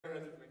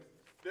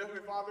Dear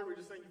Heavenly Father, we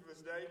just thank you for this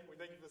day. We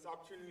thank you for this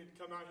opportunity to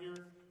come out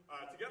here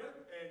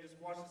together and just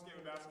watch this game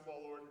of basketball,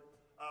 Lord.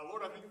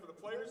 Lord, I thank you for the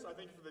players. I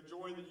thank you for the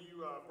joy that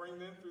you bring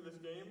them through this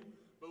game.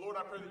 But Lord,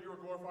 I pray that you are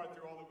glorified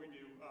through all that we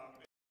do.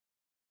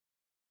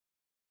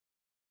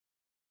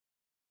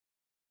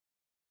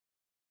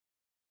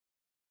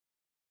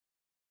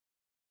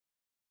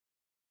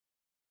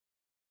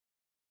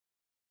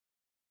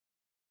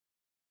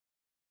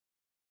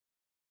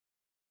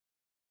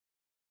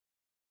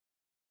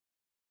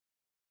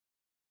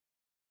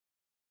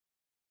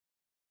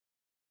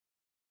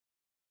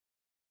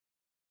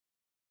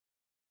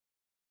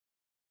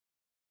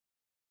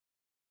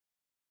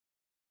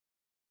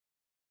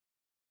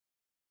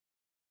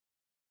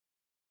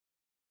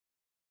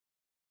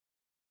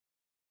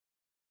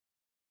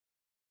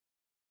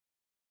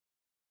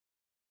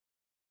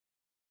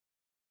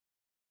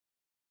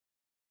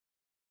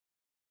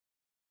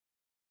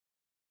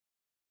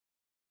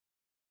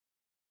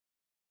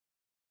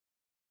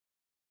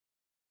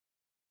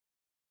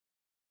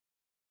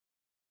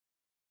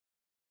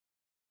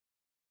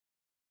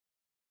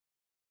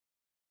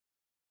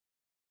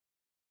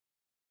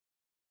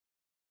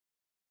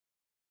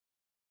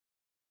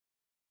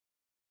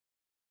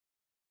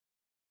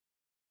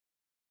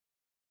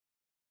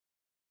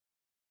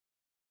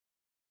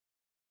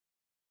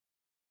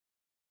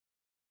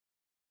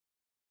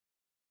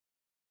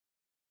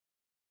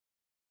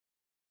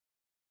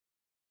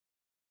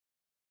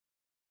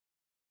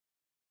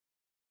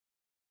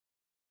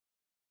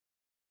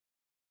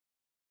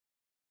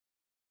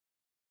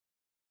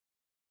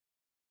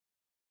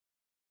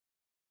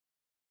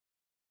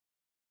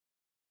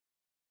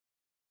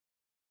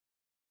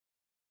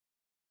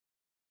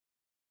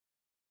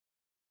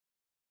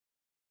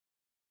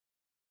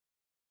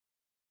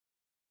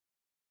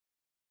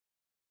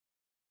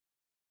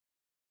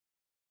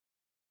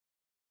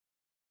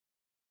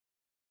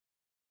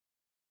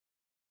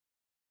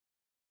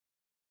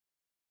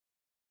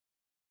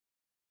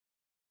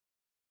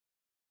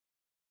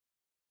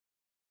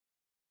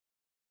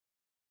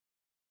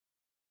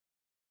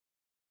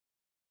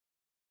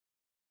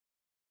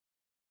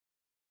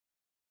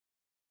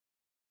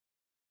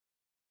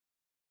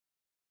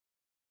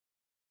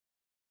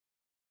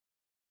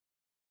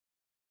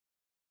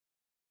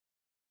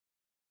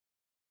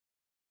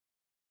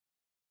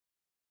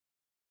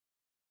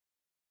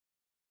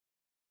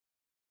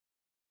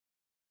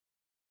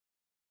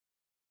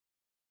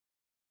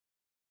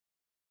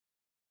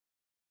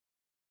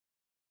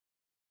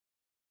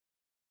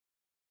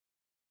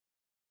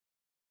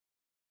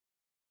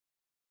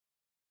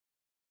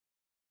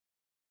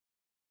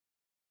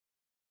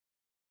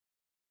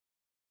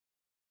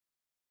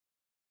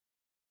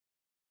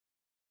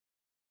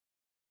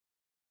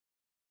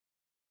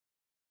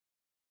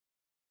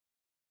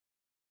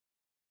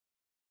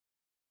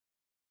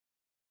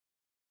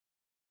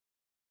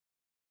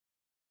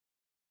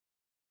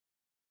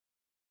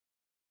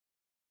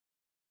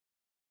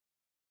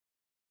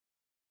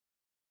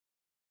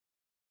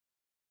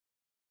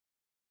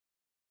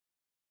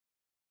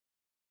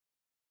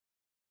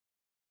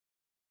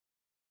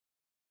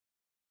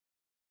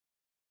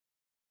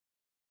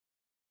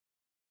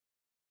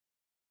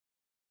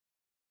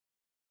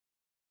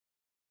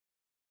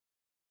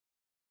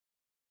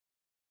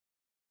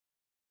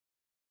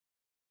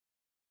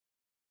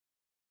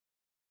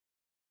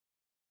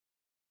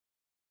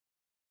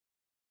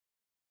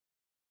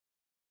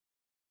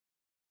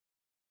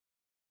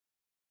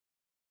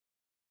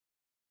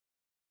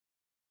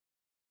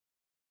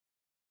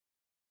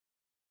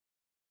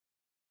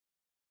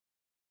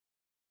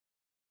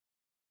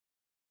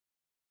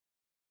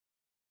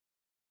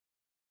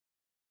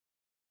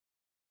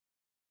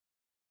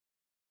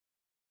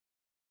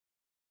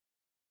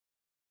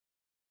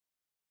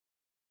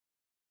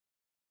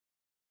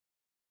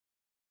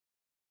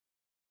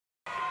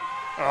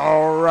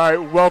 All right,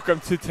 welcome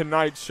to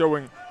tonight's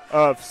showing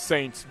of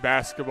Saints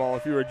basketball.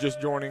 If you are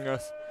just joining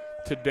us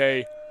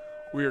today,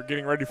 we are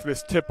getting ready for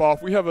this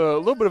tip-off. We have a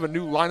little bit of a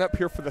new lineup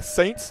here for the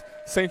Saints.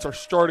 Saints are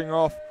starting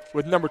off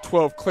with number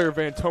 12, Claire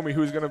Van Tomey,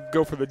 who is going to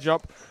go for the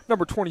jump.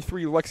 Number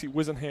 23, Lexi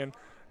Wisenhan.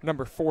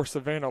 Number 4,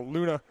 Savannah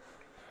Luna.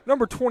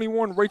 Number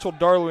 21, Rachel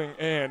Darling.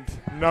 And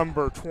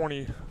number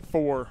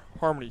 24,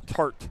 Harmony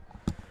Tart.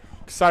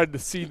 Excited to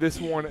see this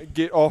one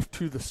get off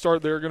to the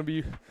start.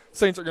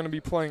 Saints are going to be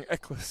playing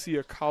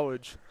Ecclesia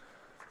College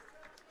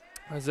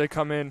as they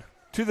come in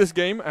to this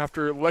game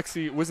after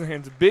Lexi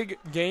Wisenhan's big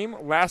game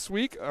last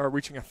week,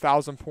 reaching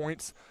 1,000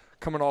 points,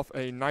 coming off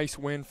a nice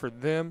win for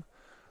them.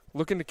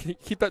 Looking to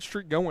keep that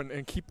streak going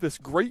and keep this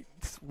great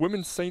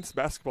women's Saints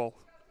basketball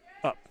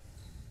up.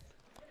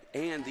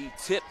 And the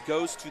tip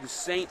goes to the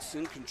Saints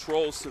in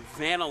control,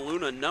 Savannah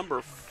Luna,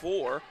 number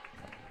 4.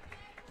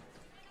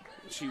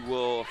 She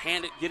will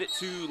get it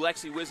to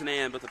Lexi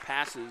Wisenhan, but the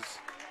pass is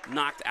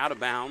knocked out of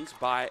bounds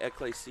by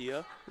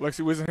Ecclesia.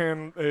 Lexi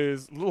Wisenhan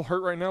is a little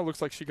hurt right now.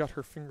 Looks like she got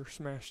her finger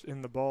smashed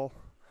in the ball.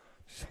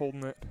 She's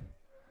holding it.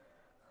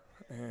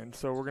 And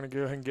so we're going to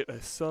go ahead and get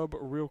a sub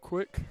real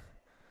quick.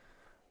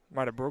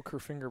 Might have broke her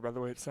finger by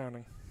the way it's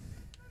sounding.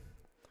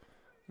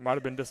 Might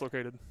have been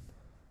dislocated.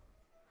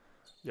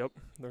 Yep,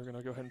 they're going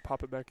to go ahead and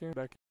pop it back in.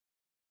 For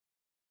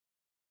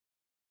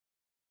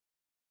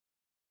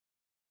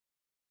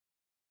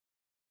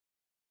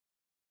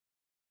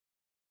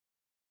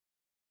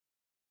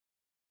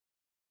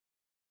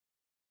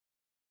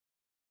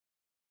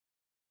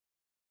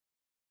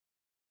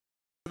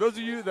those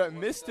of you that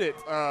missed it,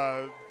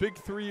 big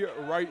three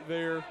right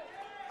there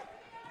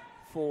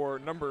for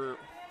number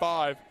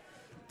 5.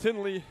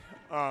 Tinley,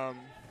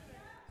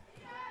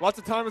 lots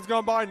of time has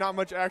gone by, not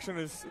much action.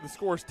 The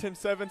score is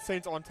 10-7,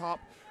 Saints on top.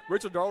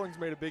 Rachel Darling's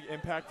made a big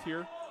impact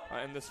here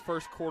in this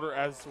first quarter,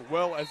 as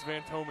well as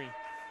Van Tomey.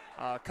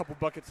 A couple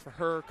buckets for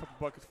her, a couple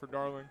buckets for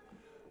Darling.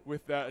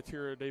 With that,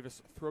 Atira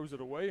Davis throws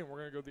it away, and we're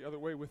going to go the other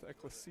way with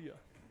Ecclesia.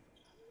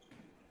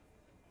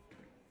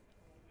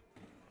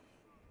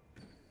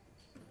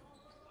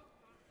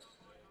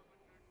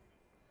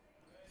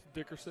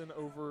 Dickerson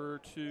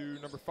over to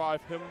number 5,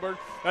 Himmelberg.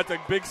 That's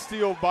a big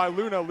steal by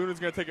Luna. Luna's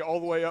going to take it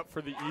all the way up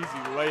for the easy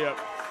layup.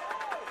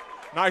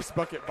 Nice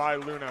bucket by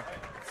Luna.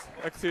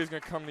 Ecclesia is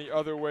going to come the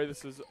other way.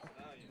 This is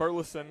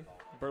Burleson.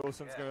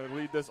 Burleson's going to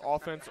lead this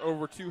offense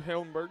over to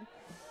Himmelberg.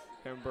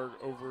 Himmelberg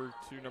over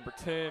to number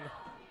 10,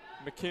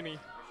 McKinney.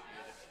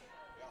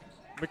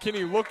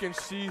 McKinney looking.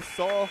 She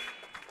saw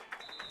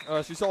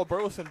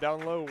Burleson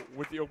down low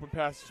with the open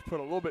pass. She put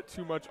a little bit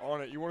too much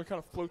on it. You want to kind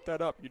of float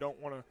that up. You don't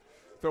want to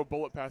throw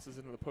bullet passes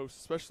into the post,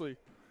 especially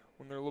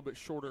when they're a little bit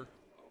shorter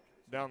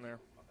down there.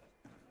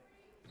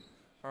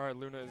 All right,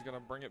 Luna is going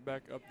to bring it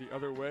back up the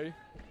other way.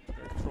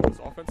 Gonna control this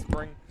offense.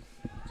 Bring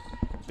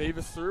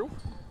Davis through.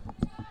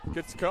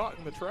 Gets caught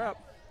in the trap.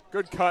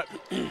 Good cut.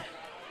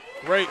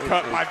 Great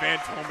cut by Van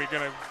Tomey.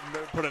 Going to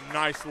put a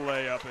nice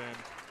layup in.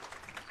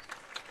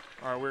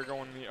 All right, we're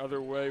going the other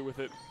way with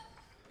it.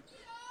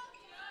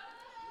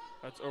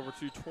 That's over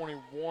to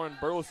 21,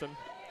 Burleson.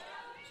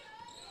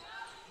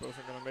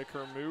 Burleson going to make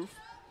her move.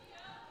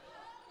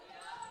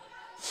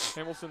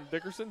 Hamilton,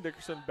 Dickerson.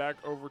 Dickerson back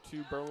over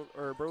to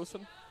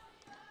Burleson.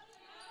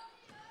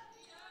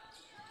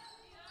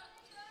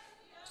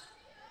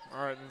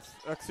 All right,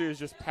 Ecclesia is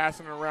just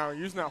passing it around,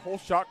 using that whole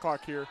shot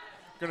clock here.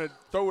 Going to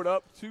throw it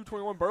up to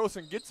 21.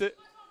 Burleson gets it.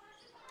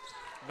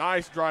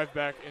 Nice drive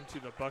back into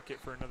the bucket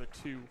for another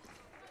 2.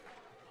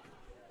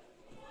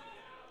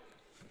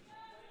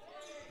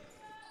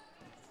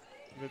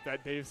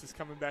 That Davis is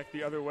coming back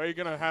the other way.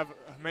 Going to have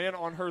a man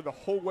on her the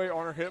whole way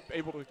on her hip,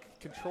 able to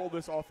control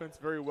this offense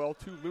very well.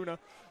 To Luna.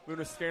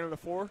 Luna's standing on the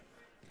floor.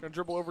 Going to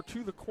dribble over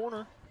to the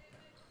corner.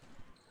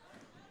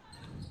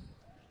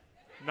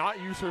 Not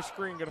use her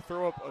screen. Going to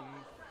throw up a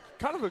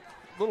kind of a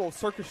little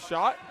circus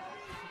shot.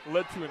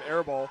 Led to an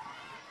air ball.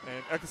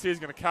 And Ecclesia is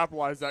going to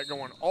capitalize that,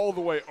 going all the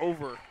way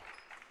over.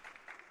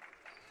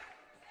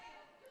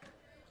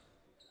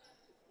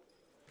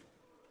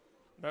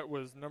 That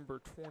was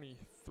number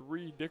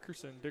 23,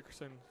 Dickerson.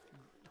 Dickerson,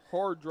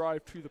 hard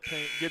drive to the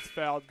paint, gets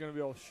fouled, going to be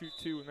able to shoot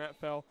 2, and that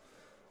foul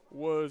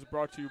was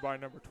brought to you by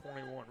number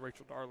 21,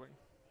 Rachel Darling.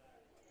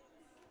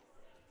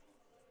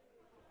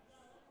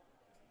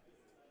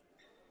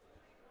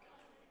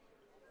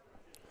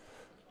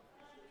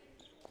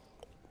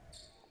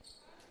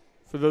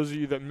 For those of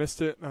you that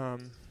missed it,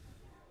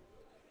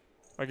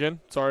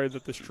 again, sorry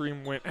that the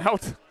stream went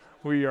out.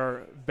 We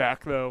are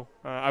back, though.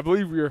 I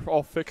believe we are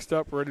all fixed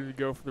up, ready to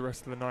go for the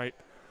rest of the night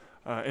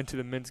into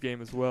the men's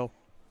game as well.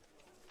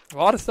 A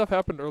lot of stuff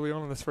happened early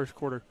on in this first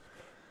quarter.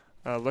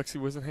 Lexi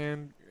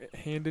Wisenhand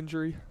hand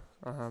injury,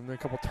 then a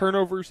couple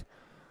turnovers.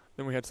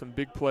 Then we had some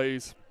big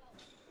plays,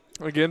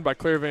 again, by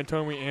Claire Van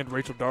Tomey and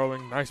Rachel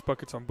Darling. Nice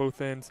buckets on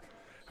both ends.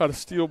 Had a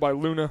steal by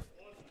Luna.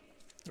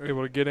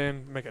 Able to get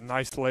in, make a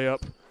nice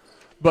layup.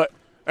 But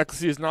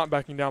Ecclesia is not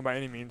backing down by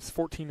any means.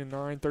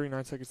 14-9,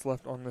 39 seconds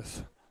left on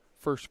this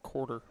first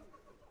quarter.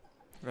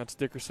 And that's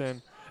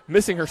Dickerson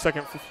missing her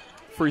second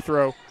free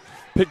throw.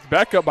 Picked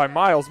back up by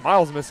Miles.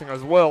 Miles missing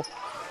as well.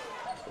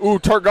 Ooh,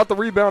 Tart got the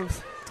rebound.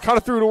 Kind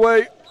of threw it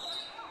away.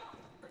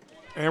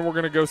 And we're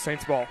going to go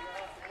Saints ball.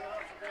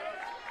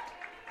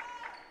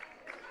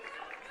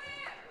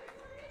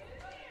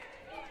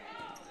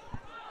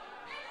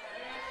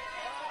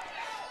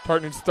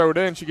 Tart needs to throw it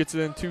in. She gets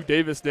it in to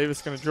Davis.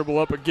 Davis going to dribble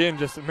up again.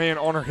 Just a man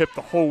on her hip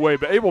the whole way,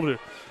 but able to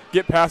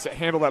get past it,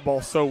 handle that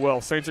ball so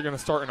well. Saints are going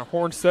to start in a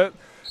horn set.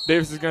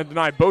 Davis is going to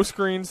deny both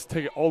screens,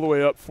 take it all the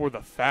way up for the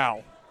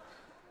foul.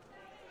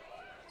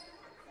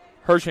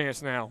 Her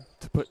chance now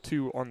to put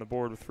 2 on the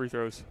board with free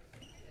throws.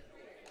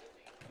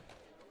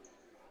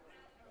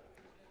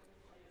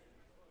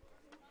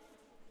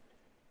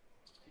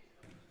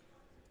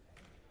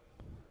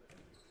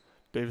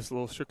 Davis a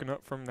little shooken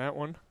up from that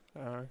one.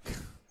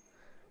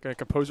 Going to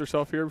compose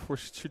herself here before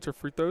she shoots her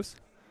free throws.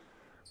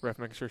 Ref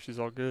making sure she's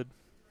all good.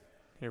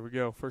 Here we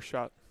go, first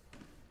shot.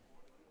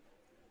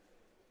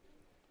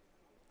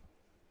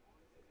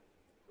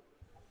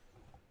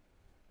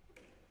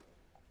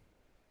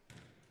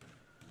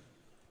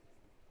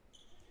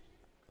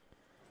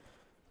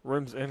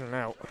 Rims in and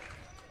out.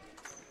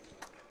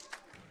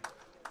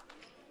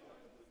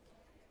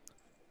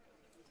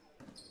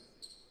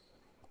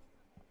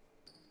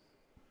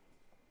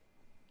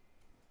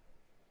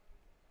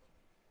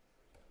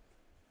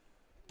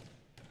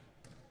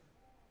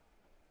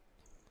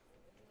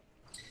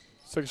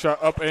 Second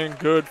shot up and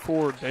good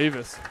for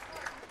Davis.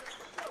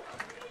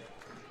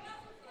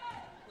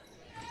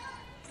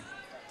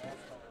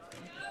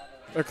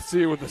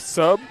 Ecclesia with a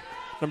sub.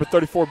 Number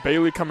 34,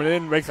 Bailey coming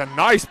in, makes a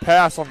nice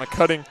pass on the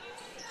cutting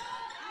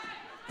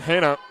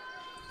Hannah.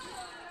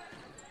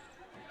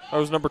 That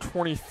was number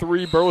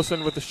 23,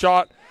 Burleson with the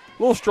shot. A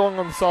little strong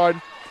on the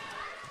side.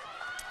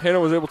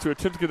 Hannah was able to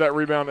attempt to get that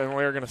rebound, and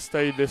we're going to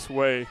stay this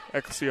way.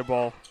 Ecclesia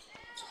ball.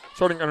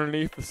 Starting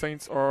underneath, the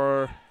Saints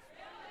are,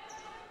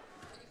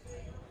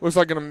 looks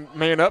like going to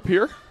man up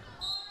here.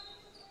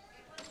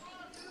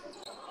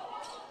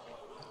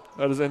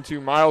 That is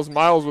into Miles.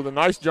 Miles with a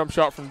nice jump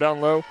shot from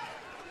down low.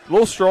 A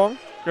little strong.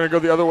 Going to go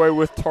the other way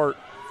with Tart.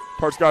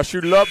 Tart's got to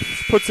shoot it up,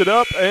 puts it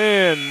up,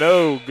 and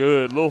no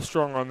good. A little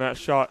strong on that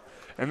shot.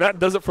 And that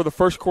does it for the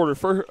first quarter.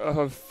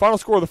 Final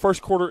score of the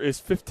first quarter is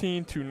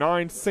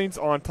 15-9. Saints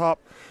on top,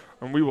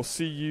 and we will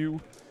see you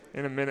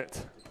in a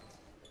minute.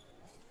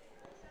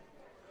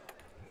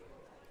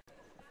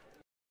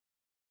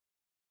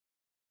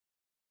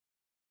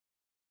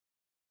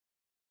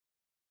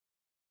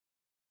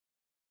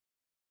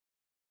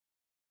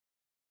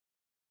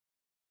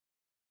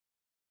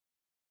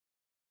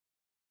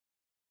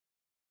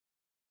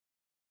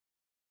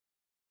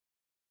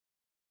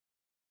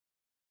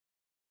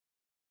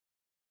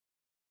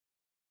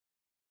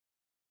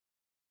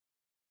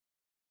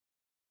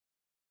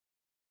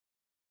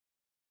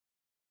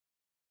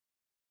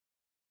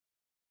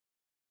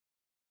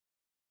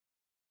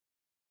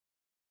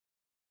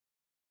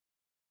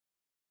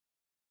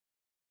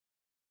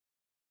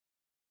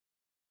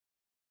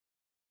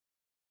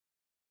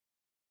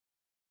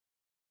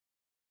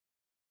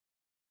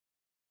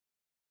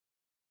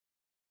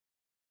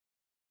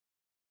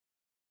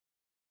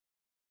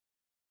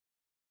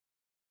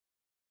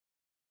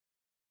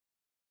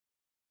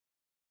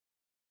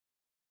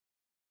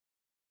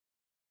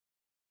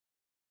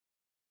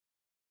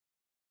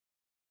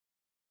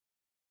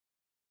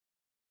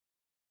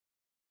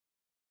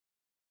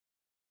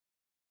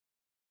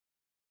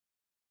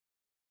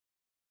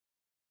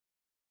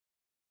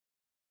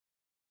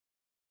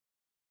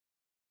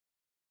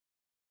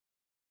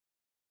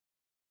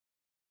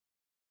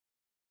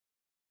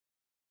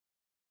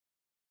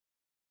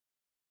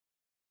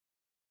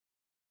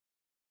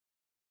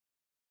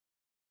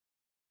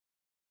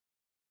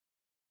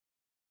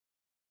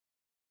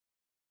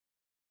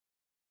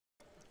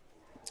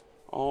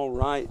 All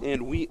right,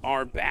 and we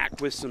are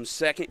back with some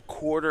second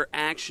quarter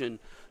action.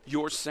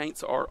 Your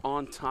Saints are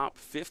on top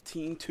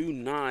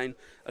 15-9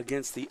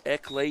 against the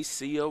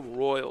Ecclesia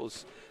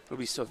Royals. It'll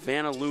be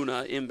Savannah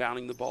Luna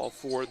inbounding the ball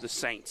for the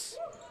Saints.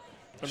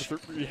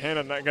 Number 3,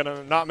 Hannah going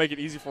to not make it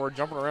easy for her,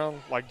 jumping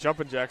around like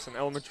jumping jacks in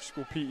elementary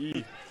school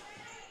PE.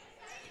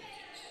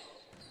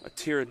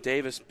 Atira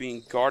Davis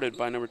being guarded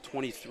by number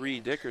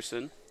 23,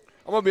 Dickerson.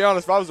 I'm going to be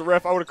honest, if I was the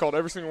ref, I would have called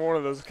every single one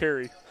of those a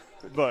carry.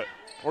 But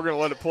we're going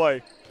to let it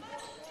play.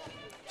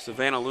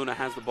 Savannah Luna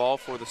has the ball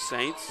for the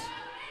Saints.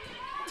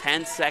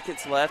 10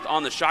 seconds left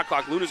on the shot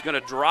clock. Luna's going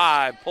to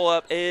drive.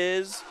 Pull-up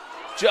is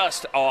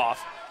just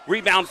off.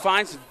 Rebound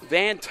finds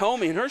Van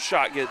Tomey, and her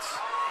shot gets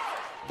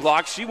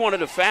blocked. She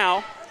wanted a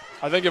foul.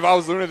 I think if I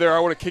was Luna there,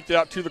 I would have kicked it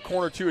out to the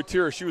corner to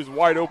Atira. She was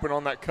wide open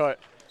on that cut.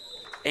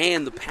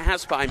 And the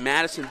pass by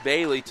Madison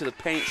Bailey to the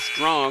paint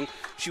strong.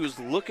 She was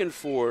looking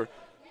for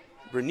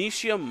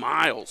Bernicia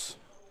Miles,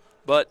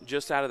 but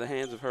just out of the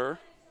hands of her.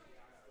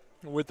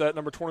 With that,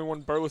 number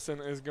 21,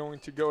 Burleson is going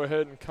to go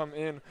ahead and come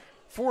in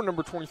for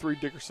number 23,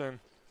 Dickerson.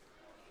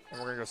 And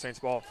we're going to go Saints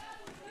ball.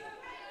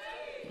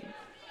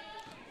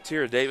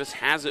 Tira Davis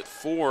has it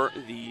for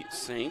the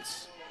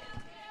Saints.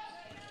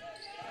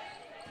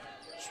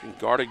 She's been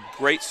guarded.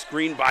 Great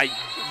screen by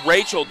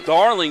Rachel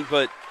Darling,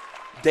 but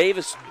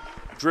Davis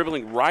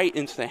dribbling right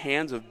into the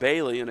hands of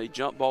Bailey, and a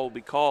jump ball will be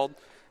called,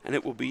 and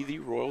it will be the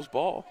Royals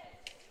ball.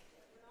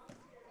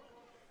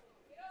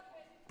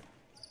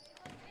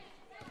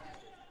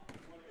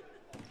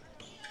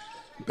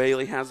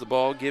 Bailey has the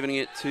ball, giving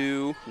it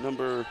to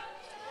number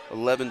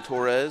 11,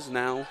 Torres.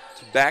 Now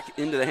back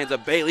into the hands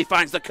of Bailey.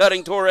 Finds the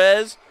cutting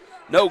Torres.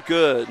 No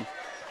good.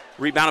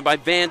 Rebounded by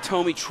Van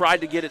Tomey.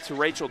 Tried to get it to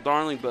Rachel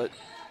Darling, but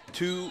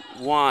too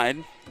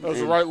wide. That was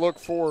the right look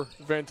for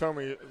Van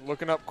Tomey.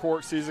 Looking up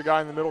court, sees a guy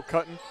in the middle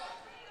cutting.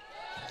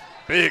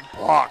 Big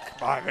block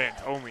by Van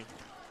Tomey.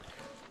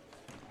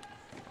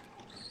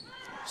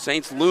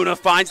 Saints Luna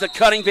finds the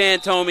cutting Van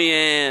Tomey,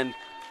 and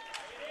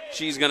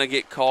she's going to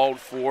get called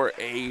for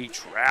a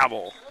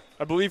travel.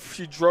 I believe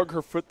she drug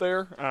her foot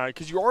there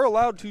because you are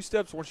allowed 2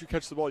 steps once you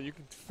catch the ball. You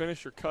can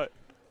finish your cut.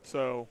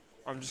 So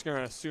I'm just going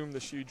to assume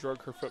that she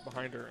drug her foot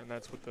behind her, and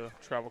that's what the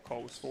travel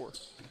call was for.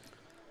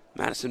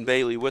 Madison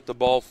Bailey with the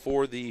ball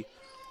for the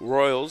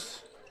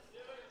Royals.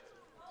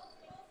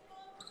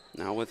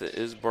 Now with it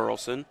is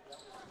Burleson.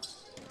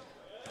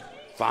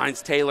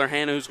 Finds Taylor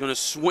Hannah, who's going to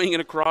swing it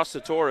across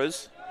to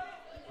Torres.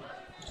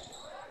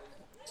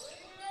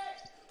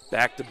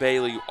 Back to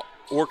Bailey,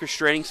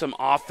 orchestrating some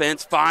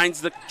offense.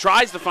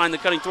 Tries to find the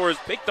cutting Torres,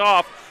 picked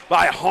off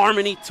by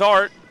Harmony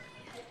Tart.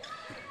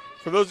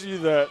 For those of you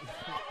that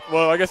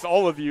well, I guess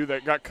all of you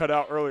that got cut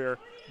out earlier,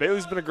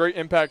 Bailey's been a great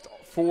impact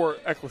for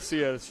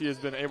Ecclesia. She has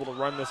been able to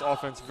run this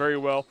offense very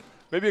well.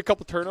 Maybe a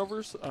couple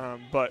turnovers,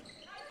 but.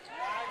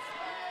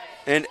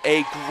 And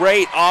a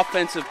great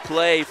offensive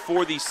play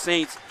for the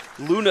Saints.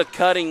 Luna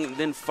cutting,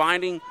 then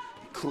finding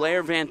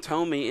Claire Van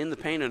Tome in the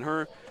paint,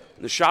 and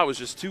the shot was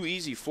just too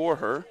easy for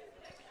her.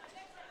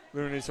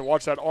 Luna needs to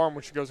watch that arm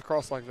when she goes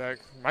across like that.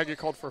 Might get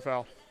called for a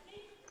foul.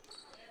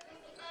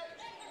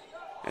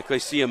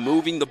 Ecclesia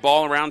moving the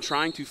ball around,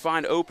 trying to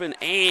find open,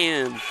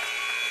 and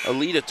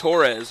Alita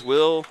Torres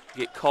will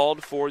get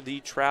called for the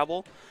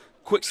travel.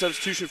 Quick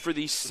substitution for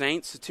the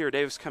Saints. Satira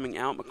Davis coming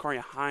out,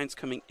 Makaria Hines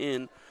coming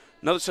in.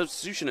 Another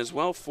substitution as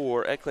well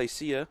for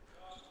Ecclesia.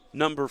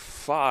 Number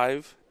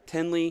 5,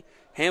 Tenley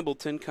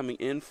Hambleton coming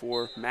in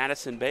for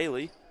Madison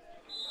Bailey.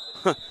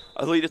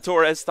 Alita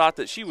Torres thought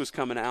that she was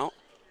coming out.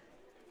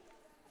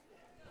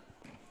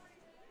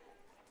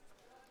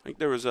 I think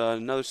there was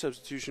another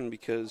substitution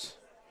because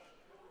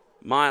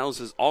Miles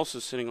is also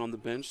sitting on the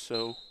bench.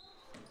 So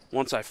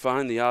once I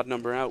find the odd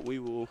number out, we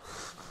will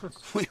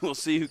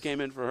see who came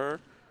in for her.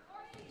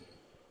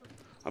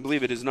 I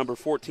believe it is number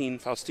 14,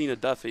 Faustina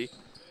Duffy,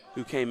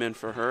 who came in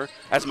for her.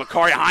 As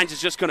Makaria Hines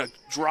is just going to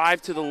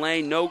drive to the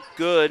lane. No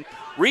good.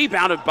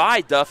 Rebounded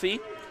by Duffy.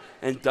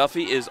 And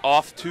Duffy is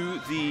off to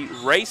the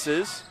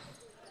races.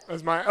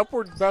 As my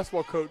upward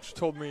basketball coach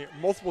told me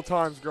multiple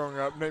times growing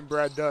up, named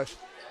Brad Dush,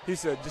 he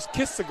said, just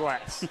kiss the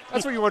glass.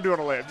 That's what you want to do on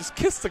a layup. Just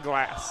kiss the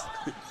glass.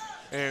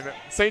 And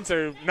Saints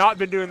have not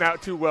been doing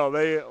that too well.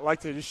 They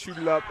like to just shoot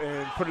it up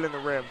and put it in the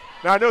rim.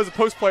 Now, I know as a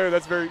post player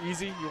that's very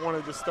easy. You want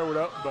to just throw it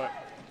up, but.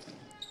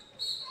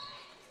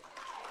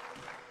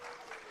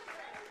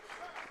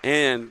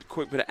 And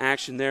quick bit of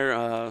action there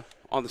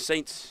on the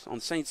Saints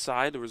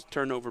side. There was a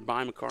turnover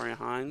by Makaria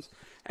Hines.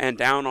 And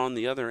down on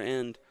the other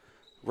end,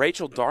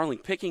 Rachel Darling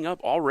picking up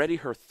already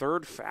her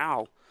 3rd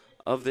foul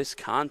of this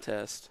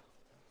contest.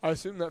 I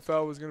assume that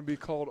foul was going to be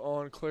called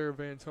on Claire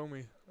Van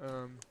Tome.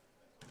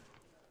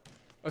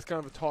 That's kind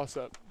of a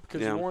toss-up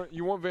because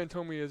you want Van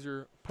Tome as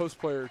your post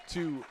player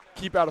to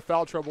keep out of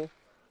foul trouble,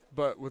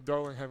 but with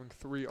Darling having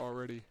 3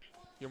 already,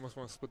 you almost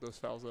want to split those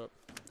fouls up.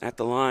 At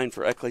the line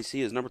for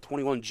Ecclesia is number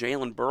 21,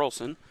 Jalen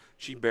Burleson.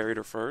 She buried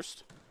her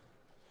first.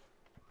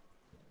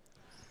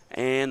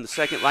 And the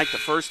second, like the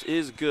first,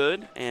 is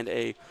good. And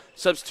a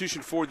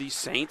substitution for the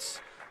Saints.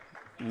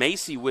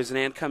 Macy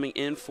Wiznanen coming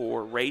in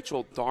for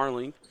Rachel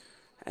Darling.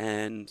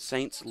 And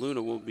Saints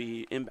Luna will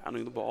be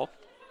inbounding the ball.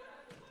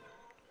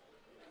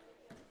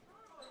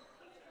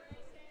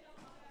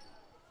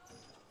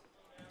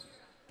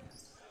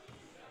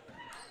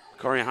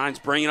 Makaria Hines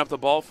bringing up the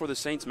ball for the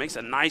Saints. Makes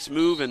a nice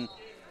move and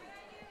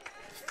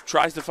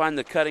tries to find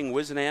the cutting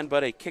Wiznanen,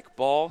 but a kick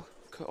ball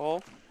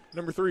call.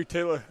 Number 3,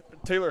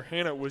 Taylor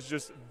Hanna was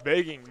just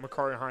begging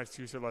Makaria Hines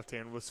to use her left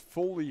hand, was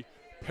fully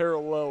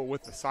parallel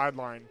with the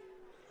sideline,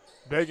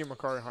 begging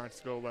Makaria Hines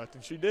to go left,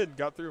 and she did,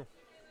 got through.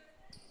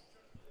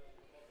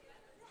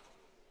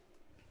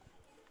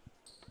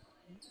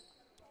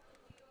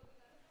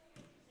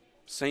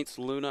 Saints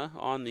Luna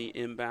on the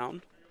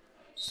inbound.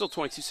 Still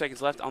 22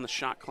 seconds left on the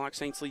shot clock.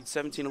 Saints lead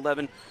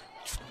 17-11.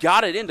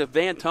 Got it into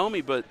Van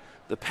Tome, but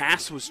the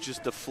pass was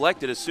just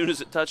deflected as soon as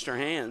it touched her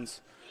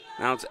hands.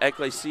 Now it's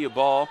Ecclesia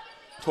ball.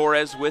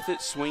 Torres with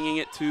it, swinging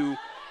it to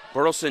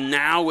Burleson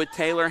now with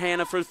Taylor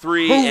Hanna for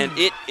 3, Boom. And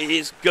it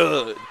is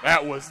good.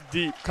 That was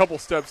deep. Couple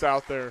steps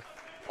out there.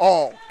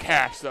 All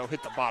cash, though,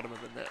 hit the bottom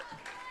of the net.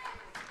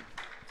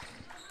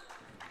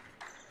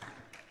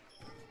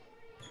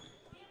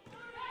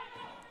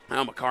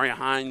 Now Makaria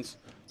Hines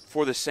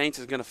for the Saints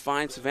is going to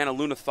find Savannah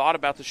Luna. Thought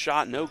about the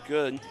shot, no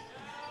good.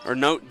 Or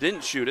no,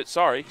 didn't shoot it,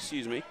 sorry,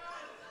 excuse me.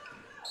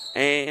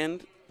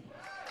 And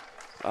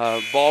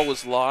ball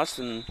was lost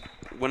and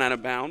went out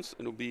of bounds.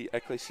 It'll be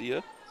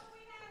Ecclesia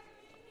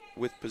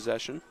with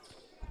possession.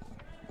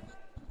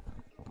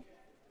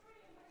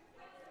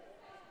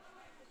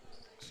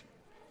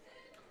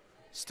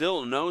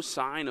 Still no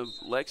sign of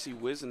Lexi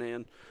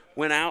Wiznanen.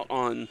 Went out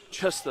on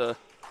just the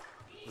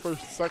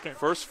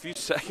first few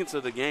seconds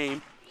of the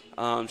game.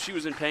 She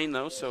was in pain,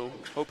 though, so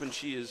hoping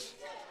she is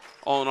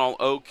all in all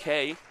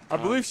okay. I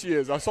believe she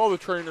is. I saw the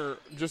trainer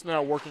just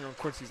now working on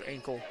Quincy's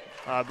ankle.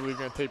 I believe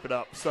going to tape it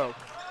up. So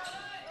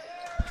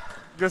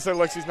I'm going to say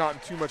Lexi's not in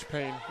too much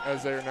pain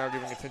as they are now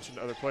giving attention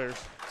to other players.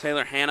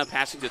 Taylor Hanna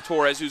passing to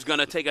Torres, who's going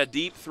to take a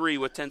deep 3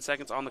 with 10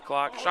 seconds on the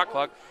clock. Shot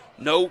clock,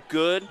 no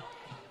good.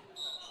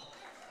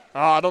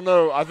 I don't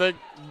know. I think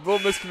a little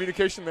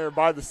miscommunication there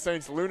by the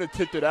Saints. Luna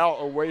tipped it out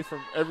away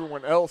from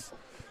everyone else.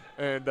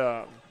 And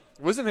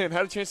Wiznanen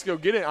had a chance to go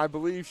get it. I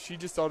believe she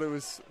just thought it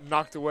was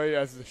knocked away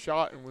as the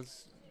shot and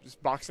was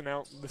just boxing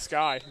out the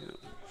sky.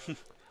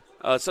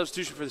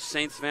 Substitution for the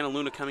Saints. Savannah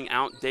Luna coming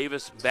out.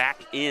 Davis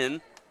back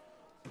in.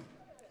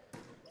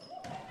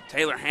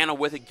 Taylor Hanna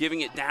with it,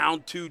 giving it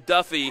down to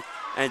Duffy.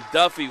 And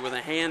Duffy with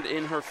a hand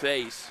in her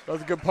face. That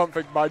was a good pump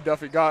fake by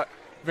Duffy. Got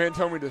Van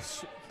Tome to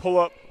pull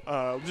up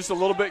just a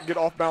little bit, get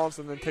off balance,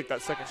 and then take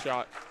that second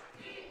shot.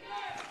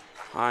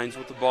 Hines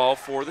with the ball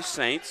for the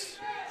Saints.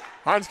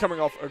 Hines coming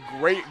off a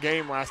great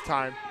game last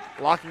time,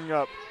 locking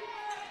up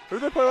Who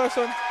did they play last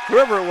time?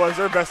 Whoever it was,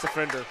 their best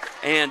defender.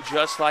 And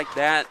just like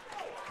that,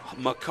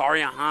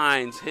 Makaria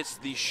Hines hits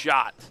the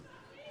shot.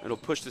 It'll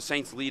push the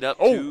Saints lead up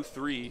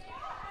 2-3.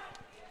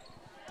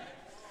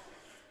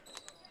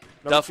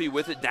 Duffy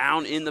with it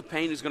down in the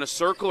paint is going to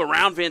circle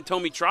around. Van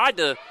Tomey tried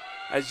to,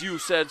 as you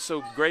said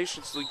so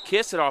graciously,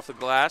 kiss it off the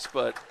glass,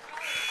 but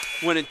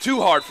went in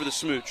too hard for the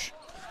smooch.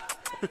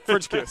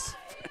 French kiss.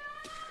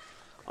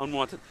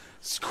 Unwanted.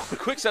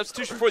 Quick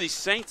substitution for the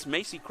Saints.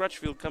 Macy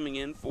Crutchfield coming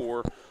in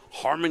for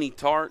Harmony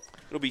Tart.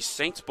 It'll be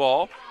Saints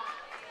ball.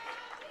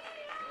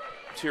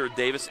 Tara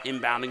Davis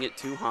inbounding it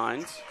to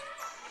Hines.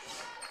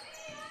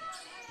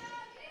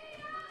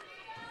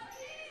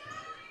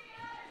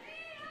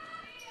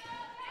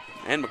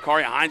 And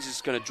Makaria Hines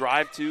is going to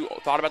drive to,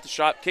 thought about the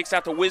shot, kicks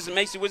out to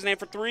Macy Wisnan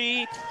for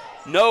three.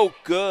 No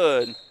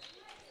good.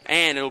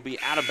 And it'll be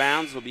out of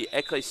bounds. It'll be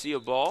Ecclesia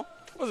ball.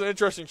 It was an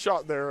interesting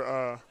shot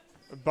there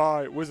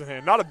by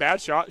Wisnan. Not a bad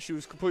shot. She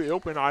was completely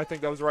open. I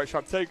think that was the right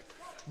shot to take.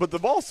 But the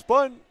ball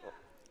spun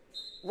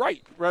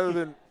right rather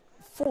than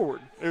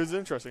forward. It was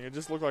interesting. It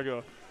just looked like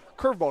a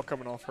curveball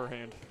coming off her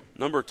hand.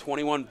 Number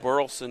 21,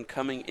 Burleson,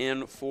 coming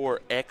in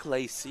for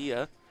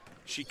Ecclesia.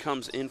 She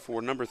comes in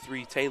for number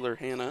 3, Taylor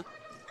Hanna.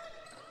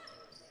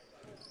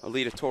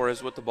 Alita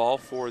Torres with the ball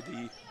for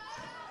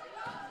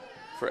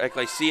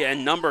Ecclesia.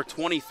 And number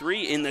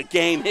 23 in the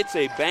game hits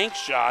a bank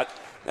shot.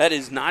 That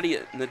is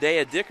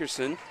Nadea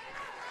Dickerson.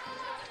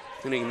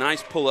 Getting a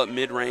nice pull-up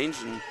mid-range,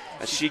 and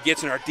as she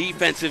gets in her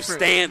defensive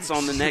stance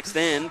on the next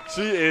end.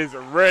 She is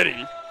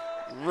ready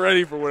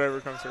for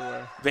whatever comes her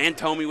way. Van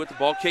Tomey with the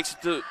ball, kicks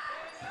it to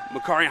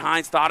Makaria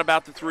Hines, thought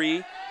about the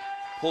three,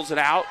 pulls it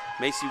out.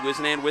 Macy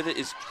Wisnan with it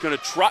is going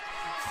to try,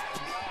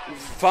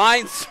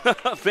 finds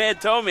Van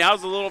Tomey. I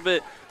was a little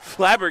bit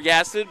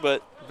flabbergasted,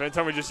 but Van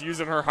Tomey just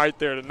using her height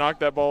there to knock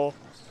that ball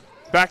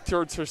back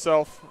towards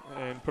herself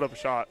and put up a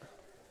shot.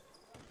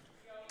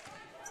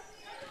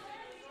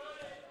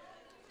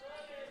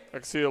 I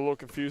can see a little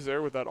confused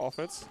there with that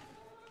offense.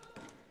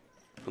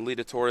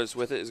 Alita Torres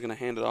with it is going to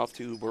hand it off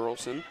to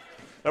Burleson.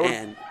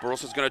 And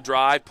Burleson's going to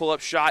drive. Pull-up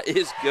shot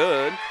is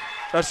good.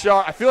 That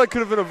shot, I feel like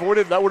could have been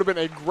avoided. That would have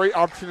been a great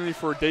opportunity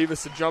for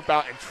Davis to jump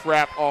out and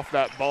trap off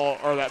that ball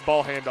or that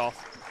ball handoff.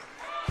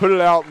 Put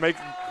it out, make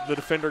the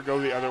defender go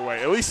the other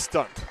way. At least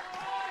stunt.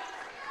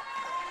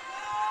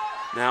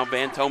 Now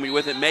Van Tomey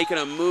with it, making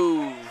a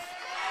move.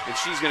 And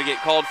she's going to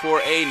get called for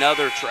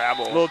another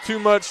travel. A little too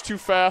much, too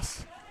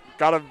fast.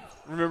 Got to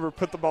remember,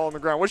 put the ball on the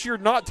ground, which you're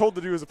not told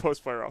to do as a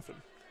post player often.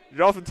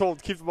 You're often told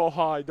to keep the ball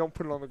high, don't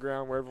put it on the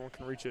ground where everyone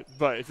can reach it.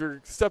 But if you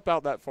step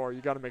out that far,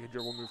 you got to make a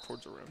dribble move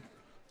towards the rim.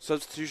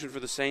 Substitution for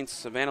the Saints,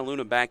 Savannah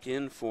Luna back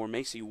in for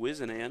Macy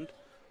Wisnan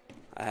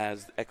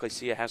as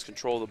Ecclesia has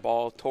control of the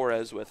ball.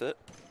 Torres with it.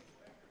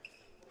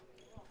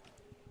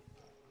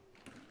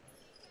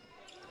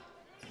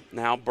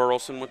 Now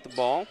Burleson with the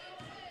ball.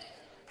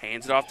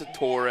 Hands it off to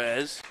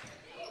Torres.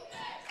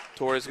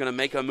 Torres going to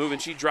make a move, and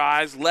she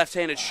drives.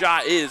 Left-handed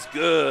shot is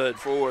good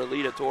for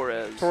Alita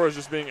Torres. Torres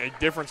just being a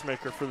difference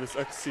maker for this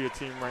Ecclesia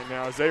team right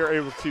now as they are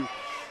able to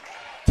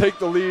take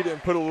the lead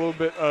and put a little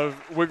bit of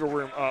wiggle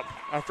room up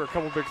after a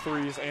couple big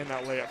threes and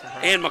that layup from her.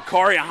 And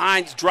Makaria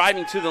Hines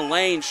driving to the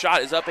lane.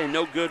 Shot is up and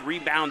no good.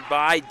 Rebound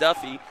by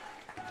Duffy.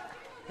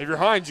 If you're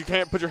Hines, you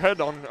can't put your head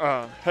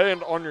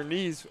on your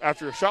knees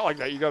after a shot like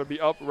that. You got to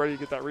be up, ready to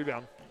get that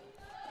rebound.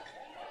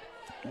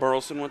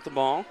 Burleson with the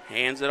ball.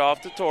 Hands it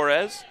off to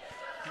Torres.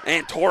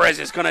 And Torres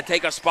is going to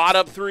take a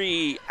spot-up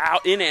three,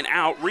 out, in and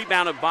out,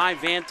 rebounded by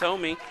Van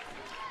Tomey.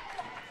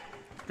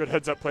 Good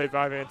heads-up play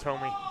by Van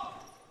Tomey.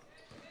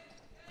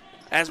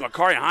 As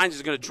Makaria Hines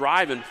is going to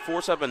drive and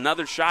force up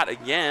another shot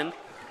again,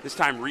 this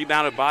time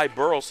rebounded by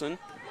Burleson.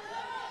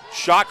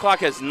 Shot clock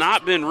has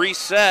not been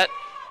reset,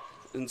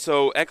 and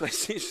so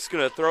Ecclesia is just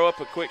going to throw up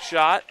a quick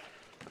shot.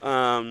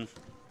 Atira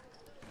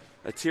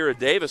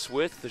Davis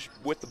with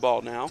the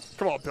ball now.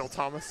 Come on, Bill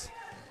Thomas.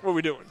 What are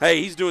we doing?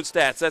 Hey, he's doing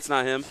stats. That's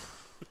not him.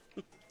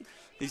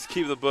 He's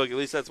keeping the book. At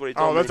least that's what he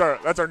told me.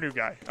 That's our new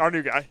guy. Our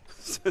new guy.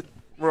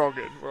 We're all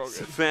good. We're all good.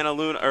 Savannah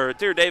Luna, or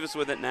Atira Davis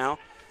with it now.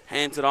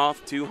 Hands it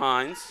off to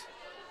Hines.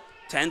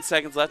 10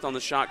 seconds left on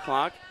the shot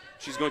clock.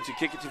 She's going to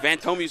kick it to Van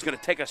Tomey, who's going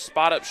to take a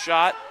spot-up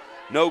shot.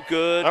 No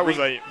good. That was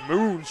a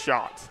moon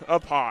shot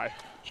up high.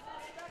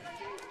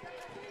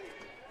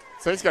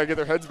 Saints got to get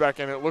their heads back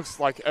in. It looks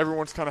like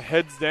everyone's kind of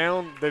heads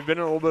down. They've been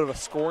in a little bit of a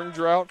scoring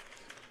drought.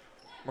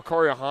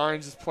 Makaria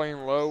Hines is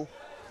playing low.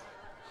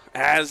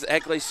 As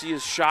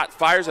Ecclesia's shot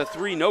fires a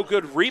three, no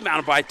good,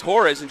 rebounded by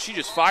Torres, and she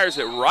just fires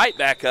it right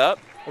back up.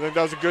 I think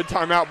that was a good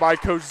timeout by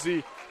Coach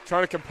Z,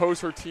 trying to compose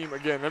her team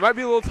again. They might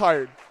be a little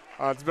tired.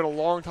 It's been a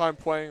long time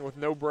playing with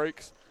no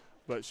breaks,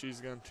 but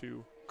she's going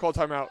to call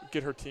timeout,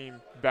 get her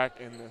team back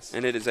in this.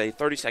 And it is a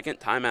 30-second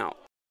timeout.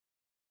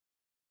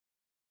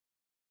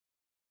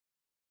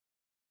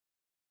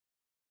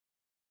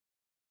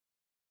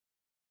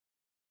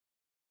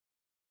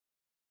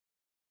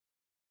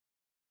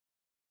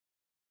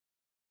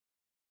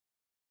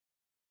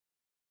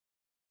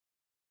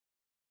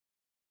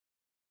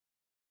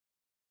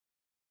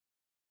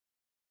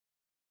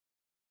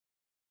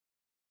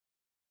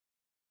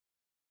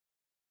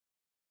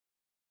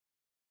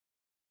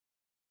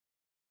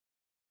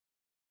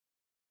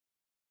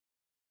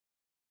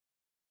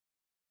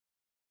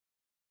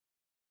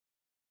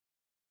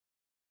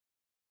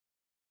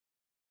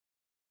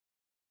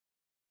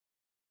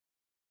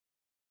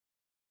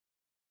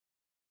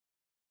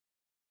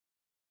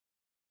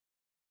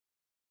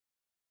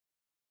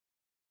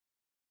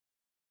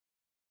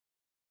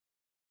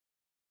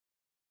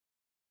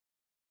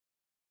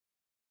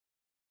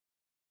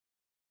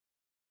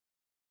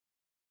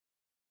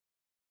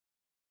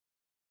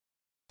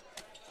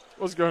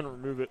 Let's go ahead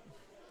and remove it.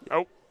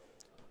 Oh.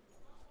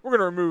 We're going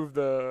to remove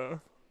the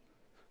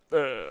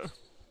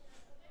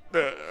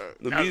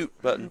mute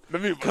button. The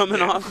mute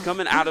button.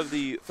 Coming out of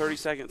the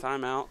 30-second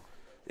timeout.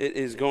 It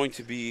is going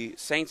to be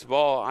Saints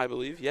ball, I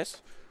believe.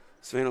 Yes.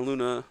 Savannah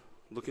Luna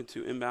looking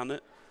to inbound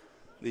it.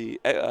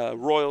 The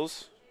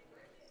Royals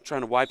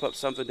trying to wipe up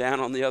something down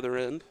on the other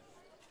end.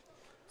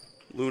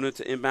 Luna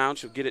to inbound.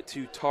 She'll get it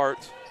to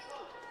Tart.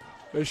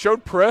 They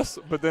showed press,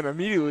 but then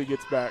immediately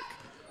gets back.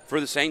 For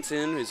the Saints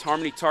in is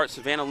Harmony Tart,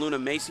 Savannah Luna,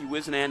 Macy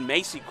Wisenan,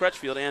 Macy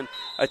Crutchfield, and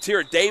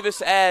Atira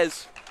Davis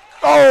as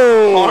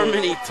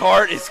Harmony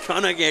Tart is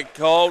going to get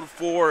called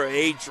for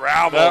a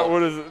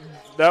travel.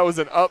 That was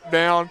an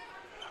up-down.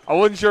 I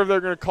wasn't sure if they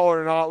were going to call it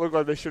or not. It looked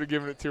like they should have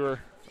given it to her.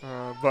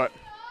 But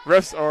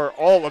refs are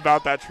all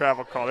about that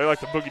travel call. They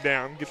like to boogie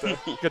down,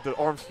 get the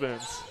arm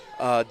spins.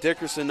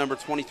 Dickerson, number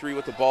 23,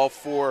 with the ball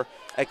for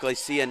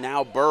Ecclesia.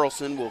 Now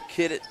Burleson will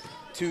kid it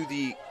to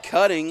the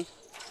cutting.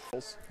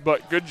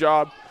 But good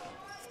job,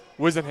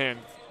 Wisenhand,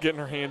 getting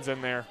her hands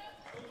in there,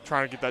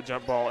 trying to get that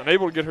jump ball, and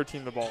able to get her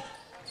team the ball.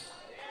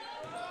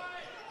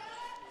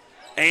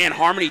 And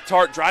Harmony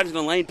Tart drives in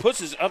the lane,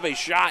 pushes up a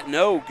shot,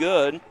 no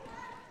good.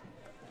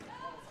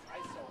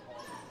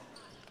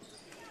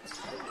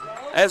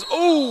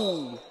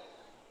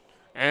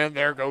 And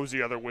there goes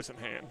the other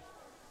Wisenhand.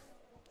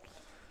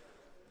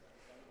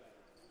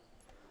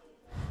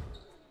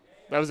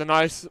 That was a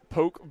nice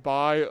poke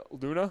by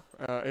Luna,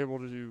 able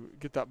to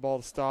get that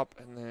ball to stop,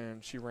 and then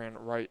she ran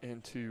right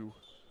into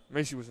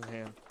Macy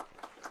Wisenhand,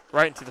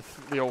 right into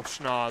the old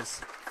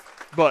schnoz.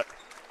 But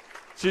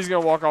she's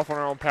going to walk off on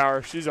her own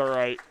power. She's all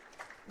right.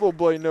 Little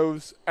bloody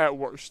nose at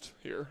worst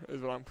here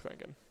is what I'm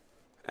thinking.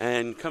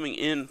 And coming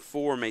in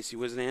for Macy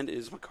Wisenhand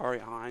is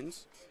Makari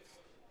Hines.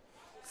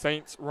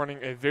 Saints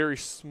running a very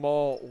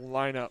small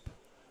lineup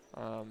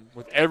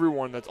with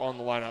everyone that's on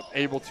the lineup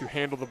able to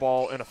handle the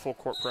ball in a full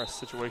court press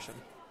situation.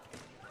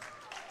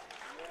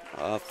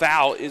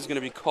 Foul is going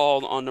to be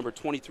called on number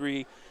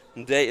 23,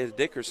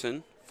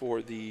 Dickerson,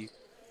 for the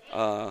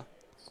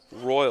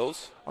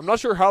Royals. I'm not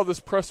sure how this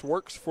press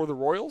works for the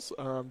Royals.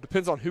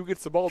 Depends on who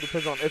gets the ball,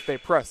 depends on if they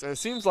press. And it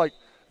seems like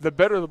the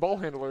better the ball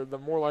handler, the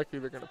more likely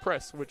they're going to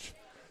press, which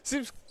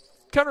seems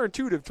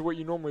counterintuitive to what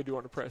you normally do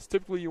on a press.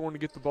 Typically, you want to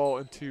get the ball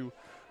into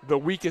the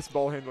weakest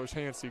ball handler's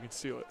hands so you can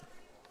steal it.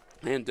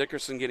 And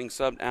Dickerson getting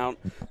subbed out.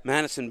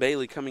 Madison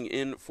Bailey coming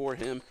in for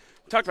him.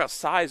 We talked about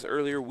size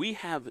earlier. We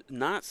have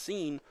not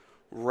seen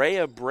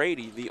Rhea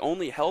Brady, the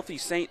only healthy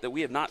Saint that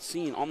we have not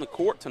seen on the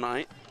court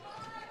tonight.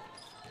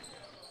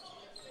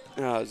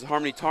 As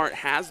Harmony Tart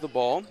has the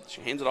ball.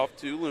 She hands it off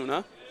to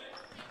Luna.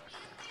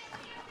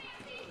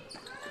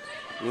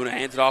 Luna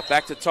hands it off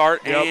back to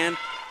Tart, and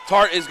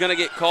Tart is going to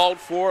get called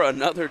for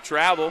another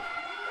travel.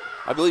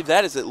 I believe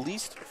that is at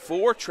least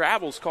 4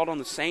 travels called on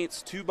the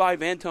Saints, 2 by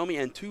Van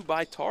Tomey and 2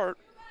 by Tart.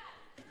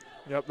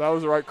 Yep, that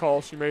was the right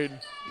call. She made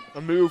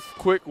a move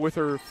quick with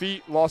her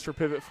feet, lost her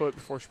pivot foot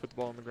before she put the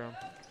ball on the ground.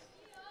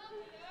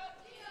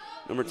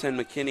 Number 10,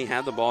 McKinney,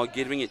 had the ball,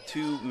 giving it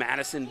to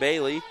Madison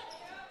Bailey.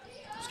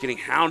 She's getting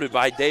hounded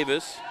by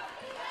Davis.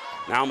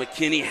 Now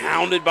McKinney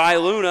hounded by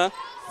Luna.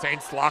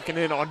 Saints locking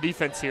in on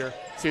defense here.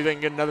 See if they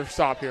can get another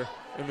stop here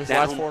in this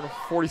last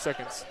 40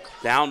 seconds.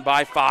 Down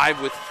by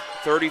 5 with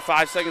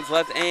 35 seconds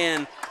left,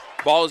 and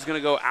ball is going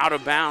to go out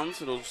of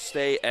bounds. It'll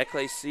stay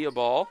Ecclesia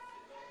ball.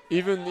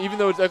 Even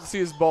though it's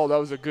Ecclesia's ball, that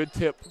was a good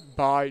tip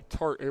by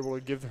Tart, able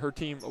to give her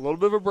team a little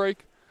bit of a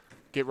break,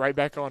 get right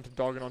back on to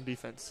dogging on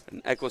defense.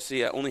 And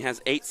Ecclesia only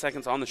has 8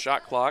 seconds on the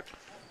shot clock.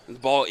 The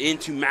ball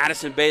into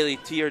Madison Bailey.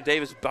 T.R.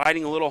 Davis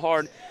biting a little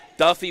hard.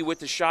 Duffy with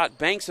the shot,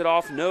 banks it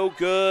off, no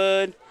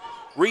good.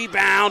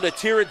 Rebound,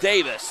 Atira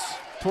Davis.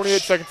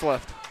 28 seconds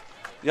left.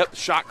 Yep,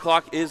 shot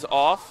clock is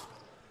off.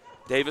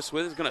 Davis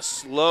with it is going to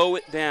slow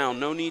it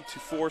down. No need to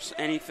force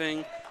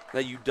anything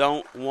that you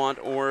don't want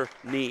or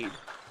need.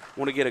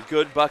 Want to get a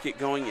good bucket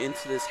going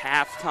into this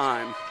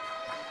halftime.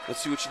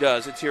 Let's see what she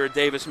does. Atira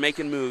Davis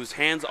making moves.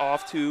 Hands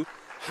off to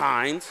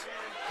Hines.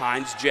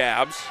 Hines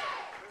jabs.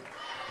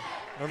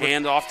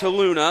 Hand off to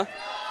Luna.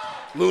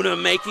 Luna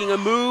making a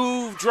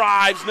move.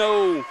 Drives.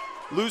 No.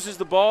 Loses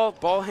the ball.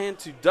 Ball hand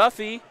to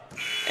Duffy.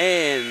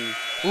 And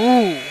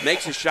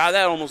makes a shot.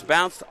 That almost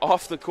bounced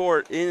off the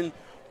court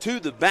into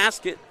the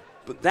basket.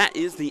 But that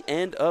is the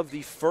end of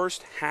the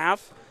first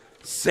half.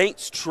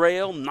 Saints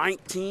trail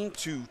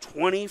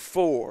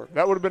 19-24.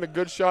 That would have been a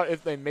good shot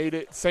if they made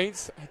it.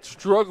 Saints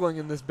struggling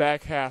in this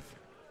back half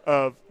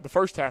of the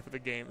first half of the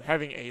game,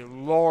 having a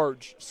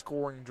large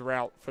scoring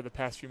drought for the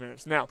past few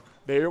minutes. Now,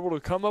 they were able to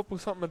come up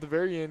with something at the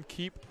very end,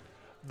 keep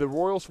the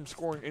Royals from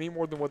scoring any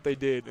more than what they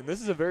did. And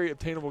this is a very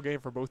obtainable game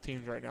for both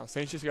teams right now.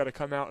 Saints just got to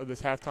come out of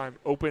this halftime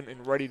open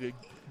and ready to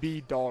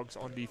be dogs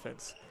on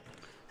defense.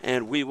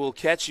 And we will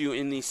catch you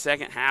in the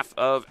second half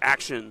of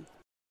action.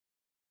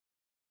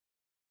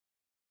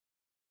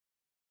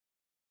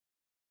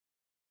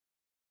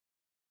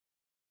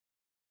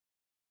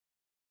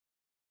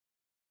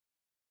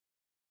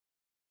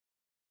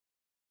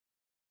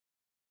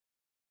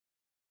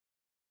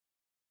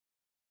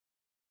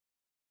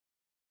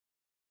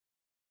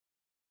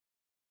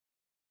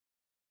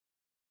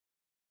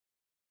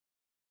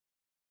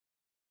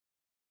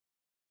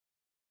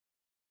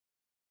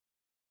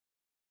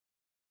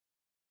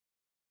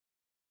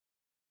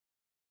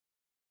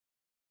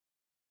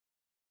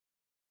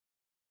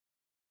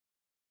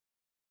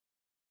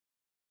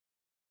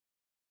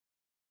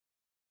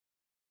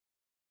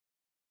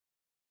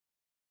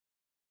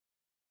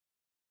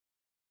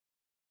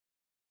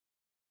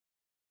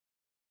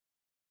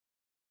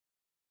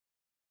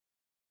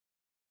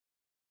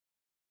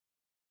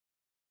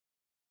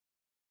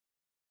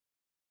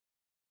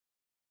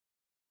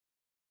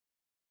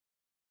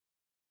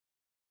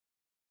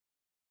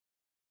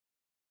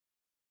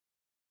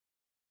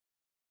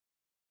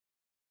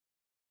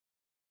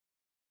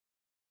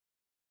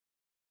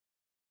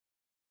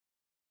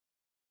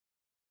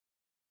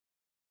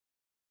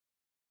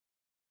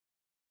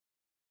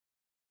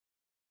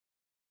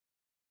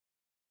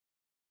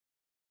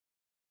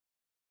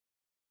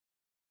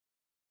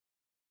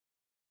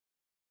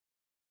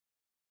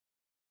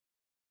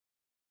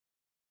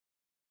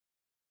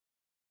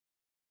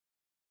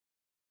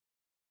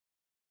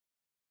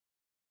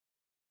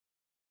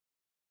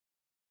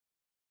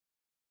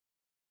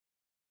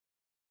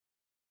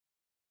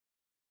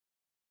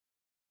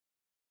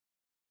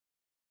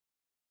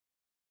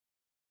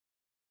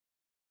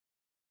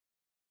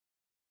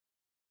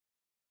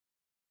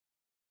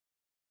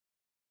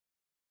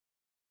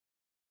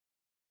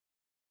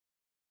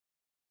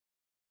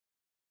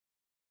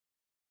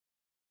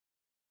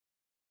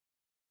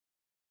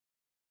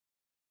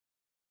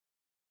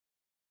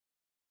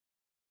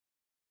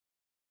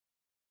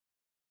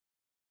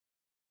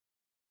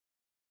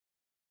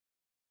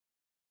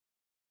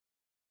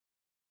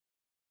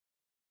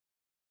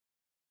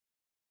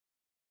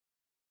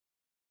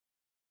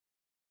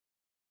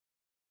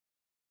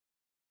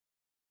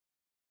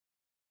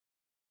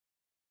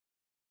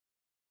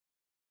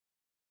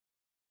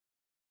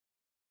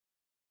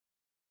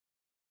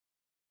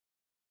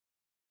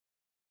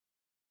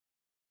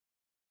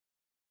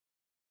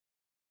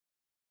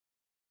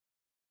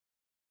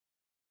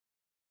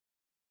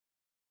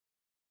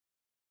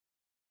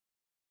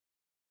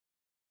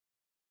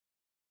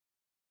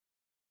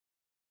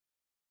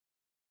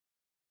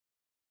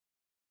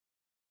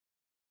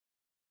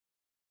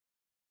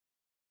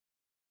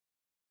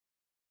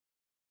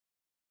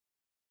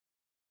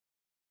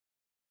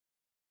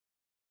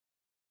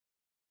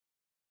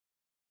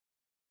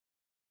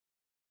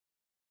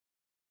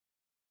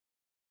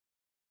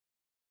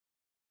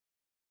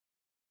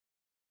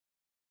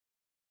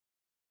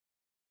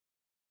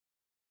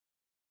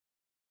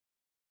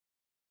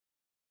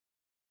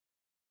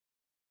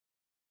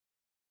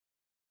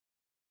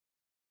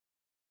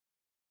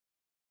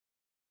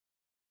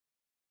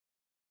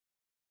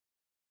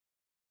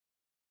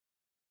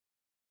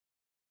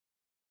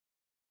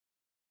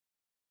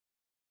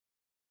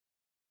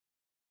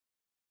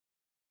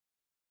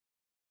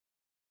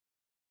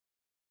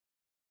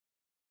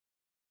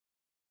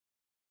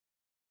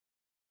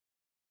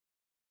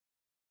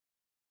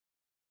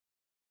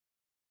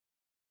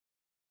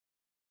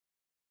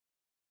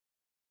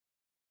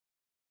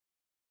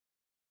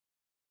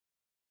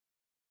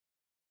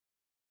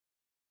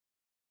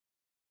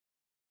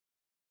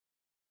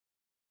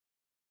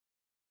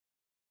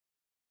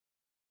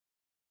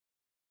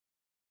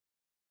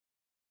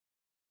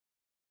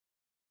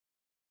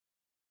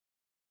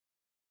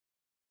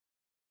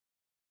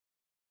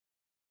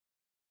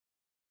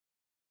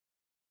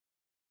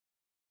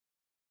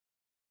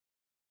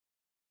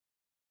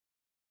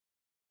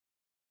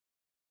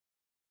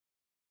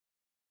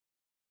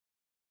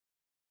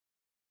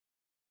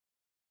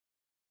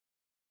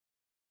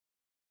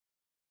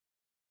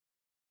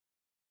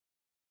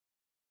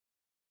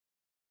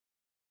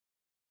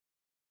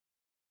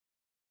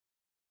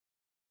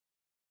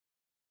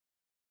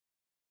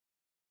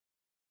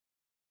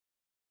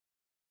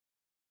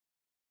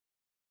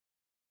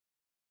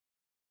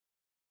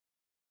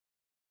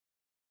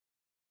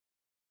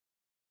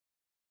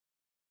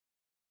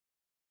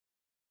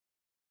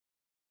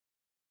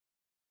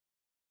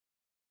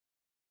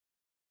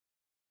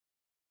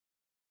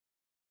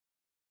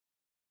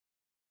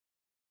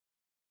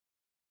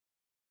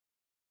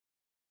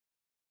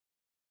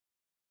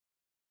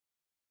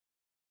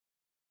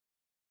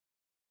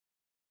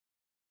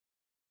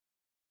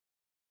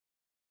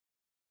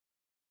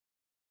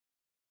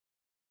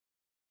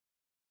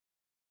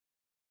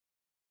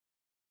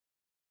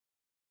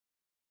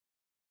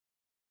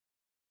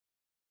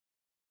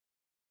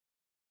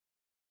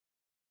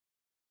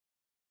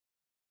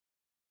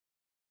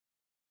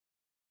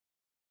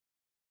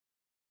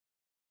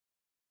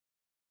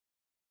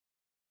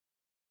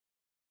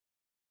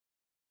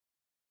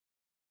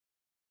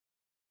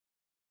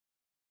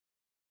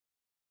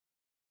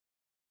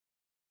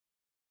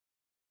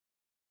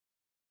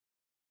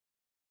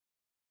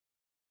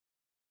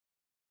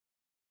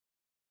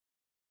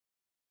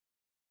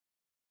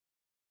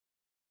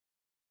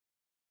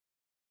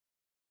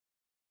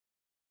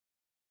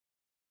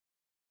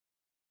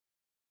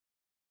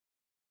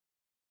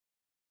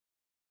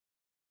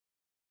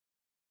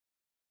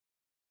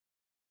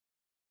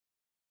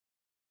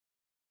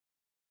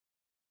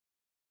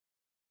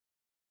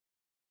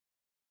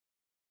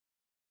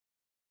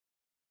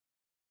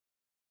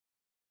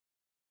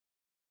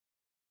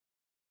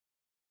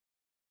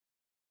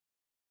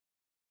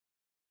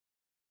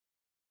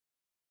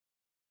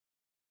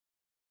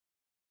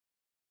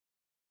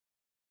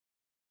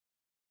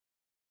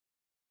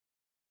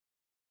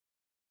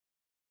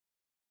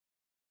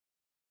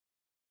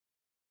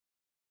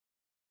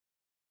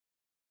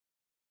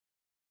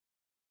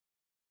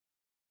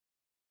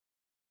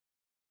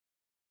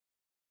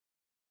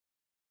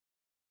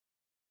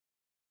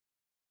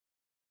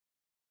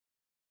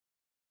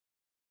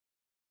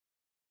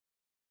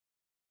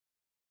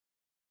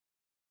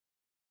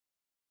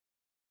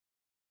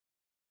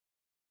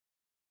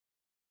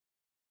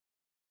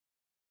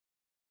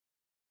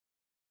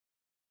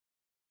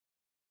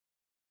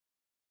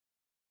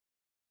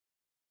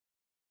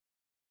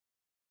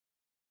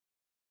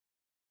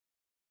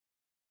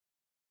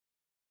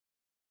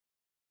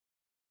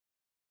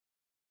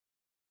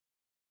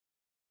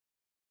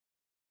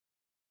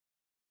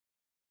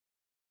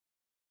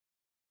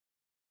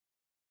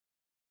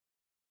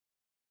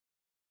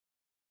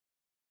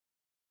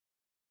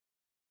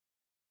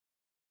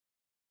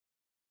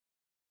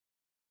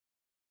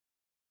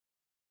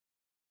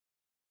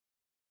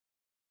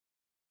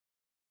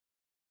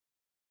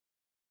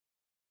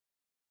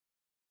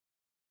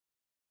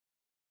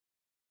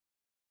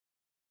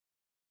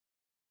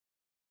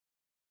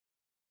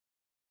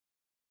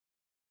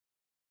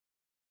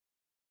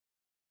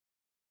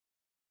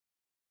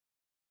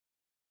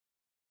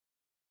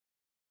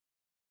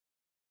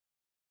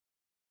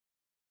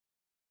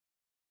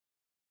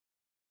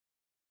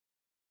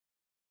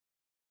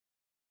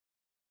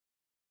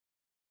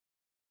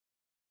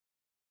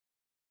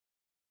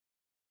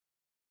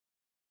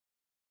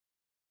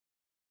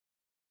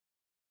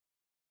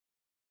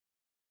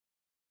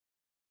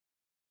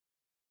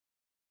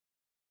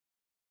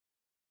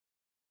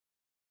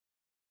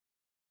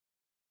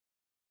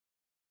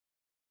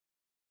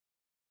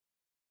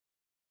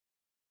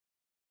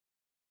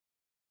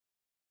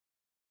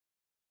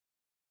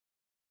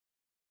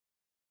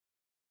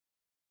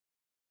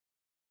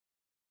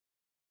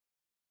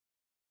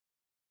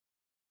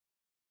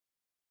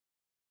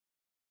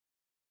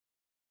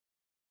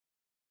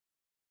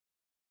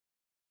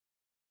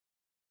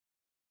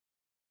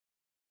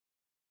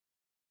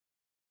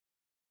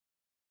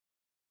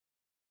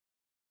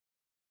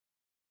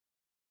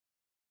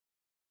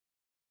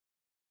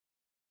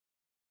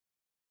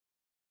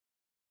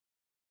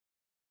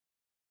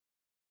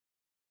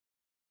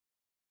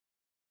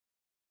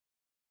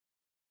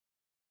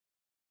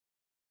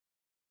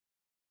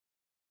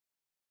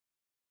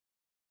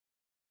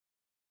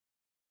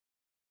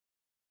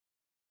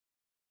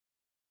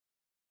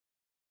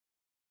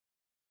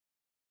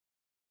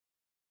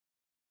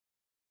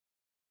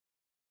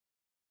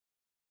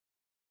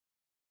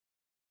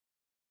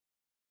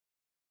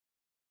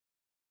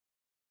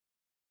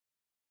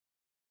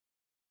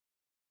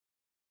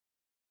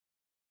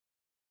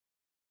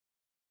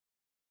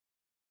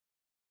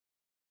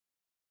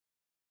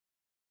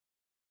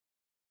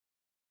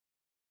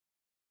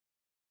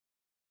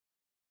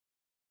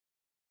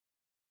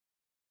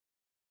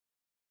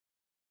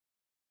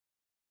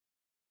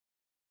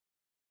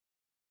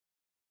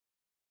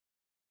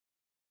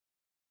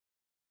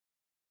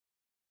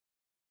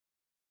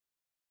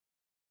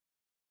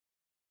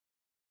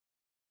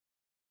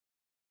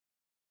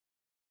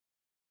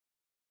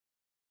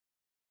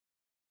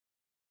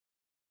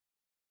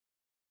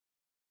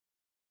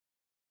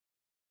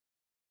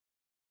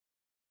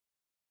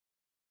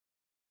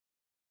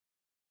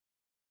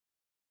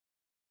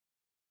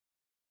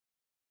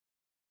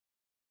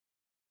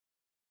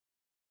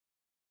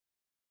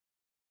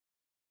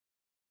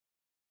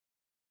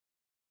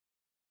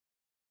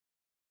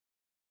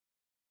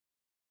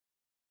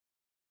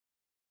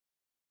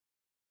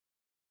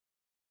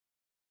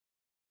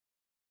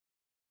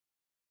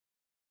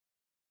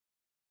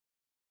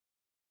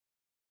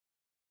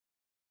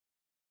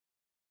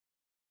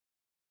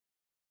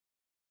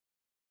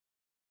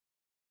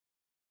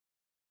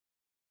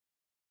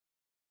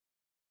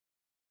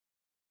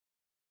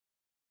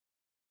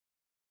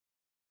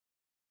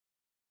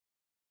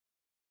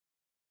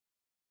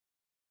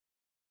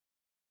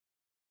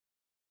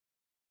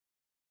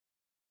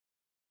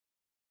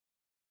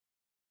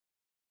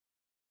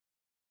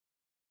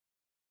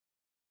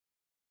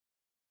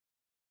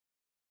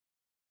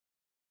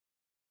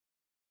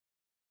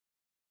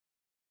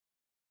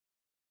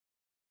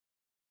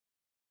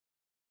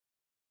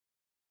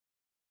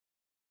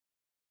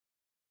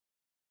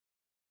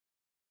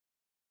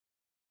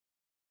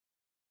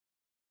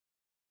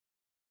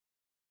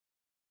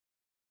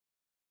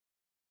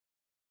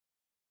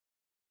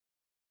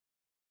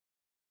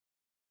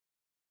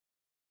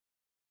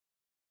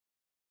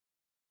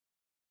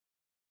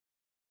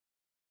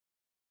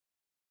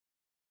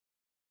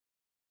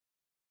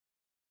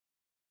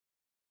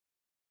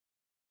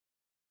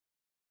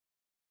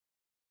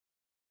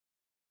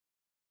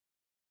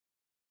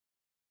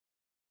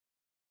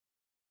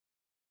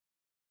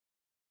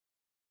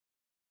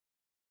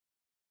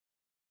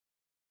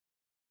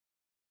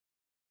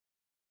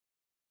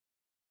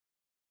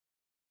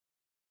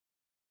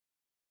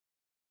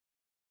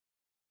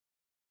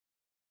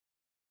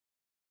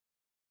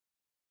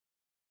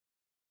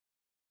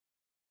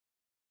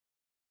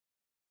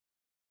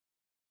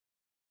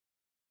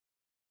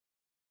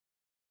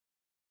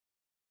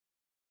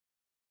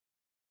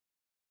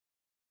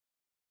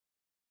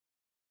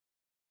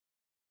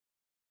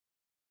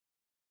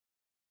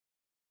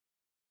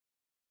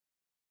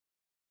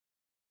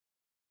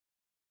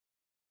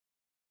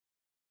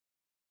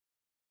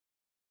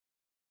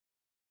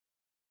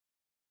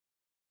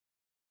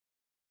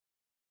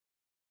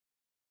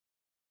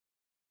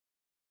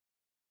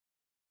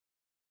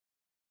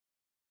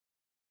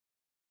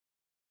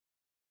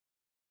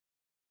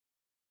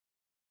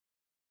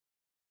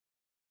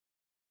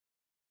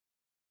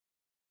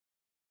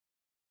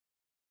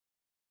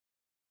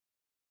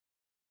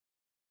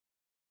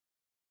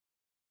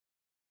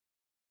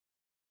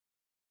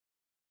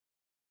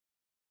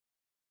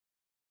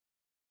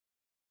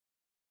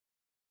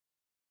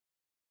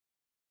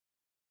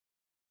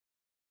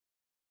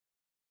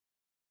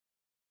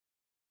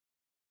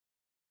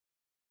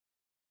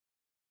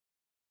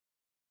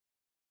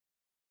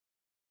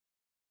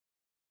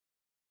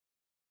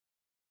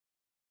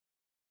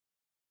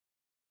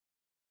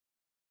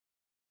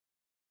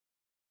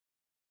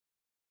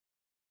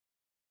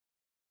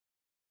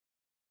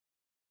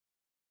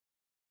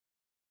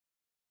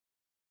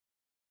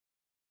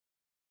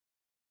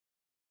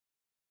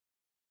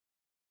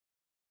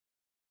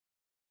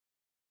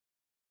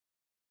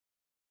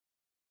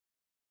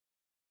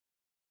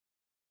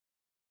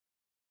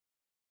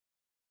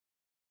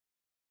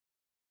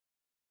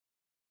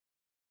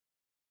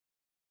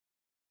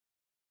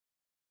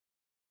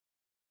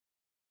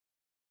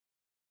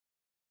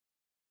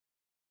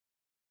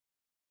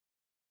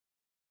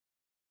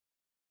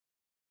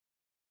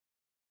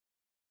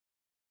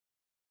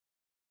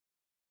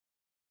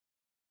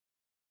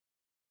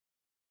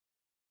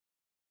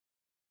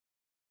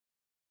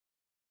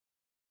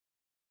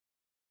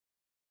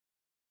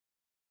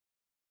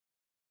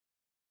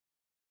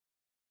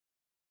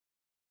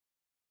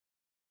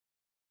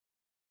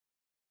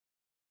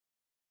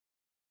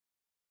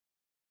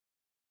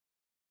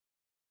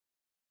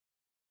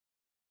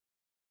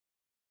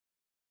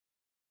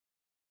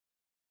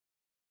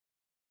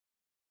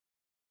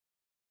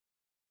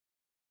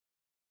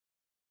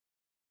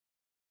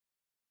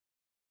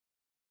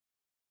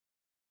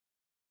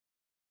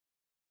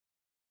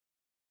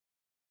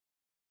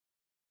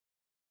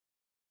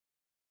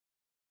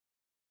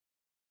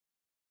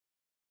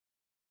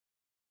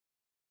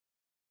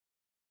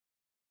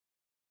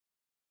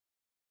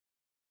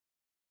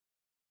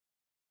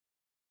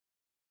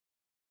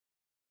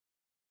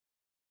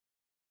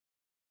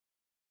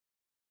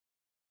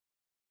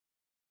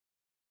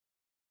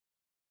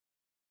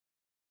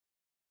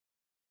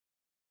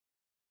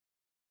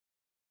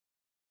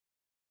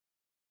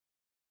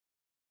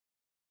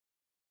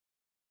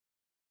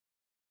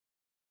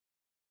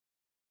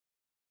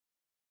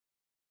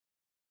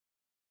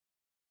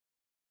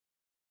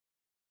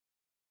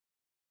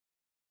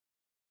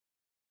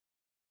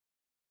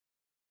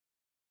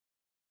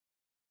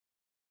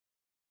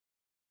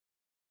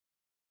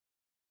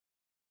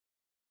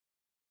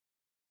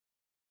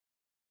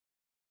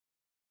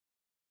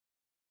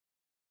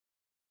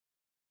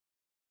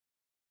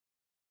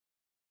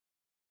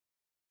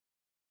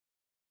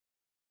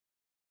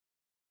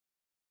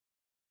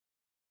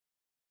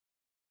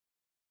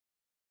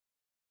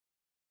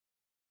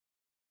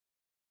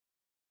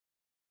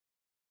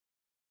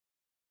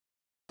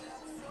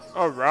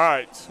 All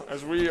right,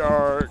 as we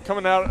are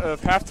coming out of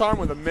halftime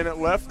with a minute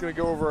left, going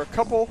to go over a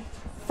couple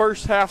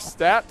first half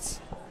stats.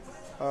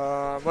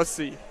 Let's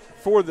see.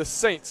 For the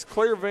Saints,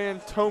 Claire Van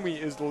Tomey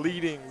is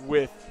leading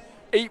with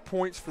 8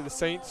 points for the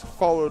Saints,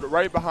 followed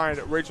right behind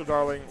Rachel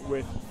Darling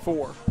with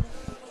 4.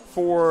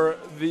 For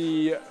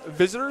the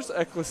visitors,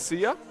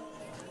 Ecclesia,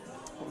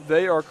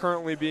 they are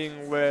currently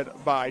being led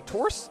by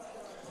Taurus.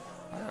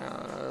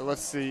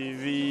 Let's see.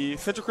 The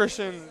Central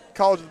Christian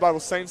College of the Bible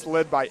Saints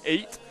led by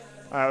 8.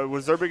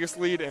 Was their biggest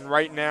lead, and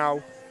right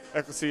now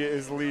Ecclesia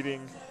is leading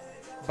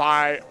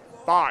by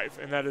 5,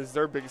 and that is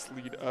their biggest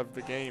lead of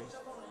the game.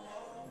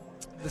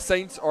 The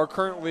Saints are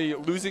currently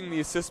losing the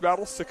assist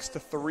battle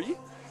 6-3.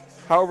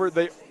 However,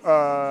 they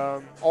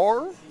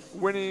are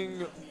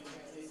winning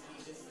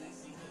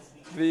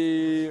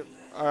the.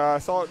 I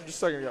saw it just a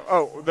second ago.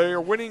 Oh, they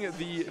are winning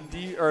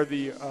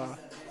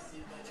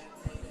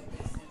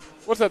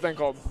what's that thing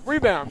called?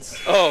 Rebounds.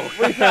 Oh,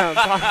 rebounds.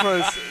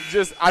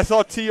 I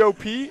saw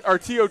TOT,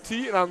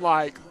 and I'm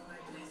like,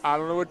 I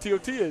don't know what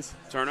TOT is.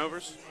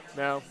 turnovers?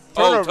 No.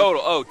 Oh, Turnovers.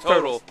 total. Oh,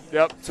 total.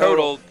 Yep.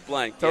 Total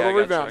blank. Total Yeah, I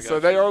rebounds. So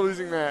they are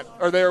losing that,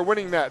 or they are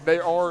winning that. They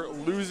are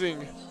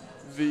losing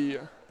the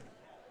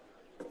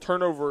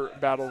turnover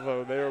battle,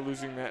 though. They are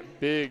losing that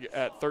big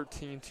at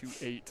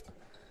 13-8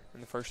 in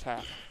the first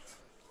half.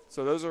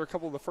 So those are a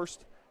couple of the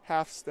first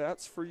half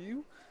stats for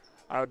you.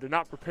 I did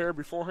not prepare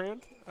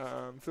beforehand.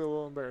 Feel a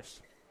little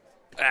embarrassed.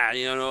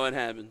 You don't know what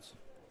happens.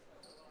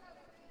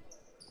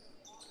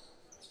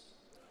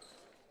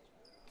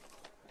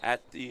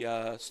 At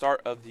the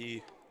start of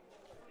the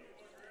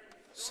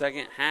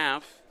second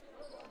half,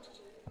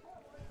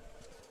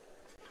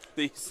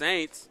 the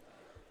Saints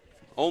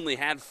only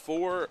had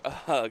 4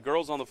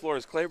 girls on the floor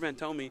as Claire Van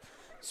Tomey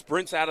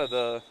sprints out of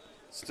the,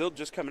 still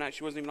just coming out.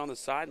 She wasn't even on the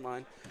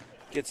sideline.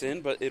 Gets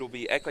in, but it'll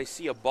be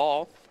Ecclesia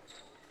ball.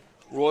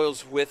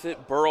 Royals with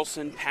it.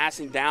 Burleson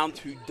passing down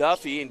to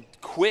Duffy, and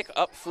quick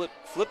up flip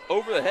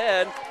over the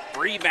head.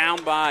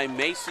 Rebound by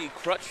Macy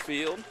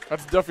Crutchfield.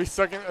 That's Duffy's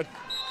second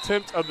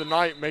attempt of the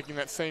night making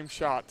that same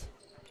shot.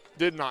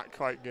 Did not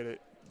quite get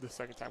it the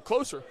second time.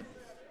 Closer.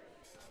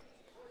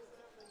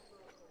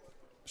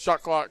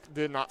 Shot clock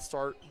did not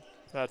start.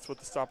 That's what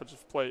the stoppage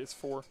of play is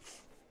for.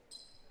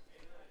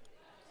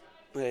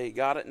 They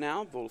got it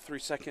now. The little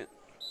 3-second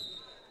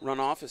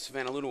runoff as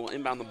Savannah Luna will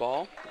inbound the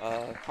ball.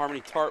 Harmony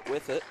Tart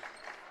with it.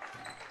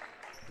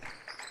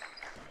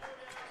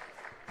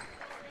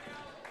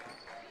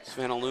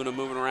 Savannah Luna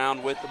moving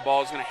around with the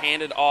ball. Is going to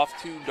hand it off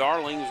to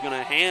Darling, who's going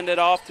to hand it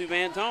off to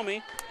Van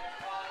Tomey.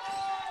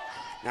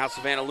 Now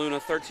Savannah Luna,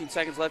 13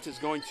 seconds left, is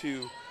going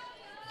to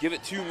give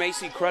it to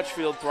Macy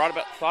Crutchfield.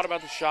 Thought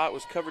about the shot,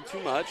 was covered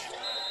too much.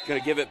 Going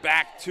to give it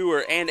back to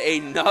her, and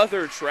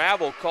another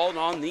travel called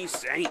on the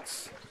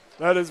Saints.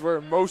 That is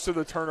where most of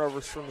the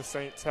turnovers from the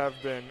Saints have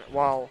been.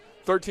 While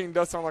 13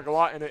 does sound like a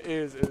lot, and it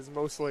is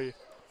mostly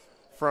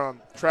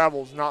from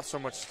travels, not so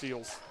much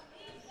steals.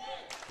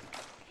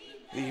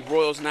 The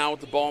Royals now with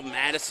the ball.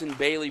 Madison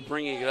Bailey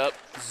bringing it up.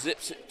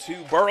 Zips it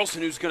to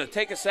Burleson, who's going to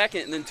take a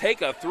second and then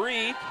take a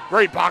 3.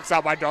 Great box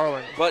out by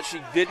Darling. But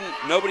she didn't.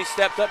 Nobody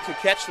stepped up to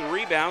catch the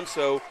rebound,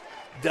 so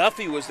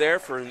Duffy was there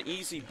for an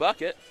easy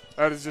bucket.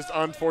 That is just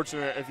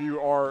unfortunate if you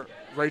are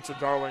Rachel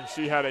Darling.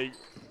 She had a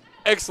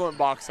excellent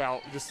box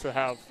out just to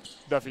have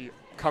Duffy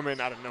come in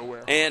out of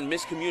nowhere. And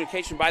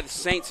miscommunication by the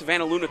Saints.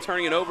 Savannah Luna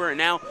turning it over, and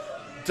now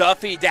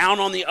Duffy down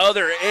on the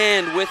other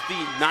end with the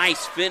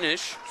nice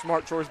finish.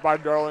 Smart choice by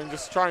Darling.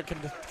 Just trying to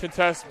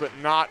contest but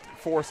not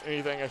force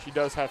anything, as she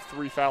does have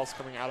 3 fouls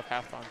coming out of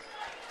halftime.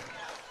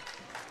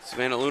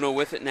 Savannah Luna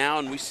with it now,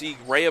 and we see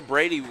Rhea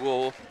Brady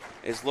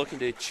is looking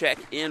to check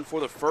in for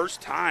the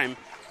first time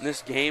in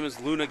this game as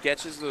Luna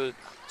gets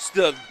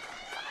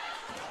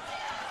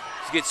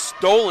gets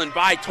stolen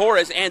by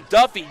Torres, and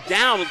Duffy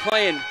down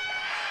playing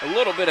a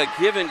little bit of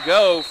give and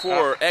go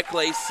for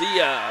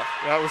Ecclesia.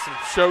 That was some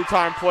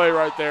showtime play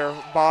right there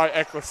by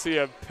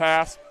Ecclesia.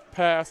 Pass,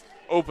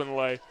 open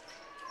lay.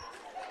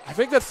 I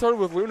think that started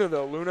with Luna,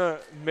 though. Luna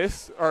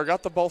missed or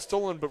got the ball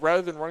stolen, but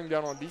rather than running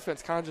down on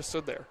defense, kind of just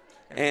stood there.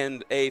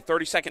 And a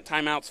 30-second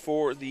timeouts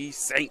for the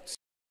Saints.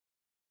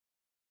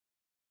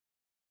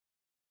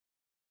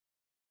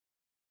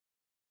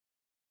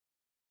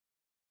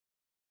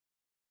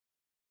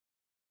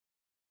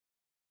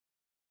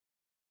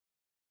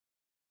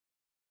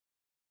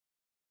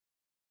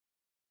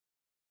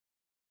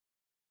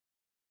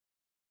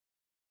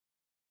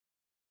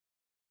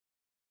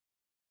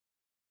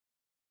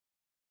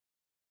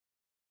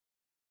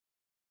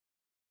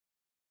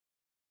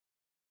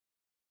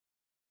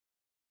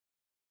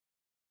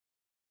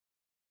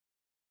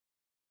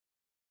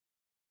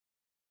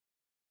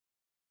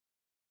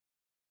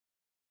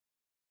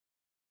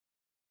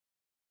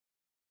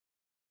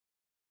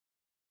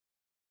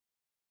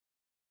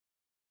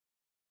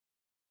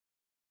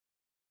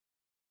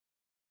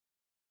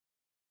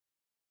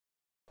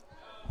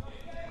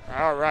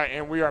 All right,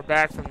 and we are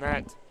back from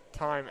that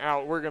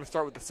timeout. We're going to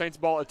start with the Saints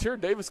ball. Atira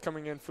Davis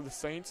coming in for the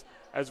Saints,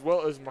 as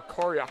well as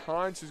Makaria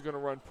Hines, who's going to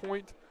run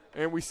point.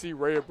 And we see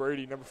Rhea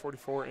Brady, number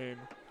 44, in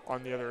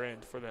on the other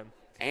end for them.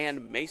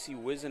 And Macy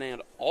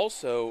Wisenand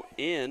also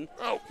in.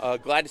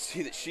 Glad to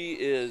see that she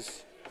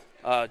is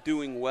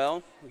doing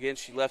well. Again,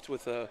 she left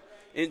with an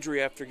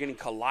injury after getting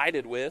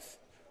collided with,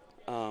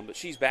 but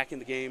she's back in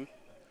the game.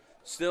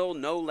 Still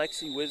no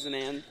Lexi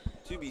Wisenand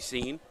to be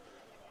seen.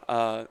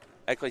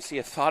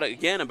 Ecclesia thought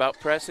again about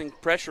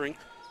pressuring,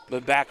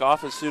 but back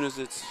off as soon as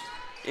it's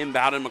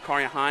inbound, and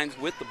Makaria Hines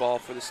with the ball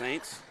for the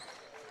Saints.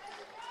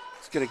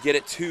 It's going to get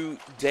it to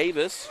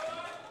Davis.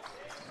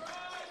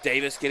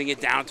 Davis getting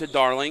it down to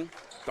Darling.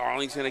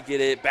 Darling's going to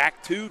get it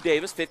back to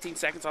Davis. 15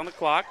 seconds on the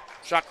clock,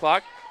 shot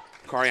clock.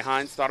 Makaria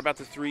Hines thought about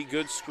the three.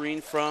 Good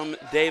screen from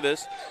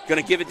Davis.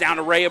 Going to give it down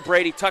to Rhea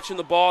Brady, touching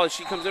the ball as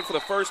she comes in for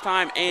the first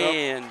time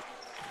and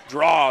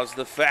draws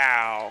the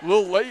foul. A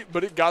little late,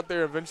 but it got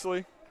there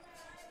eventually.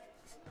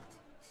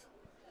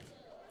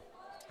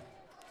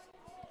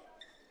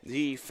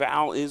 The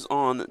foul is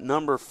on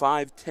number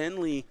 5,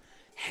 Tenley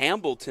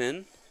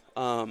Hambleton.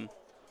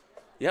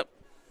 Yep.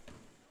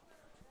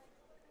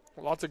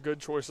 Lots of good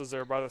choices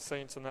there by the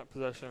Saints in that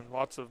possession.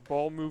 Lots of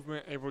ball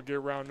movement, able to get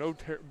around, no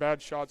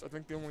bad shots. I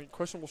think the only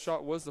questionable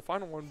shot was the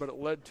final one, but it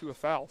led to a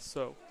foul.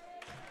 So,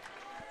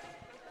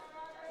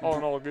 all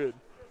in all, good.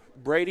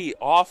 Brady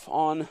off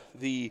on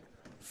the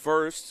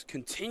first,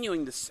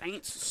 continuing the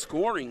Saints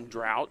scoring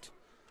drought.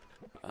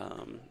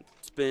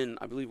 It's been,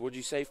 I believe, what did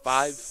you say,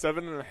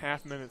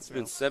 7.5 minutes now.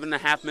 It's been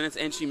 7.5 minutes,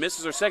 and she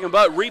misses her second,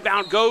 but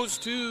rebound goes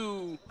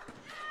to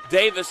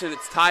Davis, and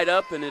it's tied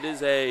up, and it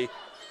is a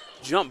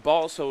jump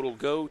ball, so it'll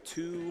go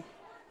to,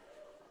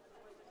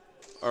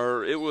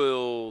 or it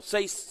will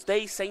stay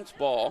Saints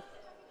ball.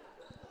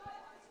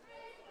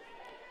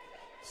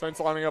 Saints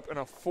lining up in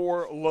a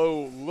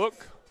 4-low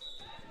look.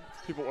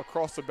 People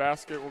across the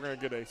basket. We're going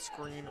to get a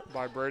screen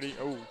by Brady.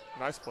 Oh,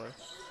 nice play.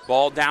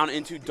 Ball down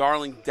into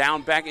Darling,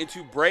 down back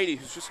into Brady,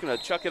 who's just going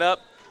to chuck it up.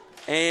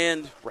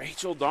 And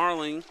Rachel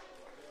Darling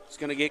is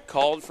going to get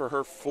called for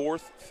her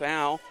 4th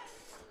foul.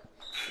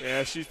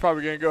 Yeah, she's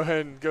probably going to go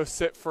ahead and go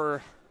sit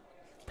for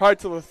probably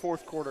till the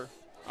 4th quarter,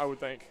 I would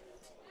think.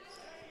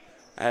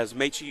 As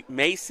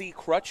Macy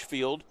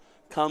Crutchfield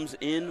comes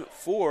in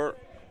for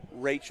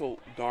Rachel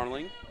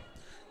Darling.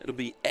 It'll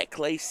be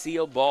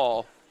Ecclesia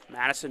ball.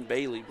 Madison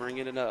Bailey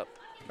bringing it up.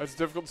 That's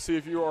difficult to see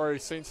if you are a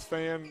Saints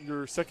fan.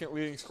 Your second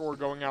leading scorer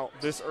going out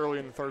this early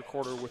in the 3rd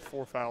quarter with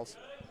 4 fouls.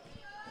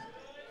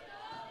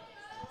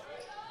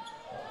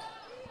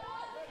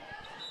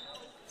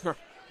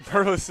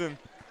 Burleson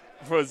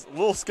was a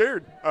little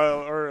scared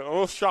or a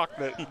little shocked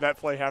that that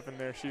play happened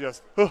there. She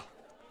just,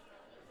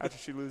 after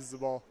she loses the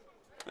ball.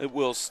 It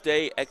will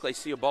stay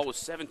Ecclesia ball with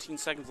 17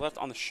 seconds left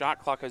on the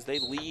shot clock as they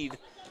lead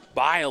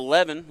by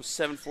 11 with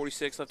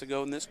 7:46 left to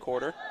go in this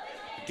quarter.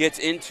 Gets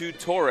into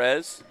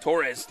Torres.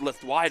 Torres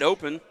left wide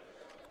open.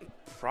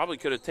 Probably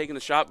could have taken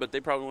the shot, but they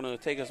probably want to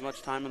take as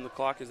much time on the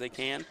clock as they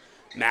can.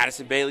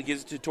 Madison Bailey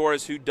gives it to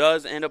Torres, who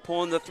does end up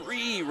pulling the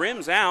 3.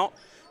 Rims out.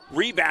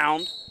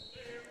 Rebound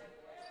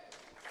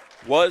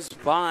was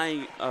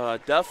by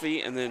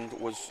Duffy and then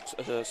was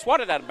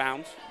swatted out of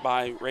bounds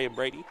by Rhea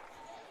Brady.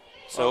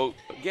 So,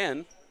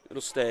 again,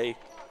 it'll stay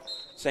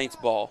Saints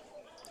ball.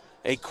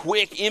 A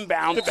quick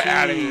inbound Get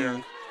out of to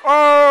here.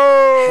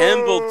 Oh!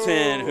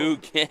 Hambleton, who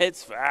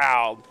gets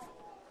fouled.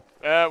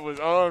 That was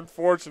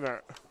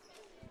unfortunate.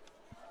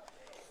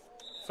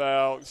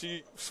 Foul.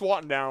 She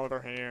swatting down with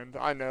her hand.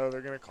 I know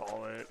they're going to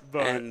call it,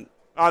 but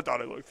I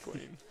thought it looked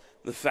clean.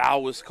 The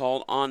foul was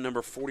called on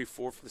number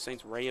 44 for the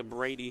Saints, Rhea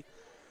Brady.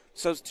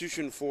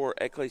 Substitution for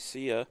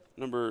Ecclesia,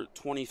 number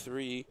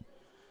 23,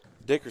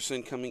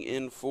 Dickerson coming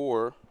in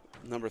for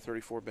number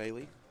 34,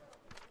 Bailey.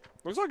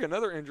 Looks like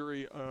another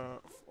injury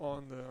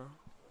on the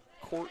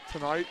court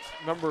tonight.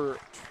 Number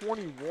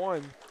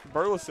 21,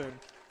 Burleson.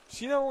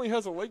 She not only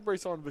has a leg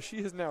brace on, but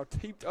she has now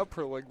taped up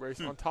her leg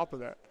brace on top of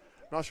that.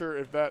 Not sure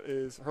if that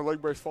is her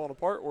leg brace falling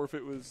apart or if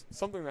it was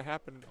something that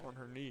happened on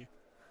her knee.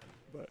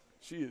 But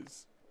she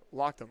is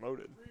locked and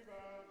loaded.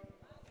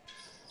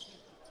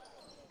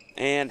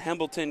 And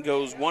Hambleton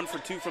goes 1 for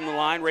 2 from the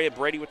line. Rhea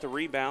Brady with the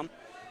rebound.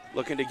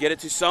 Looking to get it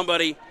to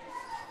somebody.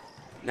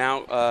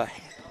 Now,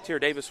 Tierra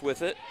Davis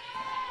with it.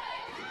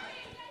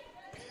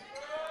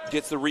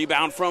 Gets the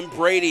rebound from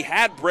Brady.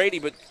 Had Brady,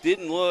 but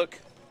didn't look.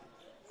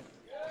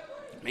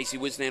 Macy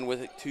Wisnan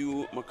with it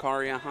to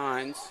Makaria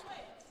Hines.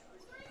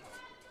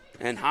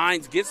 And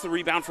Hines gets the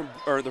rebound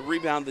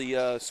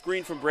the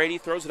screen from Brady.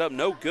 Throws it up,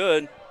 no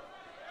good.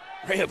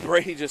 Rhea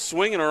Brady just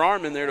swinging her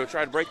arm in there to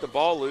try to break the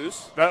ball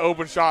loose. That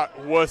open shot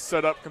was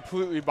set up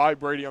completely by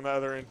Brady on the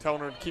other end, telling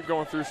her to keep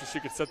going through so she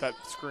could set that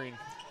screen.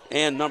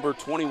 And number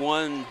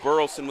 21,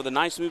 Burleson, with a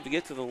nice move to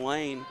get to the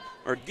lane,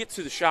 or get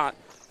to the shot.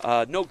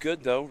 No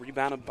good, though.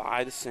 Rebounded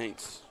by the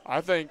Saints. I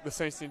think the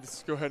Saints need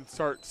to go ahead and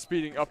start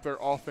speeding up their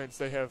offense.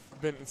 They have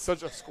been in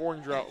such a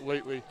scoring drought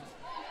lately.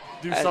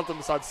 Do something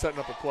besides setting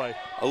up a play.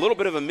 A little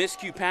bit of a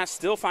miscue pass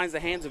still finds the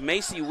hands of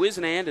Macy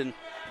Wisnand, and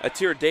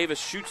Atira Davis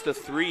shoots the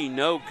 3.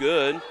 No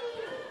good.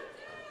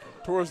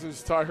 Torres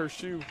needs to tie her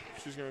shoe.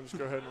 She's going to just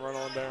go ahead and run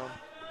on down.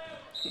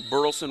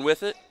 Burleson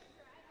with it.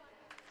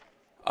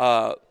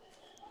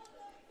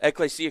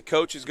 Ecclesia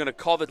coach is going to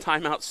call the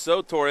timeout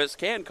so Torres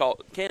can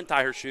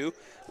tie her shoe.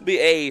 It'll be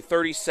a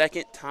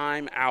 30-second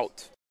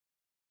timeout.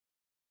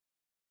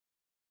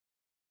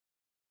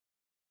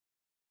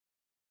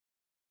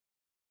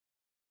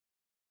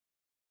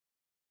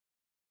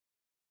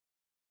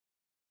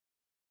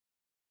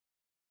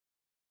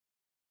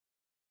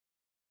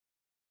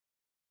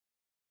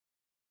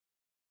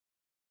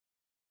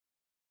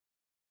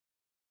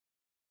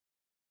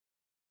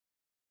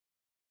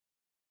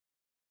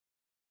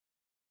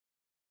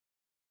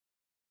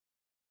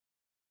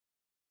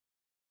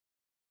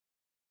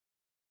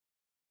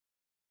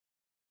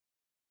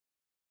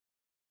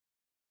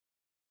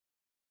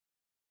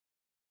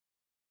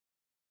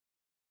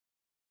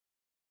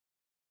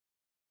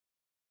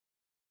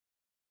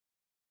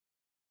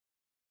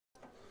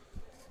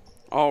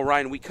 All right,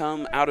 and we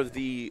come out of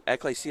the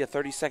Ecclesia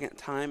 30-second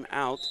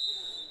timeout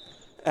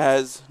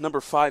as number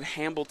 5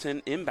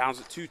 Hambleton inbounds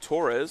it to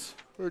Torres.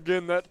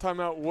 Again, that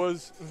timeout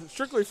was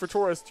strictly for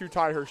Torres to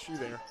tie her shoe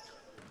there.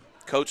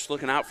 Coach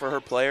looking out for her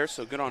player,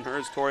 so good on her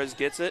as Torres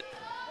gets it.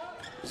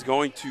 Is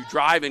going to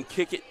drive and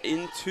kick it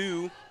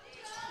into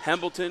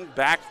Hambleton,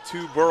 back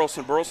to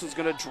Burleson. Burleson's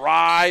going to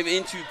drive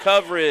into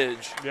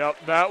coverage.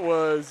 Yep, that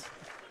was,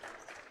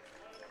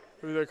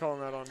 who are they calling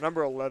that on?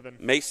 Number 11.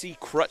 Macy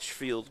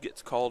Crutchfield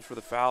gets called for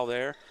the foul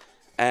there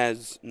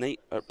as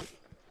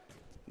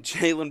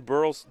Jalen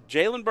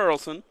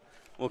Burleson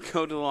will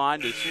go to the line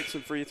to shoot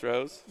some free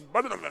throws.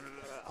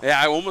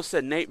 Yeah, I almost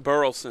said Nate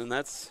Burleson.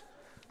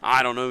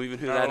 I don't know even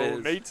who that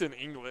is. Nate's in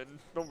England.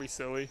 Don't be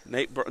silly.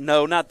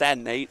 No, not that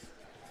Nate.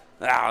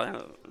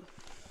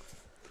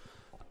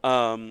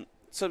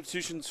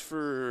 Substitutions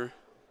for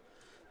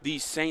the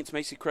Saints.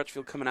 Macy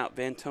Crutchfield coming out.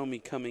 Van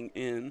Tomey coming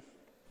in.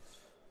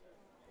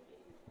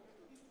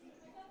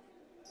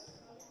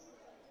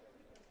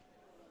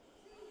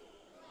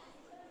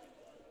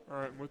 All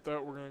right, with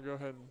that, we're going to go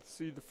ahead and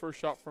see the first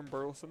shot from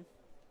Burleson.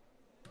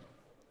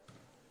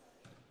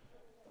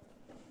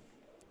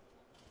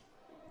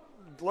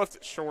 Left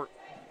it short.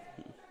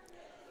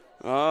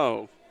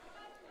 Oh.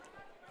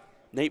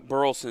 Nate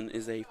Burleson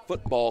is a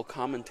football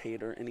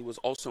commentator, and he was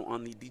also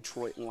on the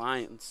Detroit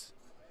Lions.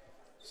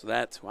 So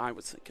that's who I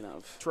was thinking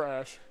of.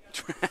 Trash.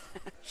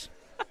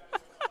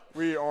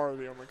 We are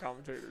the only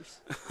commentators.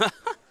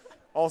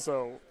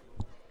 Also,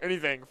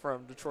 anything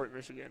from Detroit,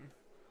 Michigan.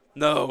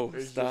 No,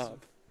 stop.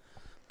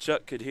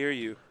 Chuck could hear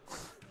you.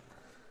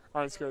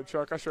 I ain't scared of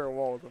Chuck. I share a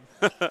wall with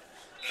him.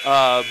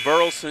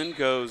 Burleson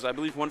goes, I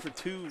believe, 1 for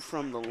 2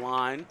 from the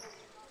line.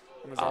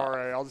 I'm his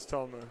RA. I'll just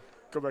tell him to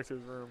go back to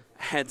his room.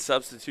 Had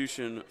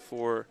substitution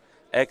for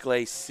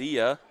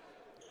Ecclesia.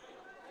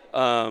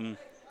 Got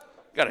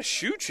a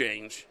shoe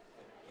change.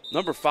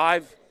 Number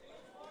 5,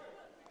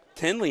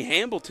 Tenley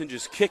Hambleton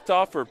just kicked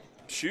off her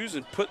shoes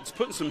and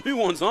putting some new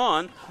ones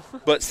on.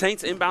 But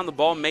Saints inbound the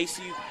ball.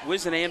 Macy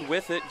Wizenan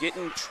with it,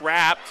 getting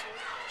trapped.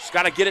 She's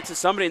got to get it to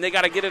somebody, and they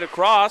got to get it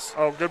across.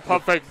 Oh, good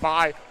pump fake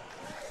by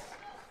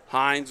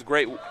Hines.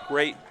 Great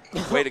way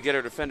to get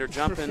her defender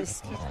jumping.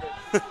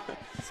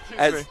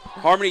 As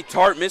Harmony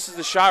Tart misses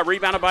the shot,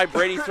 rebounded by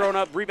Brady, thrown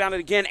up,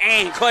 rebounded again,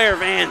 and Claire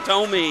Van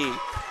Tomey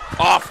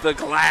off the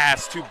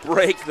glass to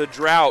break the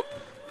drought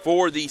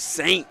for the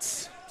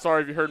Saints.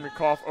 Sorry if you heard me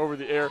cough over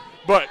the air,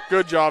 but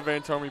good job,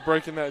 Van Tomey,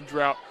 breaking that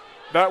drought.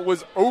 That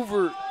was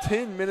over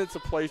 10 minutes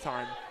of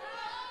playtime.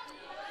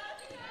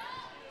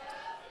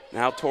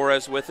 Now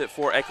Torres with it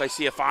for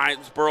Ecclesia,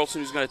 finds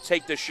Burleson, who's going to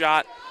take the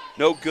shot.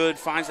 No good,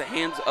 finds the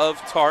hands of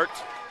Tart.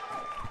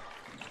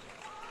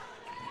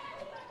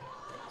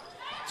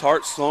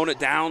 Tart slowing it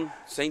down.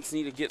 Saints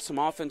need to get some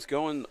offense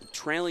going,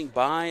 trailing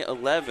by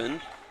 11.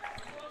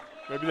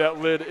 Maybe that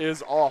lid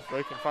is off.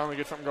 They can finally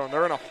get something going.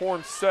 They're in a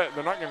horn set.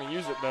 They're not going to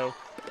use it, though.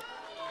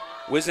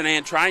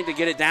 Wizenan trying to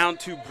get it down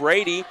to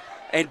Brady,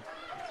 and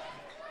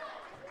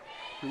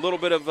a little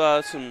bit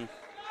of some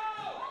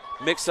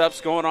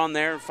mix-ups going on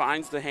there.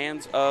 Finds the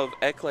hands of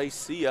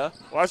Ecclesia.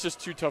 Well, that's just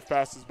 2 tough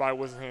passes by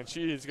Wizenan.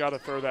 She's got to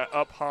throw that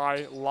up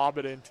high, lob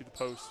it into the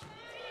post.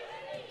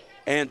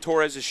 And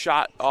Torres is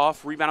shot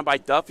off, rebounded by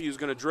Duffy, who's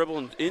going to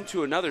dribble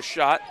into another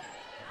shot.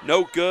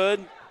 No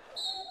good.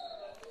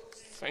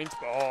 Saints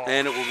ball.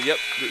 And it will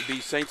be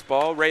Saints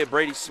ball. Rhea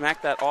Brady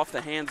smacked that off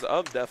the hands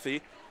of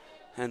Duffy,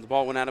 and the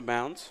ball went out of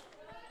bounds.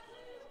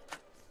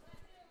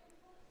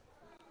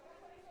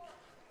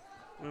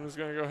 And is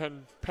going to go ahead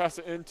and pass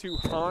it into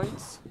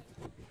Hines.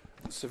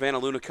 Savannah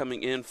Luna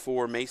coming in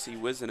for Macy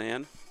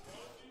Wizenan.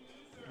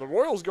 The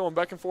Royals going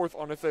back and forth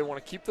on if they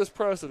want to keep this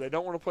press or they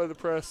don't want to play the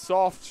press.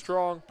 Soft,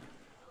 strong.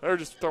 They're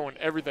just throwing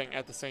everything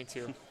at the Saints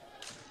here.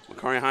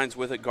 Makari Hines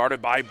with it,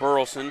 guarded by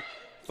Burleson.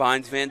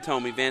 Finds Van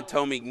Tomey. Van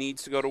Tomey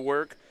needs to go to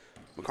work.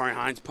 Makari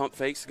Hines pump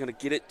fakes. Going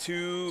to get it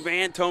to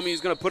Van Tomey.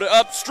 He's going to put it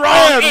up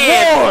strong.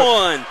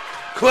 And one.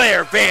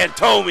 Claire Van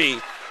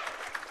Tomey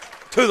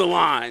to the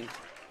line.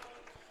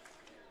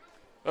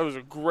 That was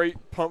a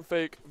great pump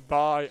fake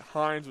by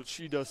Hines, which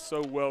she does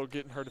so well,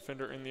 getting her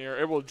defender in the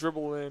air. Able to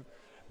dribble in.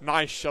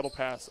 Nice shuttle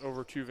pass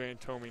over to Van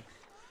Tomey.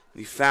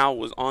 The foul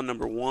was on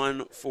number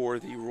 1 for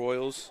the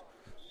Royals.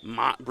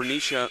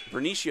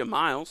 Bernicia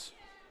Miles.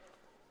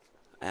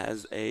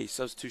 as a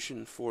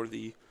substitution for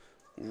the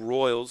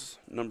Royals,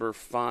 number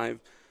 5,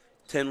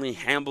 Tenley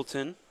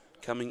Hambleton,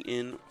 coming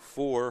in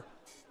for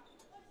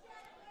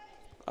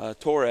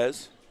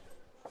Torres.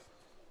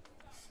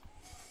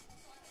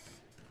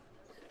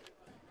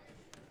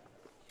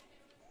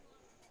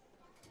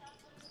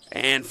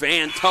 And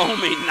Van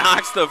Tomey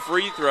knocks the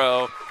free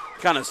throw,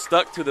 kind of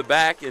stuck to the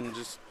back and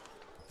just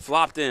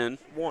flopped in.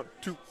 1,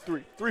 2,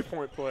 3,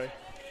 3-point play.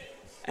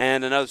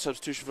 And another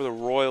substitution for the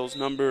Royals,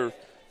 number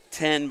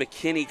 10,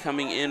 McKinney,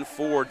 coming in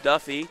for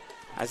Duffy,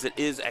 as it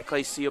is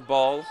Ecclesia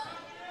ball.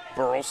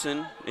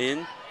 Burleson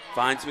in,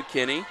 finds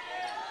McKinney.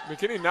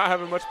 McKinney not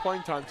having much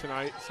playing time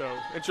tonight, so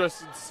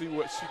interested to see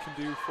what she can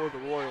do for the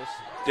Royals.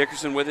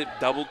 Dickerson with it,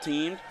 double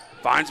teamed.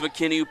 Finds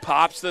McKinney, who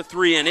pops the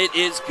 3, and it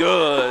is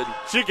good.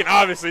 She can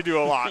obviously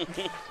do a lot.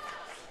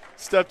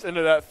 Stepped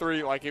into that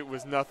 3 like it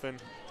was nothing.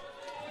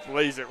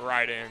 Lays it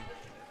right in.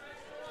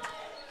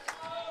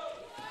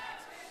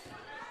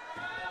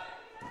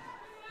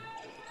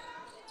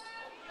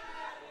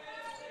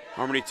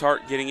 Harmony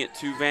Tart getting it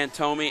to Van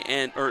Tomey,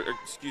 and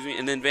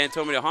then Van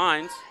Tomey to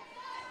Hines.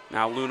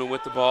 Now Luna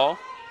with the ball.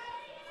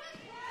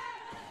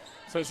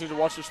 Saints need to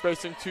watch their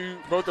spacing too.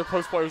 Both their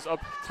post players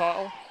up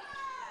tall.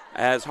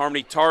 As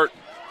Harmony Tart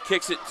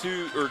kicks it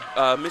to,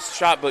 missed a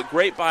shot, but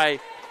great by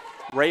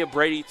Rhea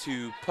Brady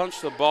to punch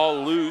the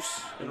ball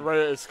loose. And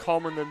Rhea is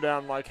calming them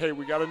down like, hey,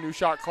 we got a new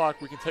shot clock.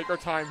 We can take our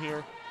time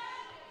here.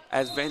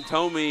 As Van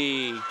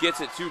Tomey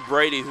gets it to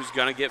Brady, who's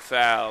going to get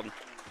fouled.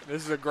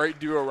 This is a great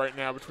duo right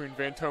now between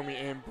Van Tomey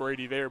and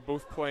Brady. They are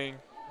both playing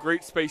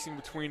great spacing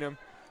between them,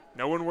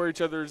 knowing where each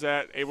other is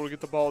at, able to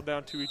get the ball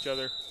down to each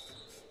other.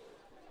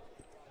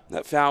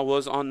 That foul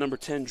was on number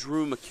 10,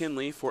 Drew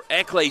McKinley for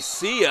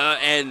Ecclesia,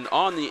 and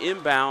on the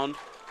inbound,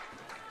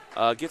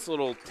 gets a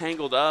little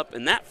tangled up,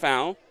 and that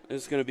foul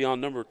is going to be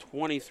on number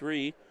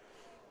 23,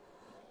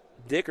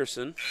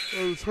 Dickerson.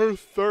 It was her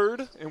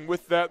third, and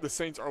with that, the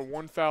Saints are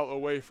one foul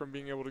away from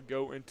being able to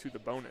go into the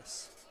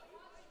bonus.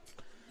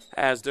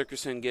 As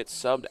Dickerson gets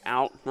subbed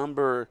out,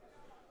 number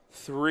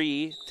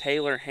 3,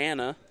 Taylor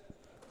Hanna,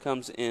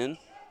 comes in.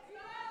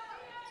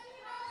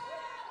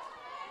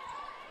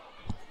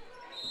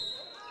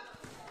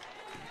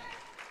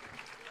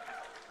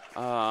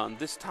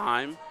 This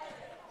time,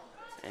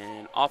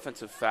 an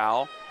offensive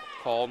foul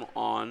called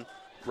on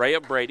Rhea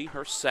Brady,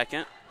 her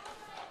second.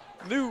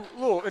 New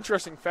little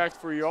interesting fact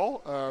for y'all,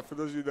 for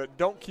those of you that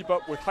don't keep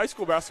up with high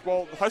school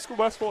basketball. High school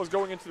basketball is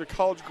going into the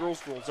college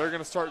girls rules. They're going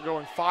to start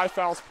going 5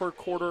 fouls per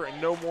quarter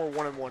and no more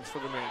 1-and-1s for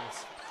the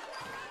men's.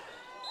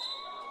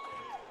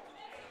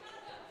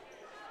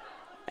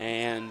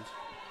 And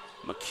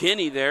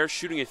McKinney there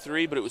shooting a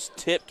 3, but it was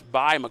tipped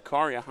by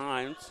Makaria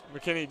Hines.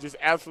 McKinney just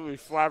absolutely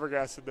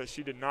flabbergasted that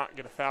she did not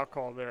get a foul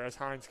call there as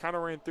Hines kind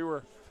of ran through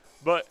her.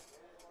 But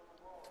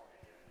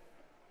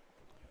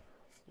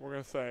we're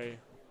going to say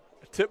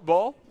a tip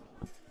ball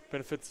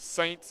benefits the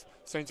Saints.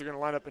 Saints are going to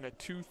line up in a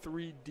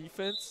 2-3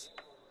 defense.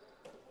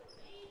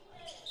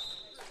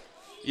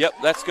 Yep,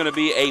 that's going to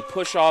be a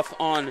push-off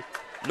on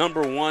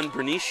number 1,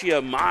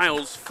 Bernicia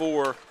Miles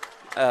for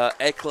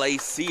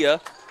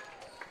Ecclesia.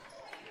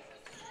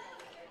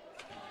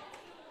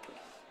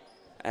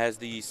 As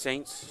the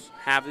Saints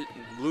have it,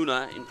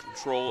 Luna in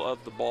control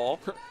of the ball.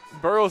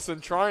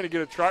 Burleson trying to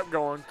get a trap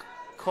going,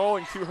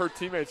 calling to her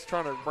teammates,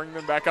 trying to bring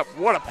them back up.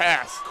 What a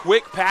pass.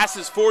 Quick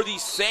passes for the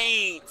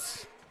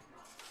Saints.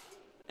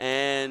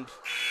 And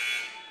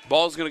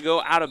ball's going to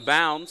go out of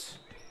bounds.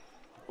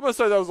 I'm going to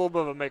say that was a little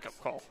bit of a makeup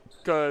call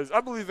because I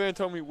believe Van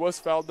Tomey was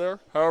fouled there.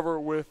 However,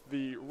 with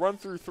the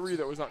run-through 3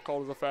 that was not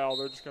called as a foul,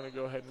 they're just going to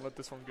go ahead and let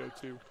this one go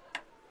too.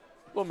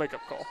 Little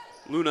makeup call.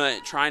 Luna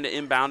trying to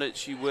inbound it.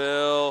 She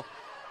will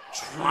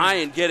try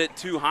and get it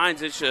to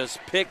Hines. It's just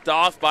picked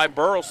off by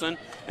Burleson,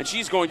 and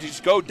she's going to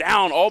just go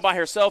down all by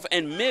herself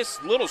and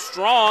miss Little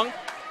Strong.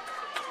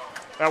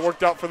 That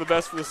worked out for the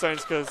best for the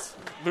Saints because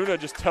Luna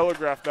just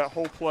telegraphed that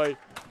whole play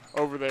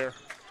over there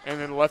and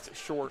then left it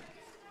short.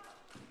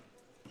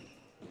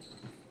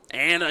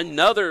 And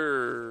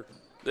another,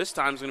 this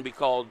time is going to be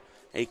called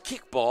a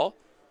kickball.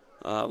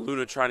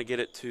 Luna trying to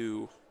get it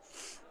to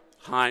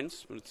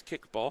Hines, but it's a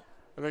kickball.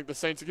 I think the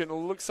Saints are getting a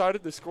little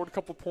excited. They scored a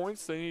couple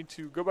points. They need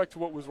to go back to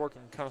what was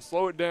working. Kind of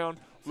slow it down.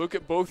 Look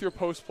at both your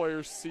post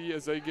players. See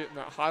as they get in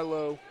that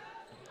high-low.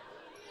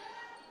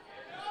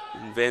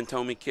 And Van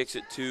Tomey kicks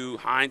it to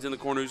Hines in the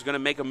corner, who's going to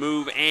make a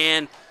move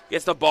and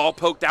gets the ball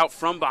poked out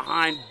from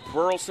behind.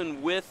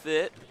 Burleson with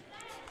it.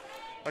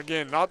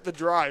 Again, not the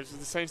drives.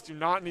 The Saints do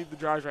not need the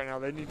drives right now.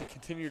 They need to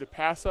continue to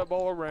pass that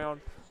ball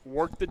around,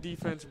 work the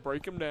defense,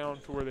 break them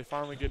down to where they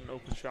finally get an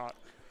open shot.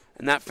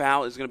 And that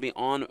foul is going to be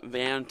on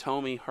Van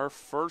Tomey, her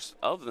first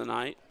of the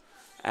night,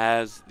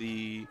 as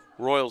the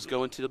Royals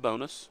go into the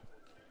bonus.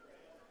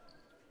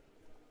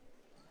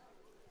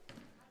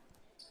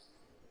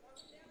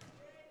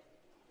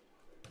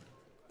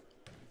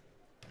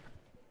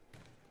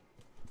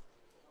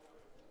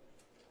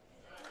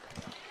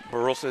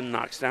 Burleson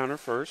knocks down her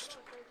first.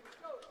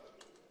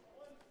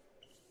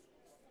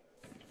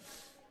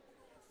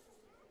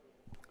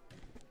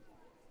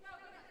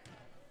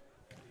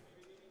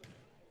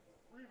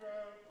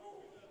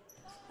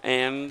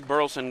 And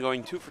Burleson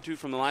going 2 for 2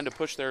 from the line to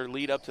push their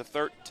lead up to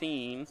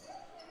 13.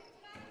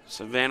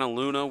 Savannah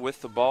Luna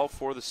with the ball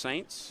for the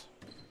Saints.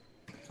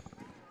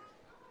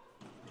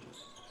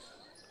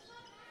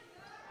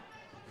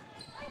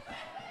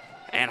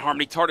 And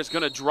Harmony Tart is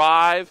going to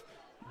drive,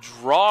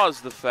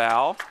 draws the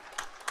foul.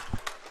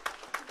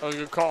 That was a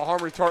good call.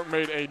 Harmony Tart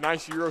made a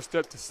nice Euro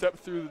step to step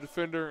through the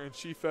defender, and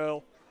she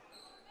fell.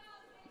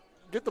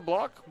 Get the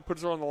block,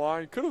 puts her on the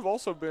line. Could have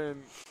also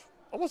been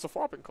almost a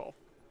flopping call.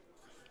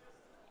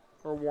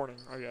 Or a warning,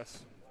 I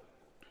guess.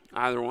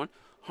 Either one.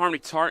 Harmony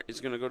Tart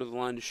is going to go to the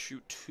line to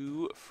shoot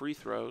 2 free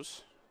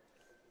throws.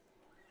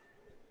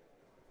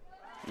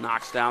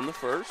 Knocks down the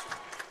first.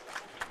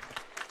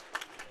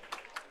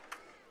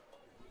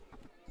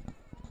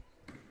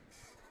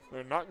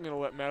 They're not going to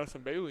let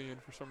Madison Bailey in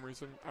for some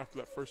reason after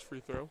that first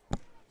free throw.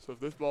 So if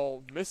this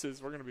ball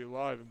misses, we're going to be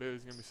live, and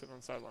Bailey's going to be sitting on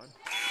the sideline.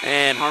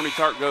 And Harmony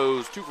Tart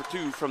goes 2 for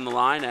 2 from the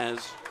line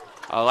as,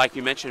 like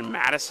you mentioned,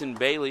 Madison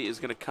Bailey is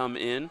going to come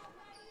in.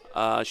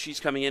 She's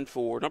coming in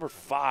for number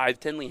 5,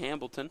 Tenley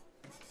Hambleton.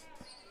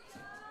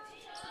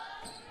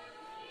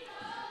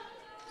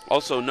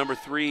 Also, number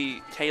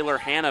 3, Taylor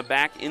Hanna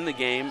back in the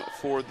game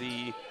for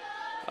the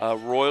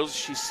Royals.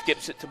 She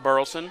skips it to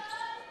Burleson.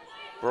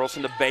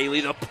 Burleson to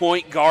Bailey. The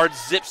point guard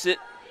zips it.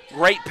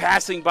 Great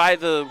passing by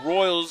the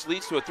Royals.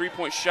 Leads to a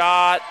 3-point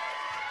shot.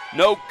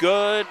 No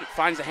good.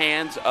 Finds the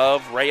hands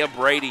of Rhea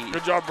Brady.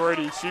 Good job,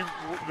 Brady.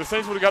 The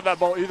Saints would have got that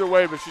ball either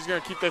way, but she's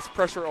going to keep this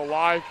pressure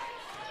alive.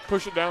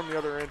 Push it down the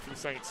other end for the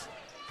Saints.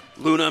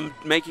 Luna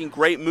making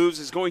great moves,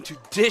 is going to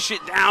dish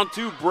it down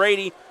to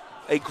Brady.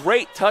 A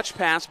great touch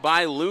pass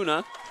by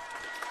Luna.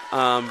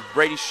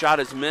 Brady's shot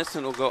is missed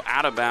and it'll go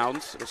out of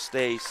bounds. It'll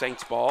stay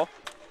Saints ball.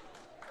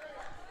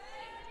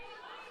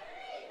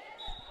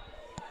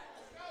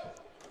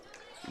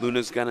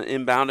 Luna's going to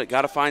inbound it.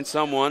 Got to find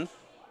someone.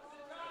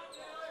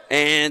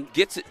 And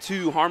gets it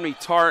to Harmony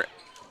Tart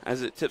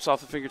as it tips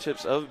off the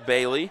fingertips of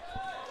Bailey.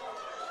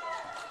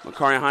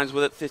 Makaria Hines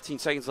with it, 15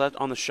 seconds left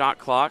on the shot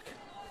clock.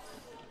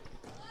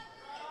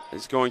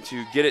 Is going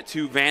to get it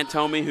to Van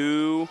Tomey,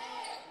 who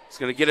is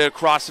going to get it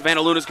across.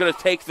 Savannah Luna is going to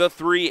take the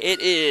 3. It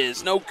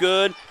is no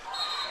good.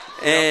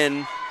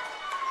 And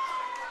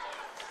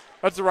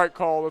that's the right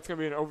call. That's going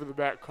to be an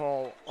over-the-back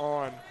call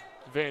on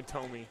Van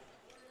Tomey.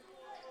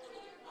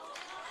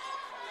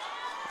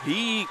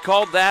 He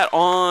called that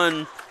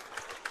on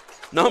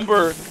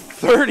number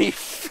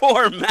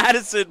 34,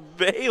 Madison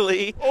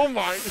Bailey. Oh,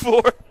 my.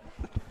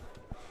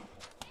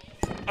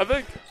 I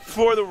think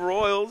for the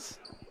Royals.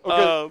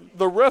 Okay,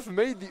 the ref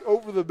made the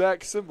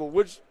over-the-back symbol,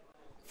 which,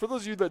 for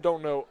those of you that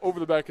don't know,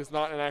 over-the-back is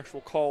not an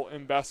actual call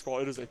in basketball.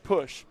 It is a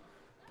push.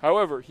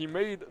 However, he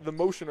made the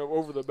motion of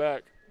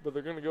over-the-back, but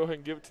they're going to go ahead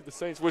and give it to the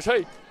Saints, which,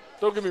 hey,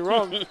 don't get me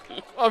wrong,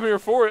 I'm here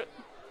for it.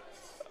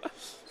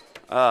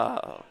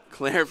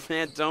 Claire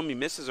Van Tomey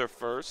misses her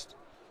first.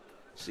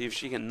 See if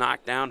she can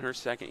knock down her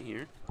second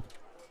here.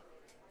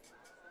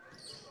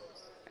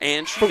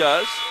 And she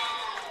does.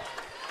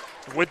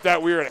 With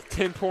that, we are at a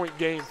 10-point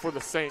game for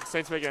the Saints.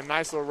 Saints making a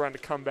nice little run to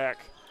come back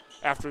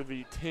after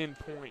the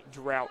 10-point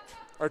drought,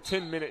 or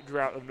 10-minute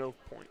drought of no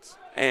points.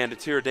 And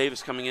Atira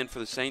Davis coming in for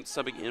the Saints,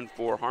 subbing in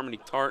for Harmony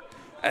Tart,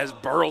 as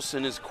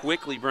Burleson is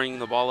quickly bringing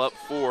the ball up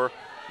for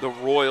the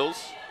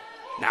Royals.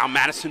 Now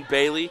Madison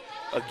Bailey,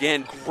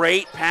 again,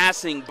 great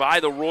passing by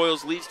the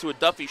Royals, leads to a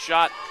Duffy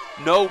shot.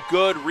 No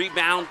good.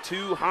 Rebound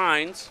to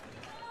Hines.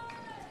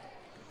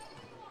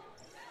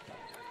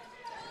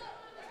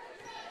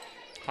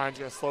 Hines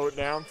going to slow it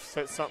down,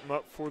 set something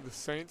up for the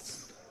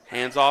Saints.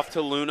 Hands off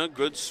to Luna.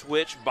 Good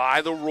switch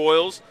by the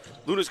Royals.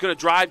 Luna's going to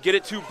drive, get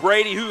it to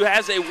Brady, who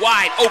has a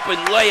wide open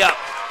layup.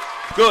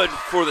 Good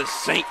for the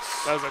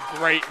Saints. That was a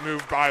great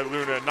move by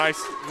Luna. Nice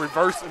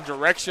reverse in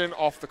direction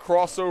off the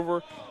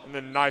crossover, and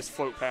then nice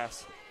float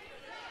pass.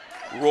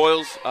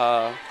 Royals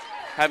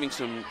having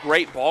some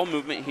great ball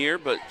movement here,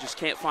 but just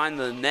can't find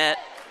the net.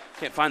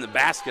 Can't find the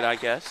basket, I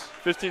guess.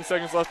 15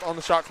 seconds left on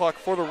the shot clock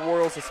for the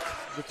Royals.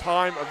 The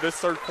time of this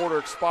third quarter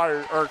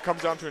expires, or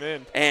comes down to an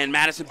end. And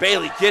Madison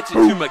Bailey gets it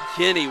to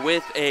McKinney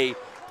with a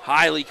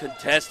highly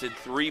contested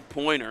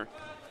three-pointer.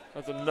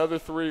 That's another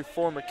 3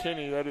 for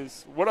McKinney. That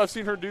is what I've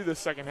seen her do this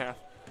second half.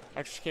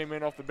 Actually, she came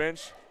in off the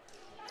bench.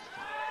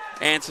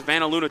 And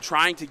Savannah Luna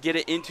trying to get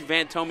it into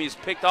Van Tomey is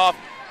picked off.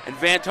 And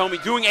Van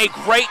Tomey doing a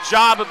great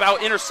job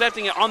about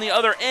intercepting it on the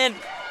other end.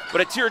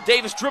 But Atira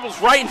Davis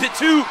dribbles right into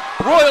 2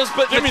 Royals.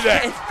 But give me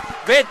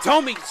that. Van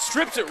Tomey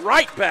strips it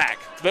right back.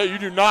 You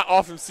do not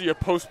often see a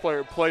post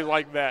player play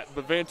like that.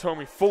 But Van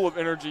Tomey, full of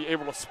energy,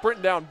 able to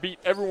sprint down, beat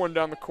everyone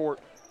down the court,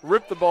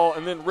 rip the ball,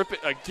 and then rip it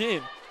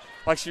again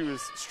like she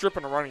was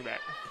stripping a running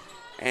back.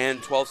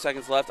 And 12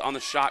 seconds left on the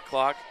shot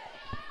clock.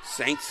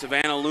 Saints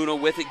Savannah Luna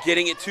with it,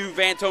 getting it to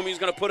Van Tomey, who's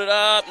going to put it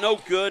up. No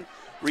good.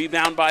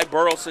 Rebound by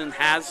Burleson.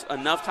 Has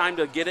enough time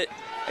to get it.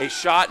 A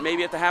shot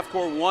maybe at the half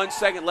court. 1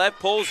 second left.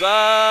 Pulls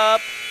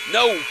up.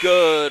 No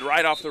good.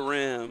 Right off the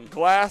rim.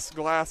 Glass,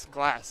 glass,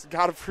 glass.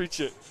 Got to preach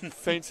it.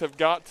 Saints have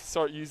got to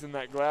start using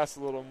that glass a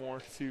little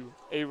more to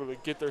able to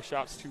get their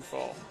shots to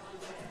fall.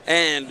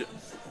 And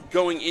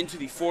going into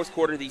the fourth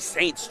quarter. The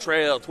Saints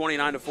trail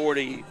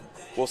 29-40.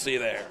 We'll see you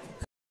there.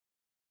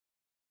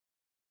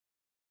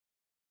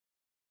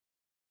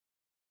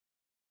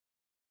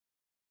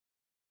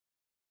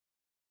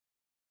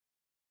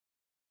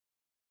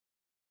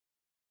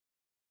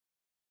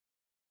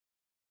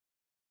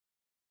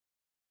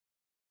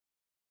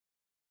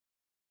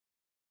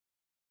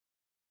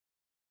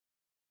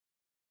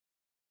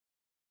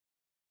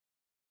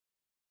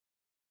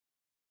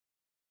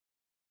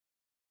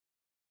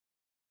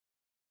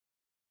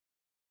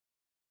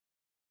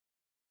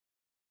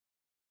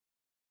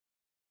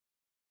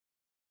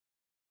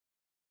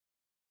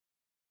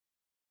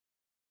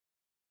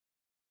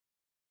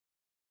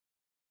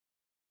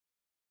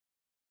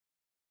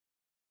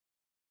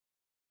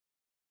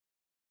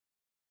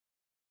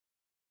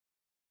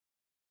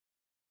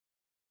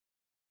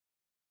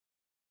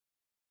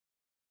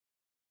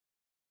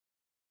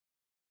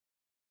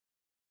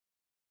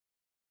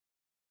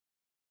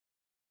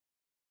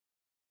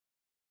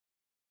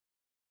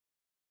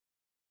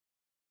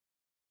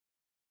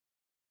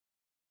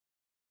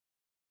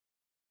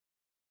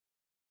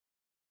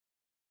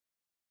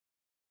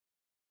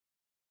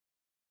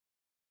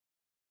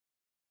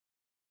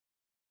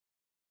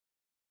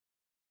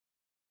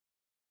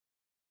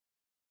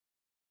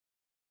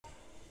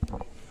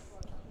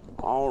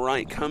 All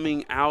right,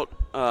 coming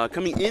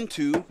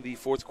into the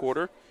fourth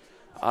quarter,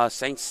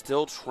 Saints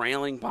still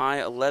trailing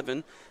by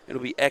 11.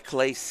 It'll be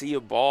Ecclesia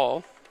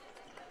ball.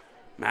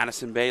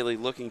 Madison Bailey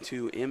looking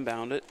to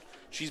inbound it.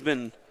 She's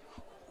been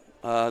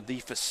the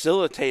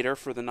facilitator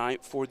for the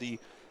night for the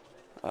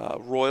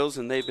Royals,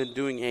 and they've been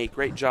doing a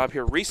great job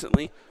here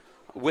recently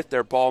with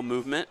their ball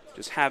movement.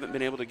 Just haven't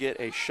been able to get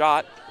a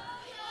shot.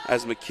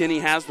 As McKinney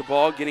has the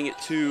ball, getting it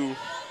to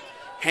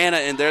Hannah,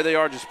 and there they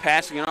are just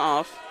passing it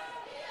off.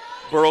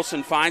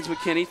 Burleson finds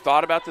McKinney,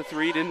 thought about the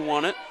three, didn't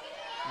want it.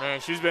 Man,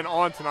 she's been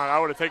on tonight. I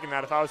would have taken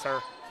that if I was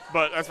her.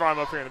 But that's why I'm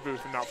up here in the booth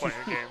and not playing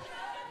the game.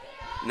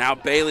 Now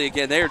Bailey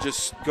again. They're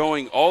just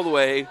going all the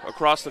way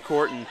across the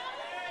court, and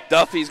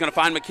Duffy's going to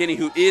find McKinney,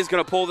 who is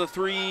going to pull the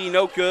three.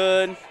 No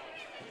good.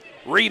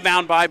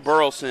 Rebound by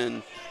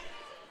Burleson.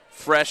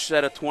 Fresh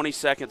set of 20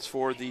 seconds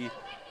for the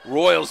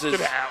Royals.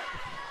 Get out.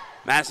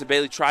 Madison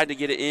Bailey tried to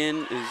get it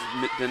in, is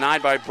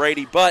denied by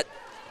Brady, but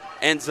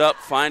ends up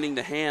finding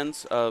the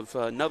hands of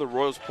another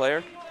Royals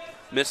player.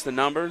 Missed the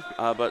number,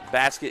 but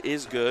basket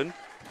is good.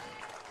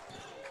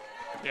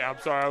 Yeah, I'm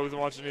sorry. I wasn't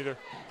watching either.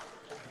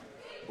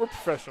 We're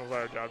professionals at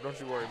our job. Don't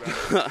you worry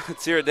about it.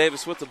 Tira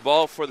Davis with the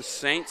ball for the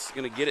Saints.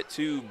 Going to get it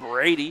to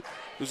Brady,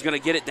 who's going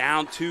to get it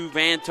down to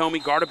Van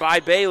Tomey, guarded by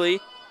Bailey.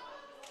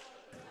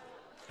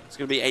 It's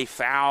going to be a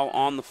foul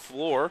on the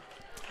floor.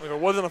 If it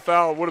wasn't a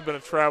foul, it would have been a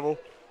travel.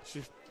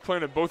 She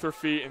planted both her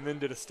feet and then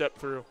did a step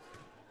through.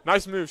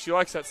 Nice move. She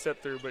likes that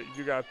step through, but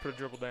you got to put a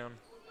dribble down.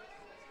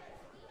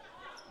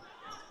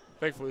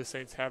 Thankfully, the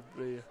Saints have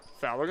the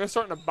foul. They're going to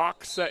start in a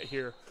box set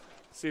here.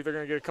 See if they're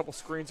going to get a couple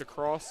screens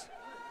across.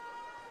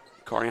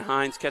 Kari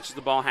Hines catches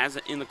the ball, has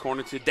it in the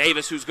corner to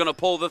Davis, who's going to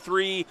pull the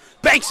three,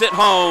 banks it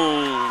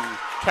home.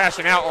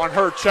 Cashing out on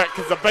her check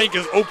because the bank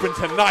is open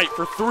tonight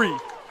for three.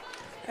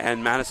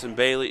 And Madison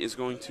Bailey is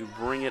going to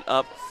bring it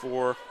up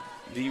for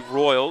the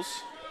Royals.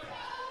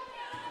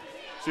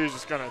 She's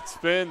just going to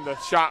spin the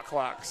shot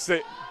clock.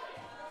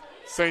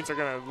 Saints are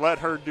going to let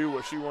her do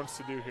what she wants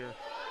to do here.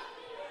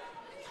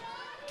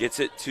 Gets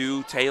it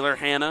to Taylor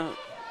Hannah.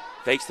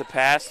 Fakes the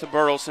pass to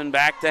Burleson,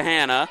 back to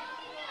Hannah.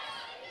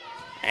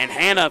 And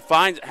Hannah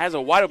has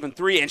a wide open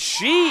three, and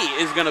she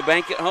is going to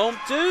bank it home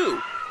too.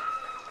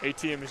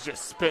 ATM is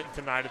just spitting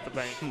tonight at the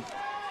bank.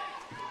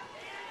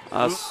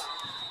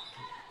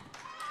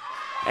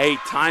 A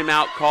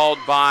timeout called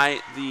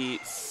by the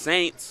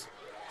Saints.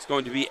 It's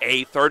going to be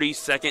a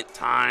 30-second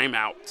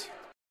timeout.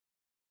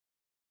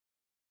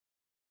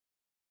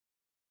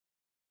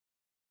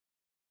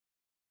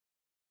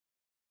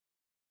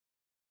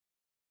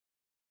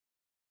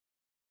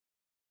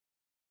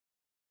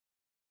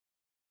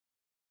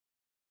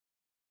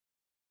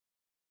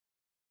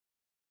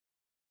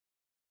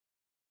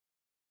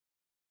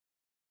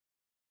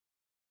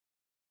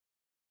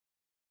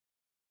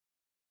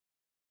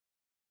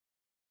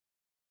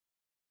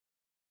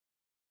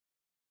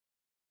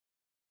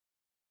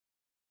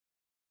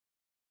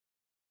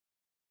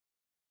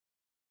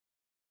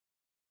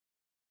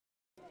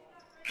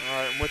 All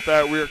right, and with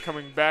that, we are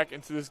coming back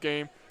into this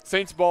game.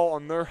 Saints ball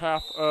on their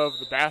half of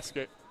the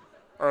basket,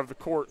 or of the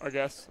court, I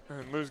guess.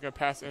 And Lou's going to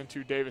pass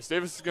into Davis.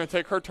 Davis is going to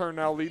take her turn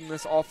now, leading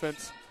this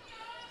offense.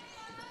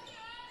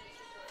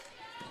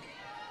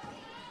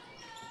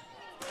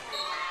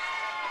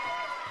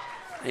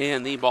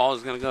 And the ball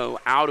is going to go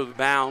out of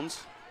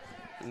bounds.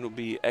 And it'll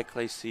be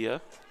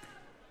Ecclesia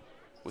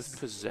with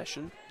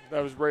possession.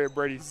 That was Rhea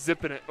Brady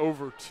zipping it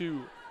over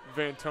to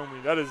Van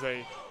Tomey. That is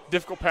a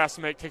difficult pass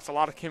to make. Takes a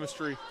lot of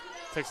chemistry.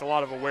 Takes a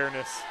lot of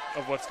awareness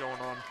of what's going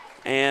on.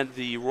 And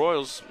the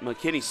Royals,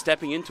 McKinney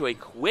stepping into a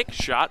quick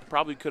shot.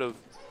 Probably could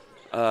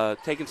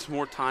have taken some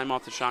more time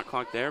off the shot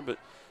clock there. But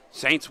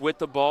Saints with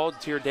the ball.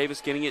 Tira Davis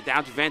getting it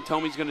down to Van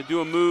Tomey's going to do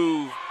a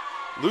move.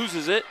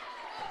 Loses it.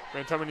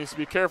 Van needs to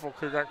be careful.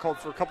 Could have got called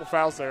for a couple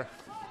fouls there.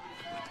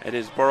 It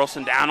is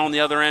Burleson down on the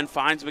other end,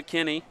 finds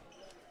McKinney.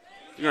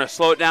 You're going to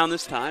slow it down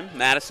this time.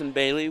 Madison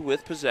Bailey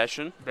with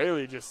possession.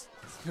 Bailey just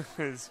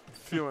is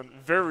feeling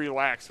very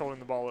relaxed holding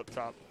the ball up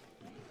top.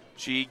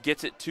 She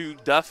gets it to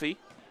Duffy.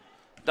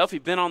 Duffy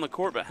been on the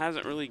court but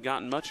hasn't really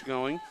gotten much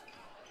going.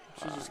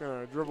 She's just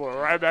going to dribble it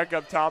right back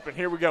up top, and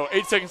here we go.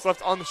 8 seconds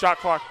left on the shot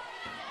clock.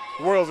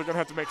 Royals are going to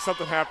have to make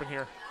something happen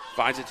here.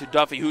 Finds it to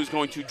Duffy, who's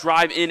going to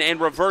drive in and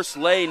reverse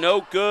lay.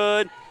 No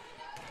good.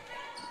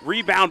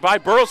 Rebound by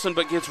Burleson,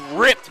 but gets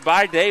ripped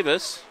by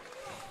Davis.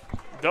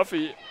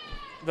 Duffy,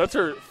 that's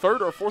her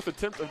third or fourth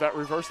attempt of that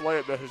reverse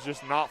layup that has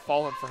just not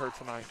fallen for her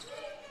tonight.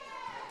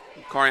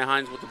 Karia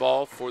Hines with the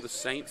ball for the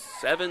Saints.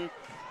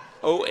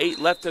 7:08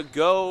 left to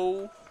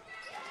go.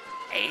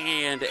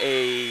 And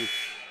a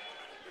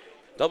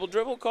double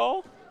dribble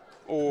call?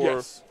 Or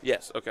yes.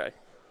 Yes, okay.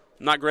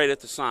 Not great at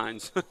the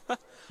signs.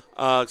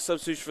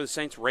 Substitution for the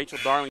Saints, Rachel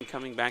Darling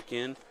coming back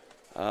in,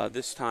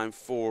 this time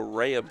for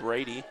Rhea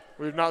Brady.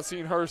 We've not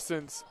seen her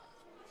since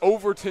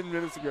over 10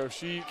 minutes ago.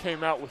 She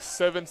came out with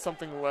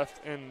 7-something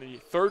left in the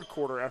third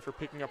quarter after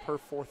picking up her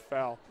fourth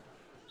foul.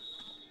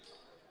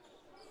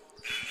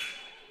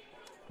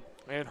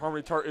 And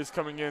Harmony Tart is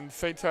coming in.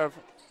 Saints have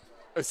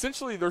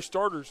essentially their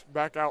starters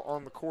back out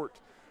on the court,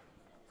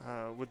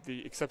 with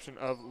the exception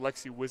of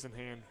Lexi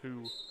Wisenhan,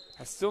 who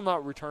has still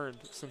not returned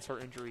since her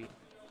injury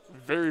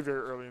very,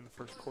 very early in the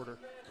first quarter.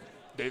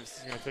 Davis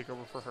is going to take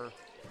over for her.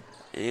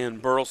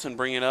 And Burleson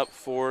bringing it up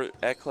for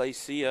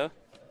Ecclesia.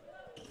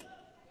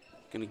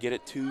 Going to get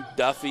it to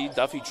Duffy.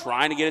 Duffy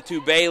trying to get it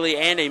to Bailey,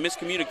 and a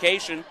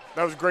miscommunication.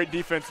 That was great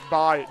defense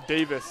by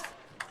Davis.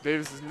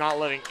 Davis is not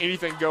letting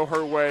anything go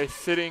her way,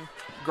 sitting,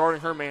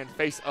 guarding her man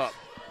face up.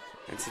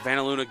 And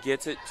Savannah Luna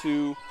gets it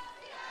to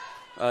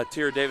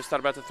Tierra Davis. Thought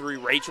about the three.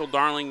 Rachel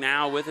Darling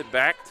now with it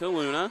back to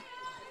Luna.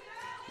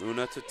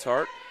 Luna to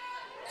Tart.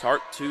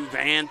 Tart to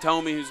Van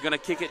Tomey, who's going to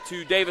kick it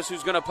to Davis,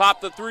 who's going to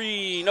pop the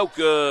three. No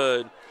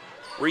good.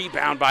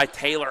 Rebound by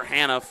Taylor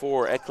Hannah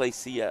for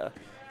Ecclesia.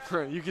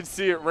 You can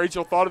see it.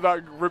 Rachel thought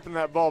about ripping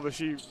that ball, but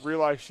she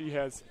realized she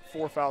has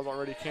 4 fouls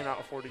already. Cannot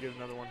afford to get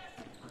another one.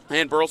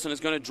 And Burleson is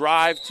going to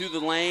drive to the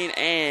lane,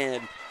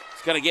 and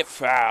it's going to get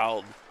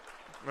fouled.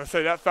 I'm going to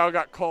say that foul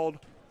got called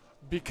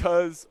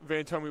because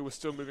Van Tomey was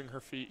still moving her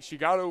feet. She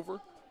got over,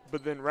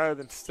 but then rather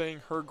than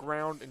staying her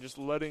ground and just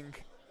letting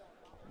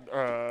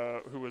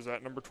who was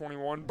that, number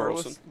 21?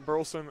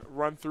 Burleson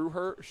run through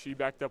her, she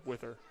backed up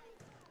with her.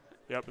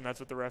 Yep, and that's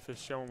what the ref is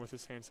showing with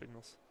his hand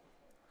signals.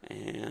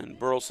 And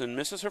Burleson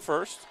misses her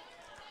first.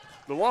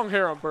 The long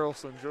hair on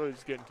Burleson is really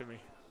just getting to me.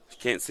 You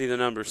can't see the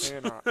numbers.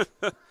 Cannot.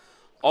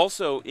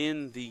 Also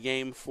in the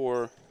game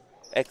for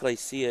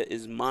Ecclesia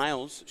is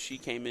Miles. She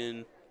came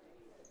in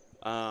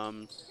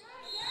for,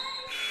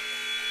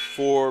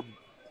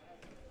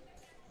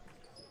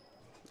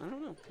 I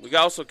don't know. We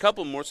got also a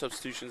couple more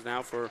substitutions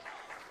now for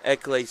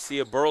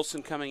Ecclesia.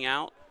 Burleson coming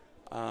out,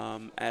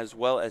 as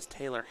well as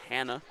Taylor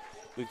Hannah.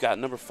 We've got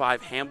number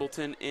 5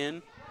 Hambleton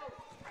in.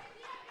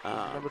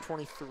 Number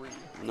 23.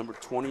 Number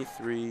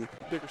 23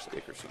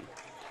 Dickerson.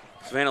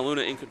 Savannah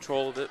Luna in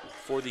control of it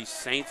for the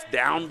Saints.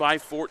 Down by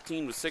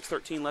 14 with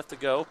 6:13 left to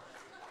go.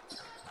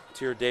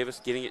 Tierra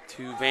Davis getting it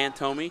to Van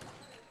Tomey.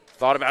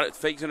 Thought about it,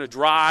 fakes in a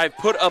drive,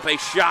 put up a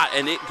shot,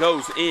 and it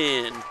goes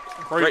in.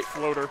 Great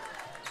floater.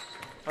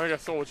 I think I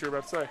saw what you were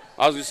about to say.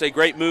 I was going to say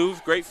great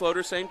move, great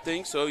floater, same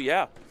thing. So,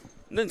 yeah.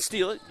 And then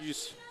steal it. You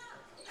just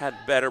had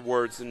better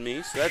words than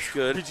me, so that's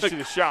good. Did you see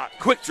the shot?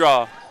 Quick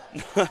draw.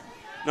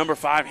 Number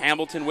 5,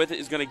 Hambleton with it,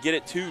 is going to get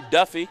it to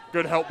Duffy.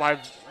 Good help by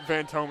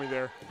Van Tomey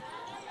there.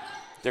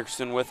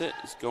 Dickerson with it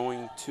is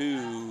going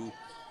to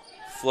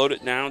float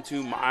it down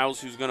to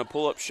Miles, who's going to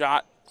pull up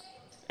shot.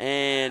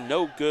 And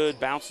no good.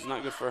 Bounce is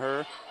not good for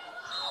her.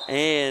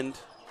 And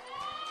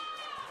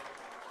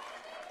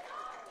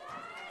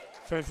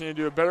Saints need to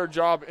do a better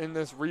job in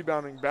this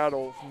rebounding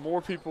battle. More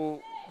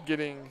people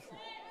getting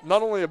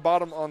not only a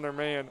bottom on their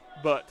man,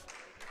 but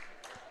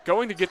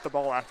going to get the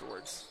ball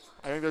afterwards.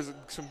 I think there's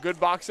some good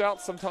box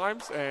outs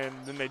sometimes, and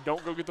then they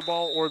don't go get the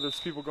ball, or there's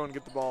people going to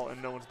get the ball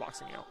and no one's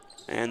boxing out.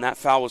 And that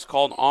foul was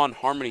called on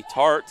Harmony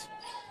Tart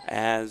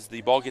as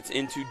the ball gets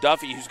into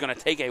Duffy, who's going to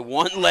take a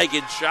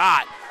one-legged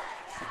shot.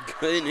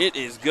 And it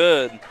is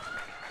good. A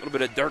little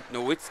bit of Dirk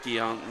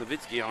Nowitzki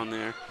on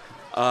there.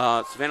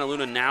 Savannah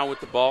Luna now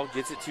with the ball,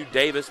 gets it to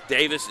Davis.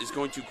 Davis is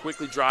going to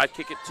quickly drive,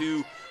 kick it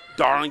to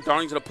Darling.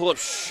 Darling's going to pull up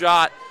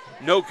shot.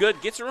 No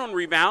good. Gets her own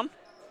rebound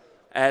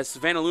as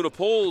Savannah Luna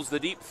pulls the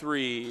deep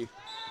three.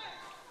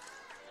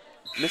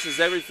 Misses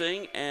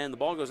everything, and the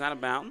ball goes out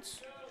of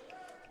bounds.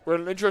 We're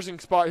at an interesting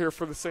spot here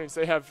for the Saints.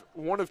 They have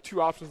one of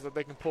two options that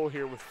they can pull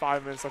here with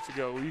 5 minutes left to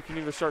go. You can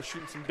either start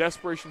shooting some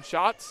desperation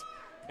shots,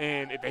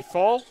 and if they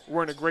fall,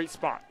 we're in a great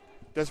spot.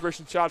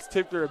 Desperation shots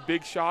typically are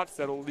big shots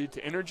that will lead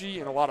to energy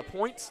and a lot of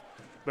points.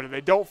 But if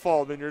they don't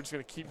fall, then you're just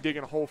going to keep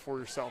digging a hole for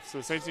yourself. So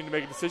the Saints need to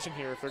make a decision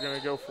here if they're going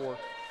to go for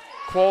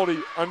quality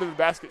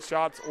under-the-basket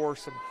shots or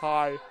some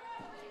high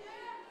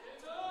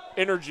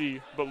energy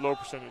but low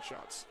percentage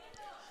shots.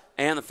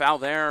 And the foul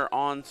there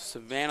on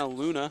Savannah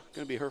Luna,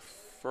 going to be her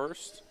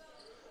first.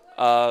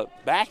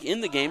 Back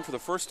in the game for the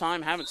first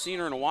time, haven't seen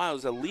her in a while,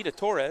 is Alita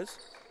Torres.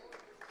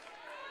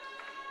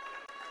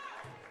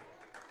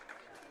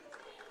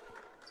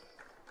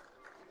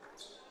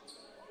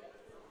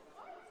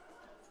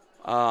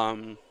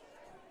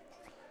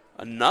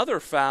 Another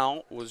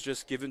foul was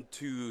just given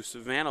to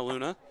Savannah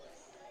Luna.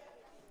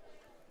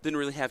 Didn't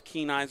really have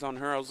keen eyes on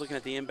her. I was looking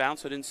at the inbound,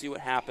 so I didn't see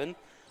what happened.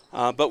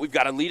 But we've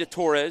got Alita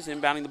Torres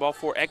inbounding the ball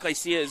for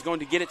Ecclesia. Is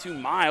going to get it to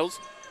Miles,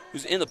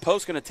 who's in the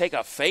post, going to take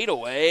a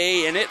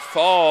fadeaway, and it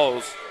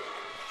falls.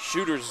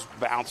 Shooter's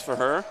bounce for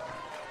her.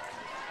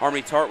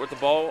 Harmony Tart with the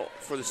ball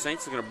for the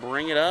Saints. They're going to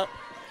bring it up.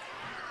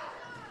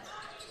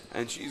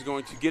 And she's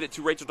going to get it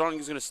to Rachel Darling,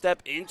 who's going to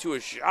step into a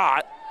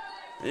shot.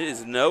 It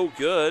is no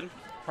good.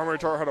 Harmony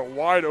Tart had a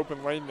wide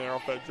open lane there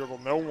off that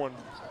dribble. No one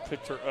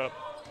picked her up.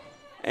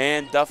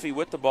 And Duffy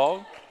with the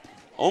ball.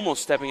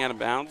 Almost stepping out of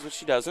bounds, but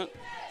she doesn't.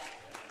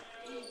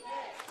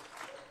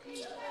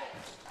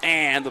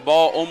 And the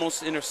ball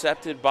almost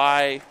intercepted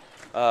by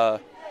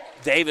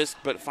Davis,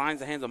 but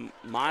finds the hands of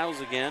Miles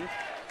again.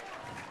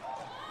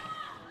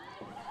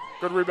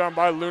 Good rebound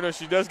by Luna.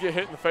 She does get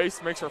hit in the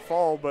face, makes her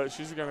fall, but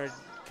she's going to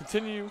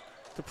continue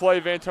to play.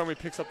 Van Tomey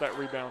picks up that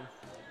rebound.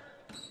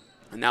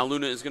 And now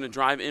Luna is going to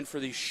drive in for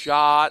the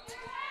shot.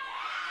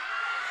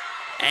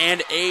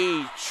 And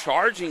a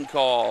charging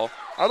call.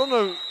 I don't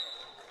know.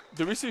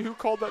 Did we see who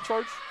called that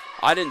charge?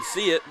 I didn't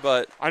see it,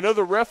 but I know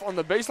the ref on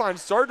the baseline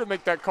started to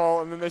make that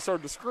call, and then they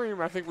started to scream.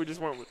 I think we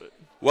just went with it.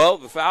 Well,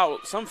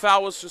 some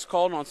foul was just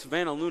called on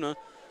Savannah Luna.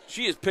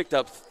 She has picked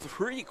up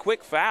 3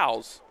 quick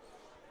fouls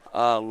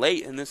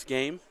late in this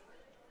game.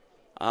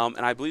 And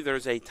I believe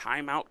there's a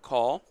timeout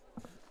call.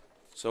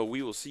 So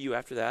we will see you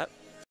after that.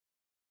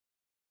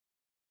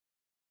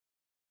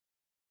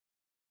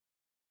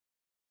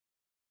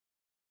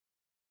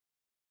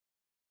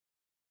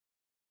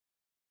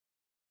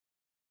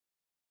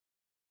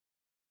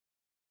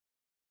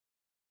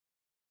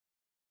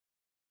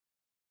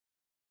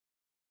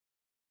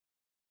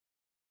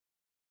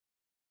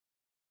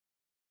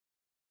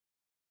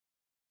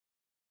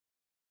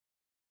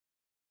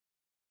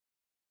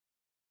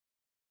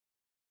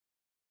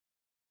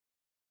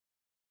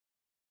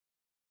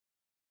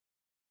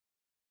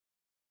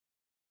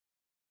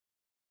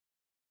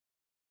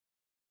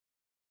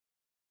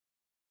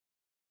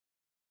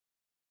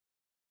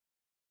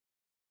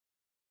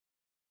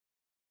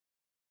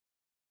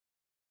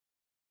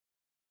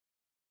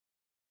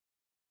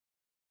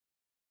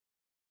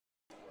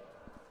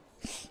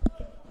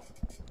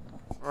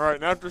 All right,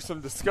 and after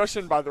some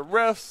discussion by the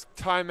refs,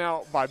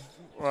 timeout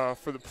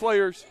for the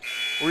players,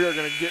 we are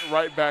going to get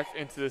right back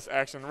into this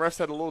action. The refs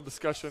had a little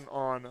discussion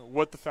on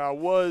what the foul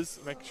was,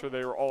 making sure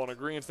they were all in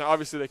agreement. Now,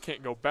 obviously, they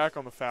can't go back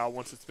on the foul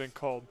once it's been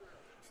called,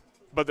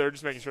 but they're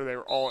just making sure they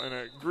were all in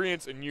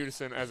agreement and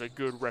unison as a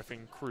good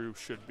reffing crew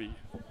should be.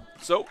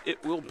 So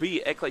it will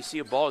be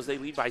Ecclesia ball as they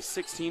lead by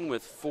 16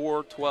 with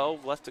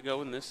 4:12 left to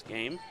go in this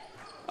game.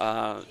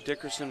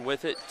 Dickerson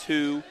with it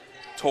to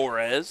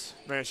Torres.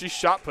 Man, she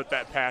shot put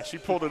that pass. She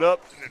pulled it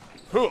up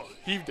and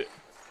heaved it.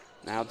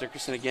 Now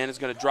Dickerson again is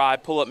going to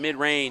drive, pull up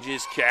mid-range,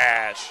 is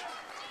cash.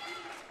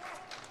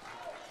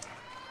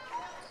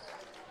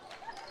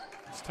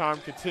 As time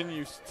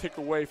continues to tick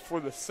away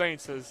for the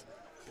Saints as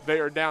they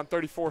are down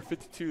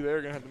 34-52.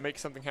 They're going to have to make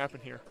something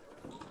happen here.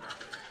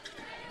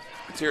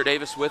 Tara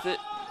Davis with it.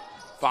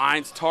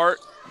 Finds Tart,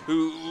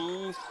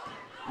 who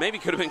maybe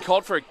could have been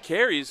called for a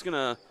carry. He's going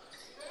to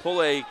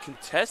pull a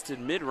contested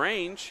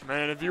mid-range.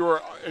 Man, if you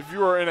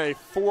are in a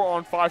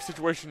 4-on-5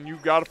 situation,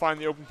 you've got to find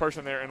the open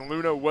person there, and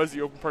Luna was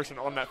the open person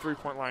on that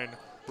three-point line,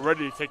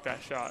 ready to take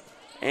that shot.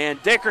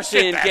 And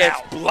Dickerson gets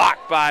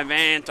blocked by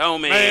Van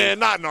Tomey. Man,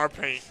 not in our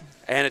paint.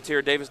 And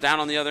Atira Davis down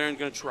on the other end,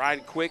 going to try a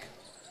quick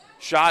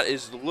shot.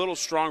 Is a little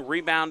strong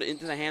rebound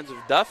into the hands of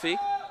Duffy.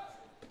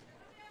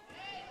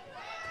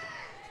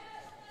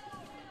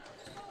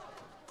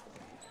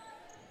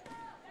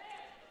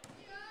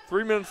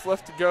 Three minutes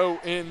left to go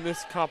in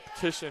this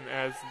competition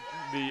as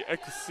the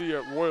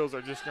Ecclesia Royals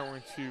are just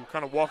going to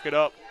kind of walk it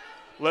up,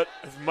 let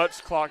as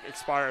much clock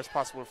expire as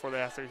possible before they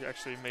have to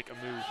actually make a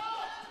move.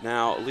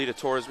 Now Alita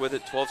Torres with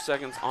it, 12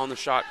 seconds on the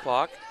shot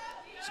clock.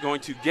 He's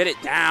going to get it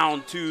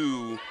down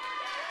to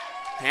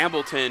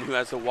Hamilton, who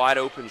has a wide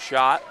open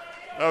shot.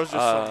 That was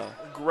just some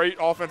great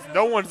offense.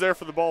 No one's there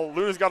for the ball.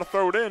 Luna's got to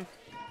throw it in.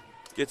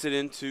 Gets it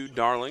into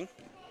Darling.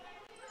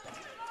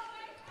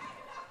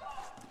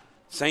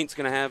 Saints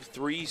going to have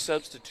 3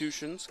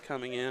 substitutions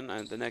coming in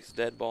at the next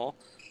dead ball.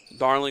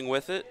 Darling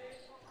with it.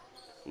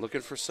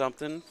 Looking for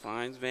something.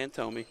 Finds Van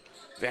Tomey.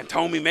 Van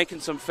Tomey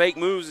making some fake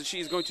moves, and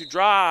she's going to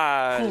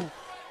drive.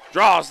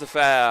 Draws the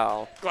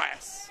foul.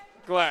 Glass.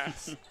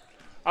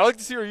 I like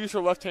to see her use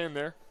her left hand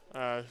there.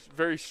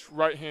 Very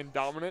right-hand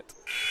dominant.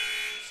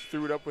 She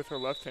threw it up with her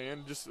left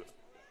hand. Just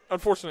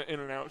unfortunate in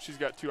and out. She's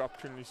got 2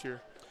 opportunities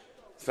here.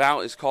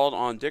 Foul is called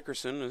on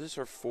Dickerson. This is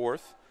her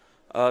 4th.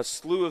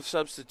 Slew of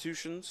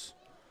substitutions.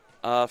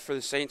 For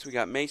the Saints, we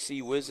got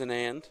Macy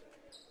Wisenand,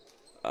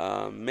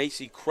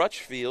 Macy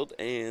Crutchfield,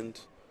 and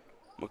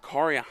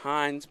Makaria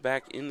Hines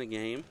back in the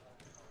game.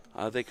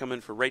 They come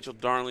in for Rachel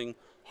Darling,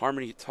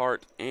 Harmony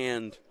Tart,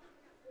 and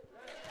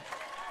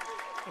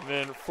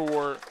then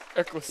for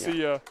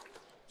Ecclesia.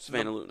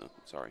 Savannah Luna,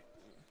 sorry.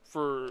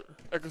 For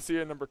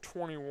Ecclesia, number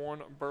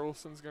 21,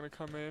 Burleson's going to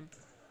come in.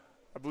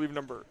 I believe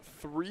number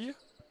 3,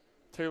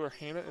 Taylor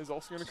Hannah, is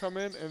also going to come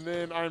in. And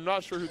then I'm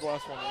not sure who the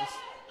last one is.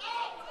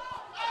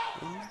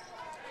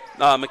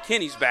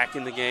 McKinney's back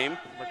in the game.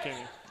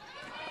 McKinney.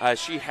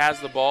 She has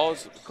the ball.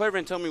 Claire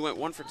Van Tilmy went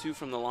 1 for 2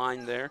 from the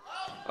line there.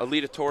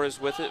 Alita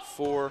Torres with it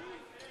for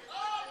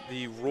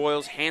the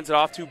Royals. Hands it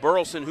off to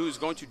Burleson, who's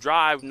going to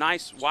drive.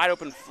 Nice wide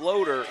open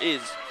floater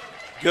is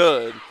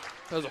good.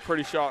 That was a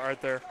pretty shot right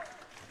there.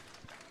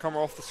 Come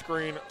off the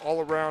screen,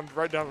 all around,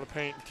 right down to the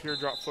paint,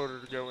 teardrop floater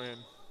to go in.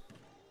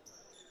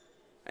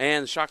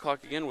 And the shot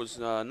clock again was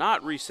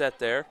not reset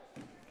there.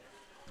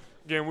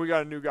 Again, we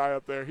got a new guy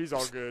up there. He's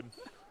all good.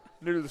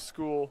 New to the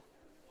school,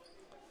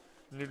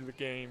 new to the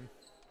game.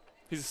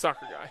 He's a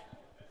soccer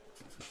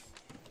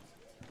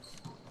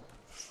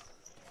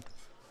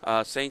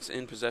guy. Saints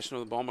in possession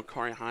of the ball.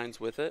 Makaria Hines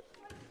with it.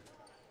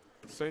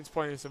 Saints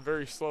playing some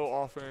very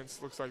slow offense.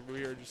 Looks like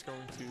we are just going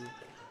to.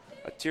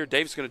 Tyra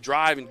Davis going to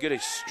drive and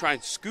try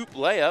and scoop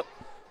layup.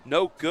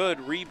 No good.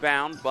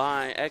 Rebound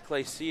by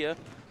Ecclesia.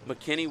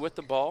 McKinney with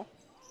the ball.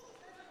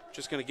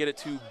 Just going to get it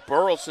to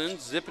Burleson,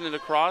 zipping it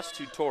across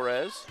to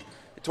Torres.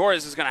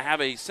 Torres is going to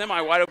have a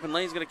semi-wide open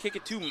lane. He's going to kick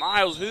it to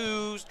Miles,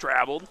 who's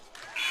traveled.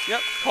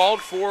 Yep,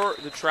 called for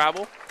the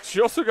travel.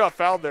 She also got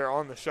fouled there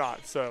on the shot,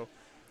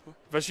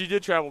 but she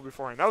did travel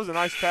beforehand. That was a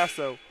nice pass,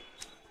 though,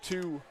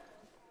 to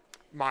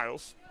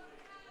Miles.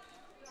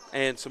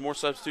 And some more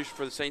substitution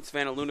for the Saints.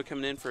 Savannah Luna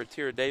coming in for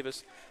Tyra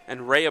Davis,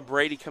 and Rhea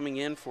Brady coming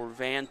in for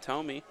Van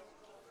Tomey.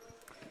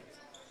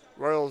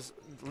 Royals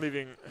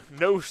leaving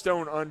no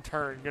stone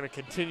unturned, going to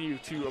continue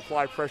to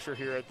apply pressure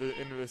here at the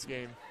end of this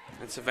game.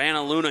 And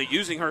Savannah Luna,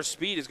 using her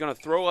speed, is going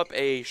to throw up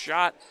a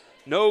shot.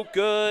 No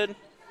good.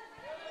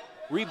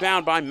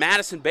 Rebound by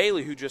Madison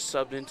Bailey, who just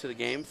subbed into the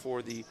game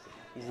for the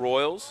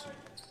Royals.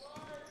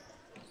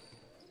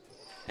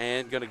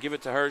 And going to give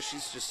it to her.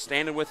 She's just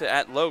standing with it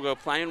at logo,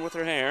 playing with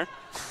her hair.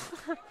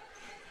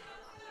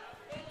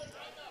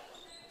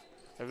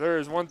 If there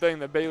is one thing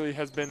that Bailey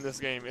has been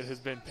this game, it has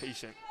been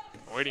patient.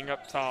 Waiting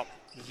up top,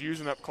 just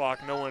using up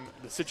clock, knowing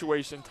the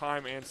situation,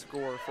 time, and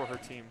score for her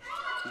team.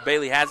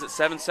 Bailey has it,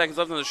 7 seconds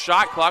left on the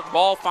shot clock.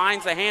 Ball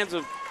finds the hands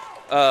of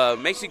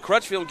Macy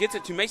Crutchfield, gets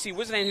it to Macy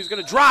Wizenan, who's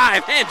going to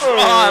drive and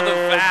draw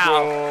the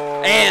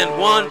foul. And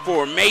one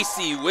for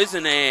Macy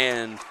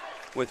Wizenan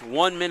with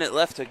 1 minute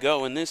left to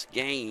go in this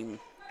game.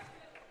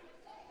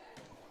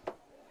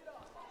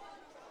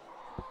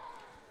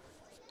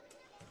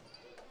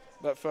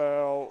 That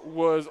foul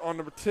was on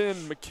number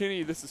 10,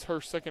 McKinney. This is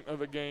her second of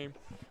the game.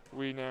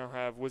 We now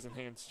have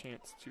Wizenhand's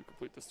chance to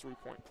complete this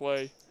three-point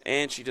play.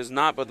 And she does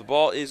not, but the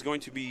ball is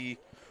going to be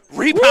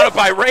rebounded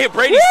by Rhea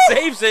Brady.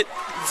 Saves it.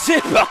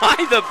 Zip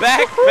behind the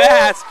back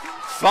pass.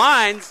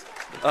 Finds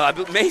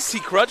Macy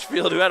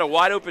Crutchfield, who had a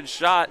wide-open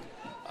shot.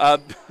 A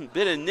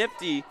bit of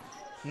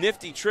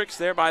nifty tricks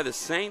there by the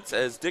Saints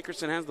as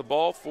Dickerson has the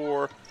ball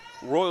for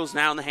Royals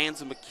now in the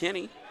hands of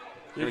McKinney.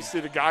 You can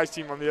see the guys'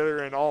 team on the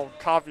other end all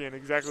copying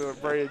exactly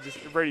what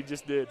Brady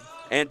just did.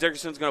 And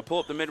Dickerson's going to pull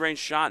up the mid-range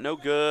shot. No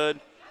good.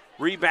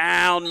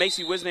 Rebound.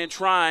 Macy Wizenan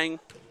trying.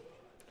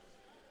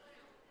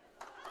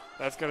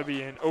 That's going to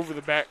be an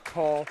over-the-back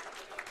call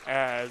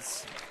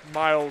as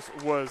Miles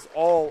was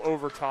all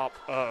over top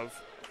of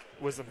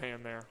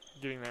Wizenhand there,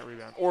 getting that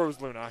rebound. Or it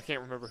was Luna. I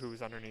can't remember who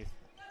was underneath.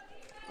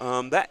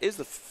 That is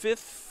the 5th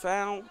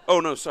foul. Oh,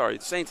 no, sorry.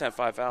 The Saints have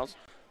 5 fouls.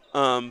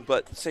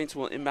 But the Saints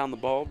will inbound the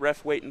ball.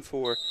 Ref waiting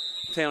for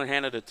Taylor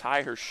Hannah to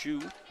tie her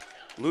shoe.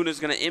 Luna's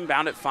going to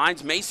inbound it.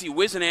 Finds Macy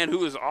Wizenan,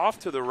 who is off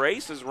to the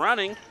races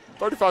running.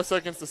 35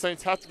 seconds. The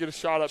Saints have to get a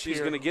shot up She's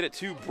here. going to get it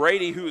to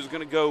Brady, who is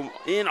going to go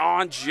in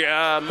on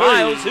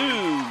Miles,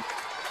 who.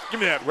 Give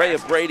me that. Rhea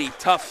Brady,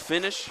 tough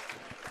finish.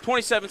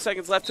 27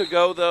 seconds left to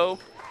go, though.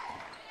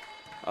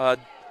 A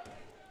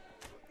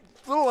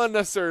little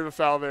unnecessary of a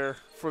foul there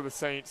for the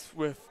Saints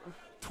with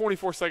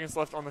 24 seconds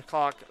left on the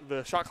clock.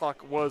 The shot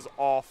clock was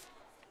off,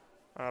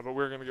 but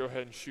we're going to go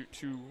ahead and shoot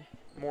 2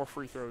 more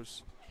free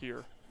throws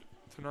here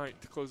tonight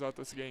to close out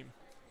this game.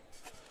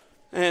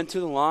 And to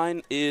the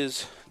line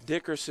is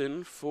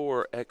Dickerson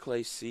for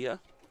Ecclesia.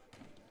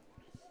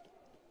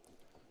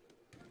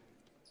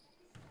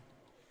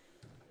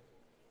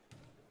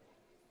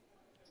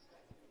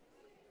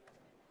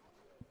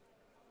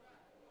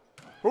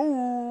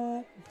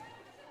 Ooh,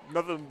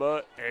 nothing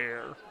but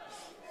air.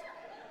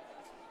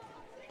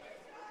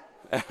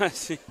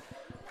 See,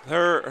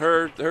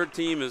 her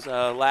team is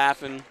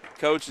laughing.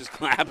 Coach is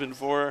clapping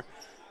for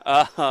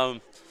her.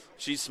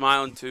 She's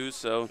smiling too.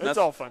 So it's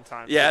all fun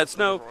times. Yeah, it's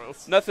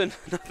nothing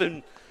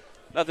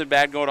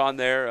bad going on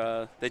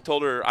there. They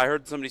told her. I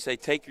heard somebody say,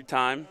 "Take your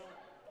time."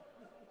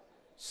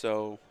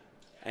 So,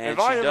 and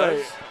she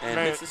does, and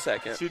hits the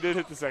second. She did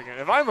hit the second.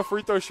 If I'm a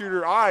free throw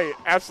shooter, I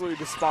absolutely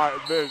despise.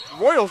 The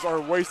Royals are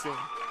wasting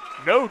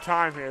no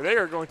time here. They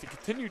are going to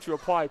continue to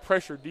apply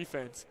pressure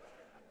defense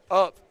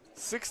up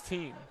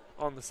 16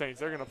 on the Saints.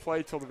 They're going to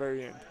play till the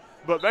very end.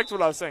 But back to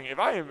what I was saying. If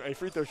I am a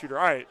free throw shooter,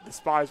 I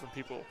despise when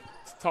people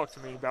talk to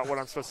me about what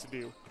I'm supposed to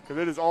do because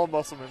it is all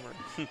muscle memory.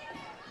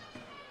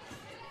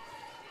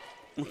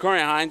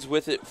 Macari Hines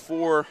with it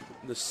for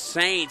the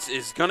Saints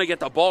is going to get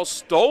the ball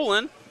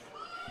stolen.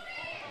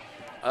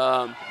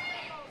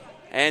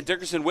 And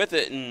Dickerson with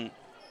it, and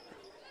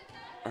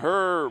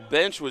her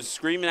bench was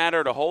screaming at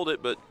her to hold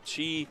it, but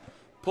she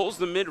pulls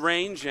the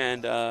mid-range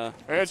and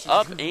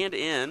up and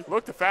in.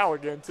 Look to foul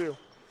again, too.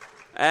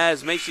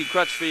 As Macy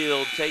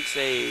Crutchfield takes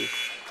a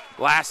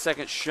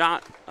last-second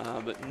shot,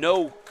 but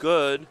no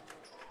good.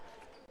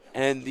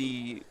 And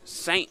the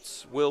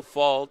Saints will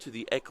fall to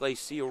the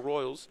Ecclesia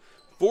Royals,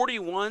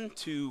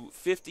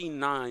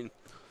 41-59.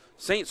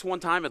 Saints one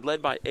time had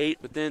led by 8,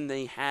 but then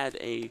they had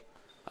a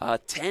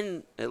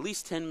at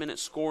least 10-minute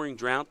scoring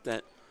drought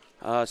that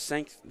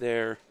sank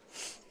their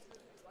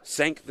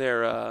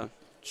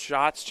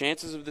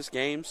chances of this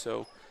game.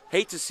 So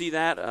hate to see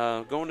that.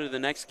 Going to the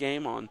next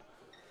game on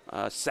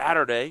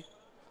Saturday,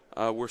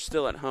 we're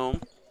still at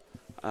home.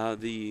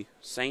 The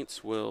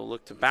Saints will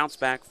look to bounce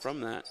back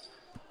from that.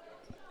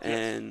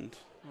 And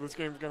this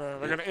game's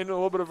they're gonna end a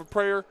little bit of a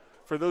prayer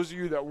for those of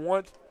you that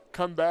want.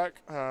 Come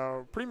back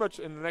pretty much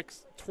in the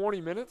next 20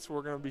 minutes.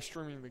 We're going to be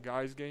streaming the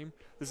guys' game.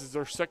 This is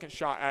their second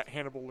shot at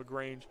Hannibal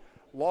LaGrange.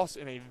 Lost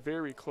in a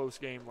very close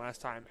game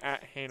last time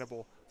at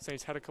Hannibal.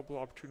 Saints had a couple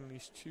of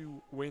opportunities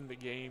to win the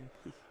game.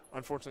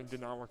 Unfortunately, did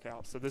not work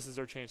out. So this is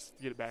their chance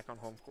to get it back on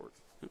home court.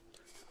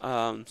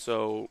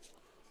 So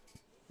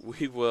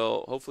we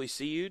will hopefully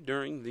see you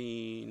during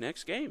the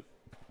next game.